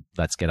Moon.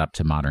 Let's get up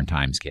to modern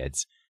times,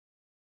 kids.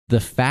 The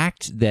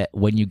fact that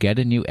when you get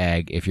a new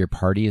egg, if your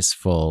party is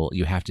full,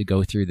 you have to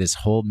go through this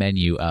whole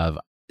menu of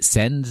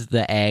send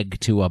the egg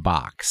to a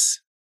box.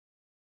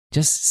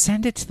 Just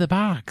send it to the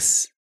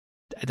box.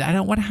 I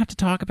don't want to have to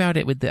talk about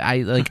it with the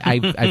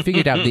I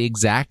figured out the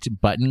exact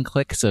button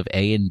clicks of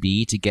A and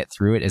B to get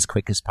through it as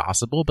quick as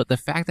possible, but the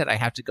fact that I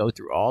have to go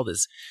through all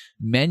this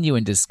menu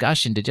and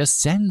discussion to just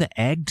send the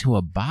egg to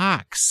a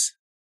box.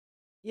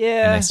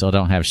 Yeah. And I still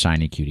don't have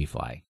shiny cutie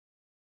fly.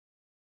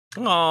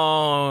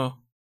 Oh,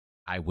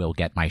 I will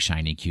get my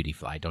shiny cutie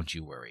fly, don't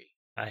you worry.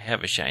 I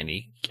got a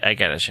shiny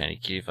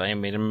cutie fly. I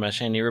made him a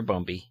shiny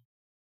Rabombi.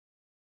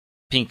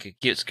 Pink,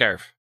 cute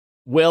scarf.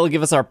 Will,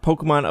 give us our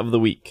Pokemon of the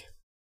week.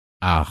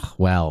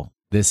 Well,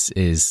 this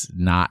is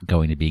not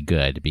going to be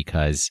good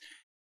because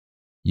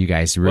you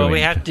guys ruined. Well,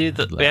 we have to do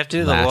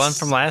the one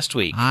from last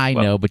week. I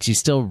know, but you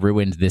still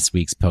ruined this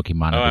week's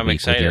Pokemon of the week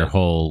excited. with your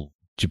whole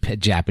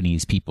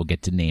Japanese people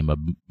get to name a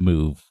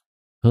move.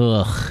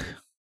 Ugh.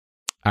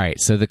 All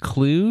right, so the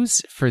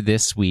clues for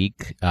this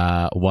week,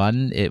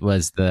 one, it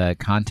was the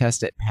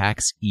contest at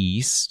PAX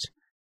East.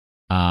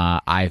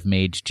 I've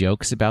made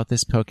jokes about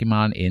this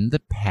Pokemon in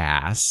the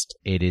past.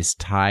 It is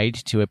tied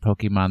to a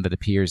Pokemon that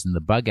appears in the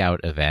Bug Out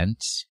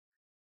event.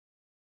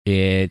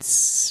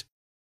 It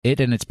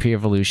and its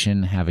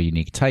pre-evolution have a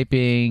unique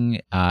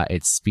typing.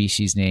 Its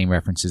species name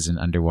references an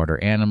underwater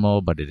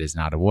animal, but it is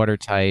not a water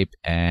type,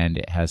 and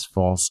it has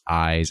false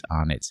eyes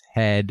on its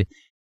head.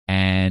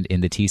 And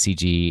in the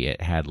TCG,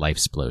 it had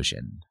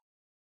Lifesplosion.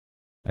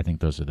 I think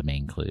those are the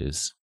main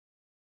clues.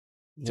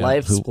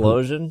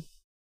 Lifesplosion?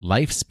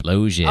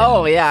 Lifesplosion.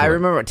 Oh, yeah, I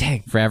remember.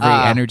 Dang. For every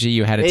energy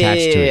you had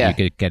attached to it, you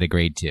could get a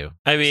grade 2.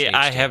 I mean, Stage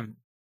I 2. have.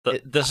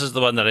 This is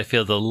the one that I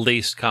feel the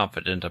least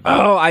confident about.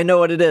 Oh, I know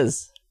what it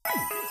is.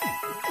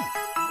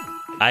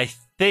 I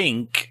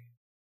think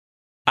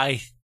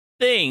it's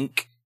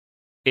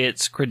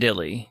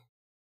Credilli.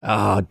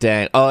 Oh,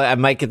 dang. Oh, I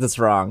might get this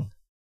wrong.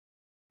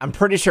 I'm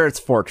pretty sure it's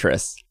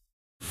Fortress.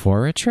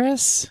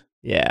 Fortress?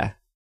 Yeah.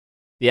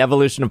 The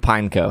evolution of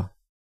Pineco.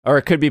 Or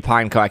it could be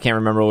Pineco. I can't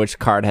remember which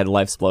card had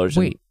Lifesplosion.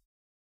 Wait,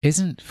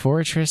 isn't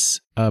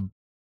Fortress a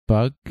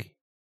bug?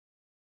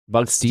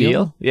 Bug Steel?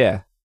 Steel?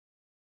 Yeah.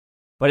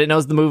 But it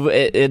knows the move.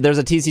 There's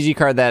a TCG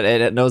card that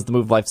it knows the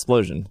move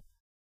Lifesplosion.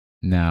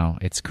 No,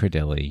 it's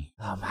Credilli.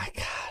 Oh my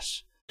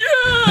gosh.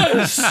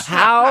 Yes!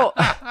 How?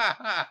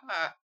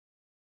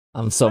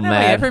 I'm so When have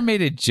mad. I ever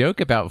made a joke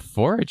about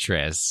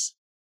Fortress?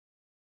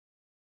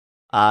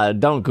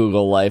 Don't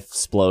Google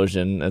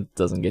Lifesplosion. It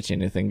doesn't get you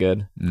anything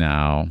good.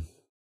 No.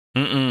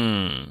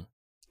 Mm-mm.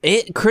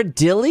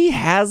 Credilli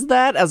has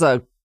that as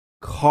a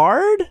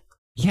card?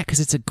 Yeah, because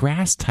it's a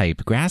grass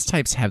type. Grass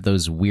types have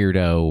those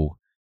weirdo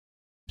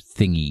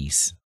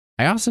thingies.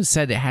 I also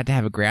said it had to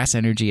have a grass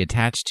energy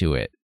attached to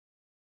it.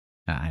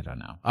 I don't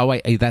know. Oh,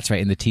 wait, that's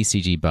right. And the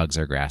TCG bugs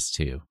are grass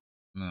too.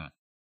 All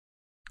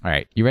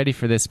right. You ready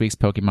for this week's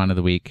Pokemon of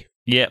the Week?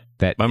 Yep,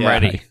 I'm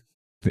ready.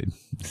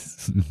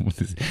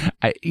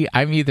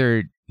 I'm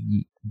either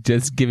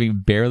just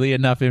giving barely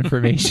enough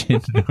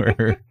information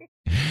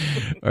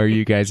or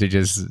you guys are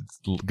just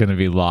going to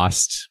be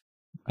lost.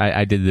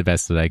 I did the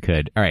best that I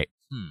could. All right.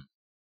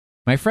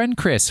 My friend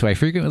Chris, who I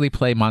frequently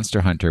play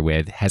Monster Hunter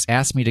with, has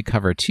asked me to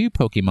cover 2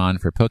 Pokemon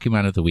for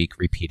Pokemon of the Week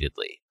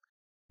repeatedly.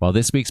 While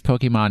this week's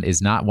Pokemon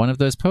is not one of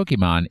those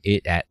Pokemon,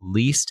 it at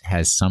least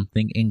has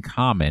something in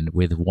common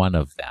with one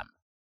of them.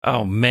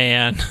 Oh,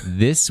 man.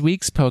 This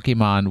week's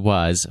Pokemon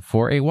was,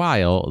 for a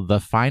while,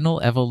 the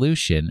final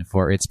evolution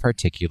for its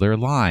particular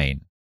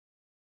line.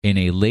 In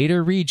a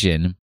later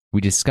region, we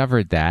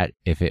discovered that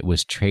if it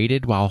was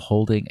traded while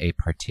holding a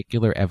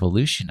particular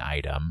evolution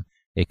item,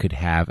 it could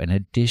have an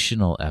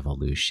additional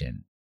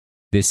evolution.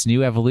 This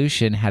new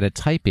evolution had a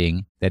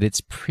typing that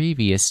its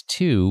previous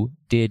 2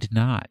 did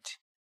not.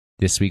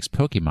 This week's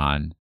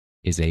Pokemon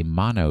is a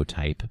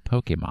monotype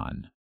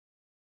Pokemon.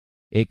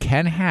 It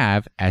can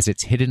have, as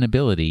its hidden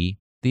ability,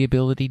 the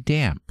ability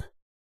Damp.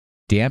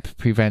 Damp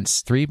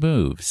prevents 3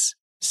 moves,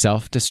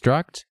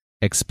 Self-Destruct,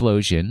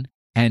 Explosion,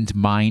 and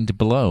Mind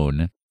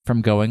Blown,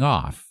 from going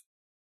off.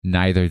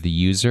 Neither the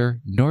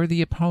user nor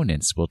the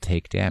opponents will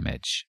take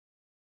damage.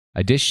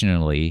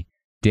 Additionally,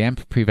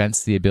 Damp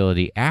prevents the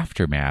ability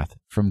Aftermath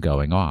from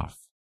going off.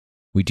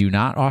 We do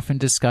not often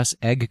discuss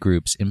egg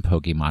groups in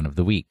Pokemon of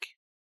the Week.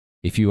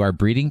 If you are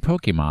breeding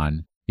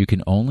Pokemon, you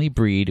can only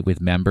breed with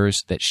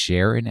members that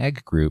share an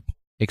egg group,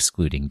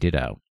 excluding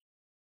Ditto.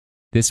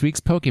 This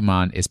week's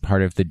Pokemon is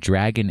part of the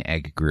Dragon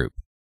Egg group,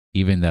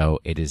 even though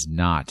it is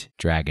not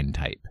Dragon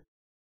type.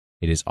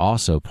 It is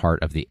also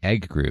part of the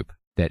Egg group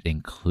that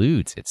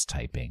includes its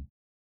typing.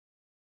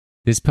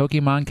 This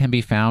Pokemon can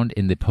be found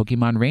in the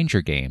Pokemon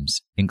Ranger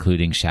games,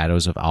 including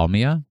Shadows of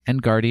Almia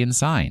and Guardian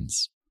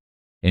Signs.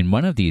 In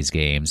one of these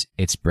games,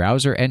 its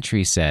browser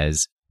entry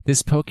says,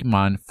 "This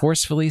Pokemon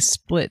forcefully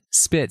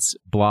spits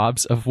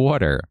blobs of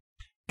water.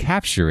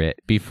 Capture it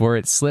before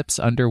it slips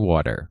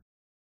underwater."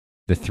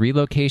 The 3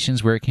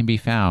 locations where it can be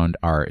found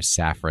are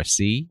Safra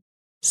Sea,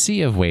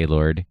 Sea of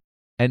Wailord,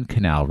 and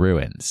Canal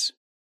Ruins.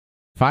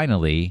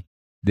 Finally,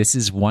 this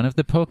is one of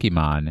the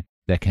Pokemon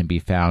that can be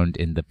found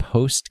in the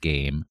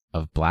post-game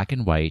of Black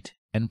and White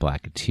and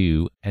Black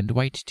 2 and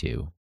White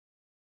 2.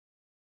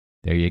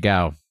 There you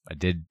go.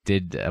 That's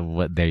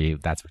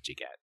what you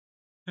get.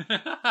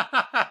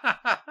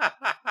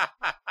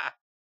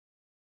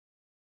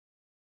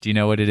 Do you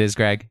know what it is,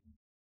 Greg?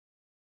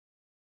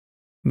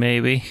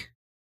 Maybe.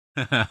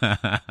 Yeah,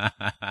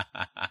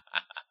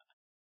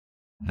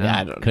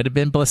 I don't Could have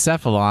been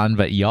Blacephalon,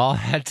 but y'all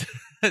had to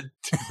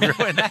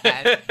ruin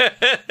that.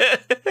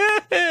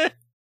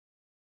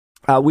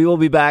 We will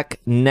be back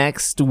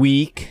next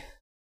week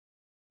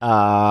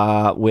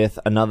with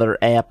another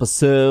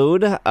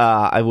episode.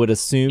 I would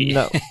assume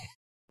that...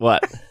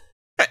 What?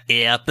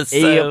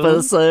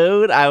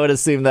 Episode. I would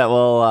assume that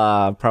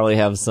we'll probably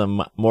have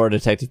some more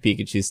Detective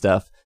Pikachu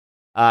stuff.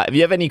 If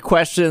you have any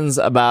questions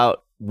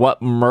about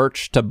what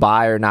merch to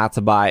buy or not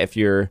to buy, if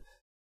you're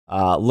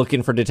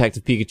looking for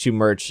Detective Pikachu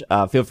merch,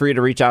 feel free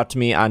to reach out to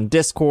me on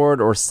Discord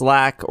or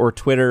Slack or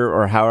Twitter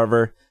or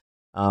however.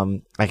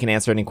 I can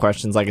answer any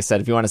questions. Like I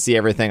said, if you want to see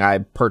everything I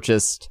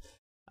purchased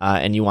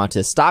and you want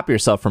to stop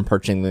yourself from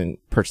purchasing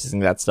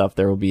that stuff,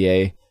 there will be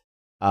a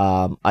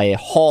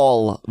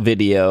haul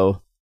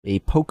video, a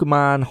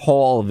Pokemon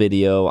haul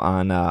video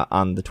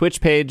on the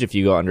Twitch page. If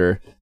you go under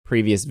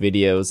previous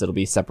videos, it'll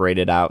be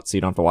separated out, so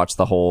you don't have to watch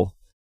the whole.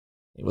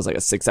 It was like a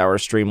 6-hour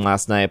stream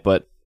last night,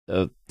 but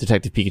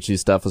Detective Pikachu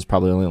stuff was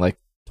probably only like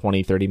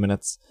 20-30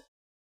 minutes.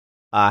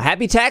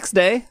 Happy tax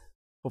day.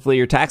 Hopefully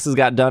your taxes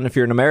got done if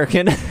you're an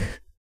American.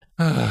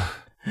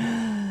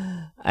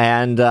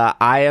 And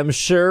I am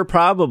sure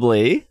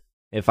probably,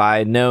 if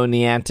I know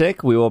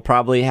Niantic, we will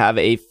probably have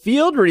a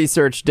field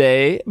research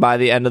day by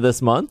the end of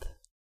this month.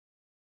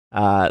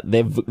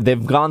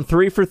 They've gone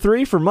 3 for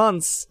 3 for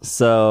months,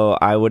 so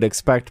I would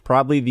expect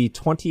probably the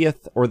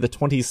 20th or the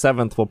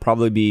 27th will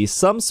probably be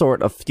some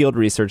sort of field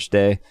research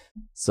day.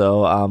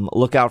 So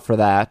look out for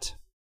that.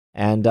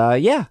 And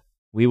yeah,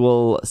 we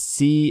will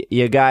see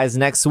you guys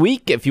next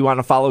week. If you want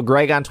to follow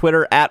Greg on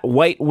Twitter at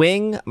White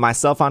Wing,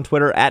 myself on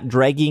Twitter at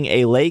Dragging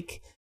a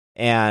Lake,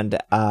 and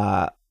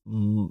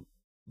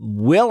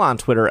Will on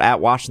Twitter at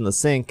Washing the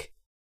Sink.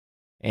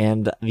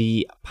 And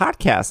the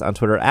podcast on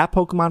Twitter at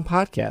Pokemon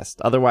Podcast.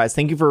 Otherwise,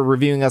 thank you for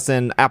reviewing us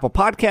in Apple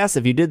Podcasts.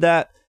 If you did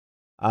that,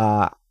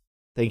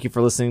 thank you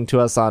for listening to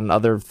us on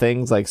other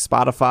things like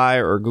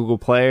Spotify or Google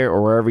Play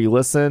or wherever you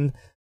listen.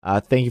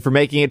 Thank you for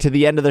making it to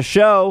the end of the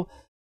show.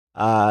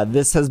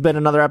 This has been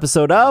another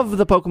episode of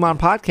the Pokemon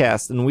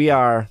Podcast, and we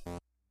are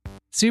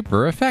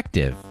super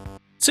effective.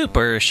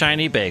 Super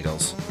shiny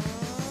bagels.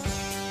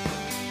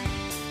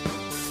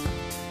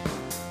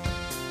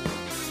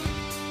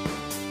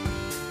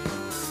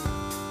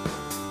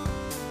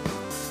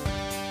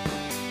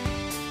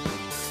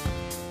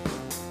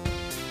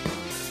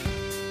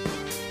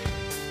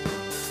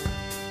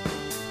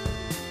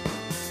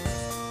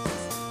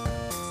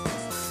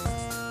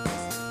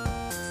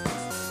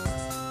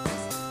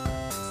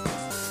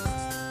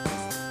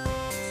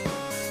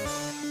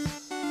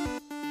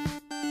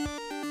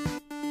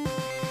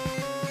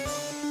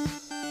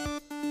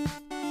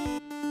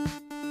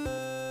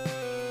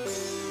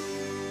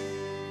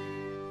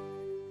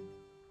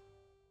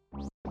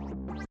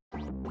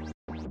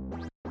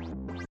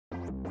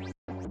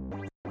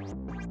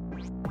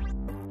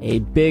 a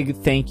big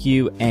thank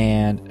you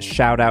and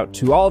shout out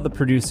to all the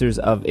producers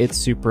of It's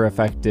Super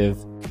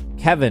Effective: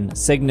 Kevin,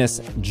 Cygnus,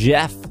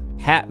 Jeff,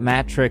 Pat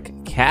Matrick,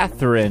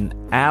 Catherine,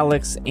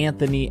 Alex,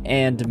 Anthony,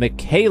 and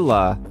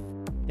Michaela.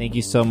 Thank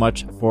you so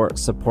much for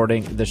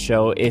supporting the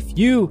show. If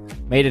you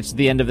made it to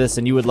the end of this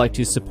and you would like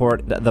to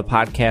support the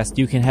podcast,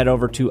 you can head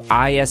over to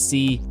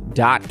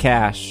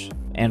isc.cash.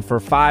 And for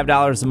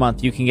 $5 a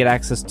month, you can get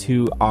access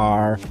to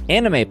our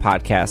anime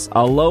podcast,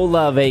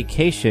 Alola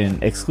Vacation,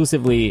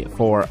 exclusively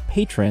for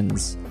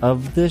patrons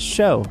of this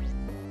show.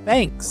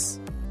 Thanks.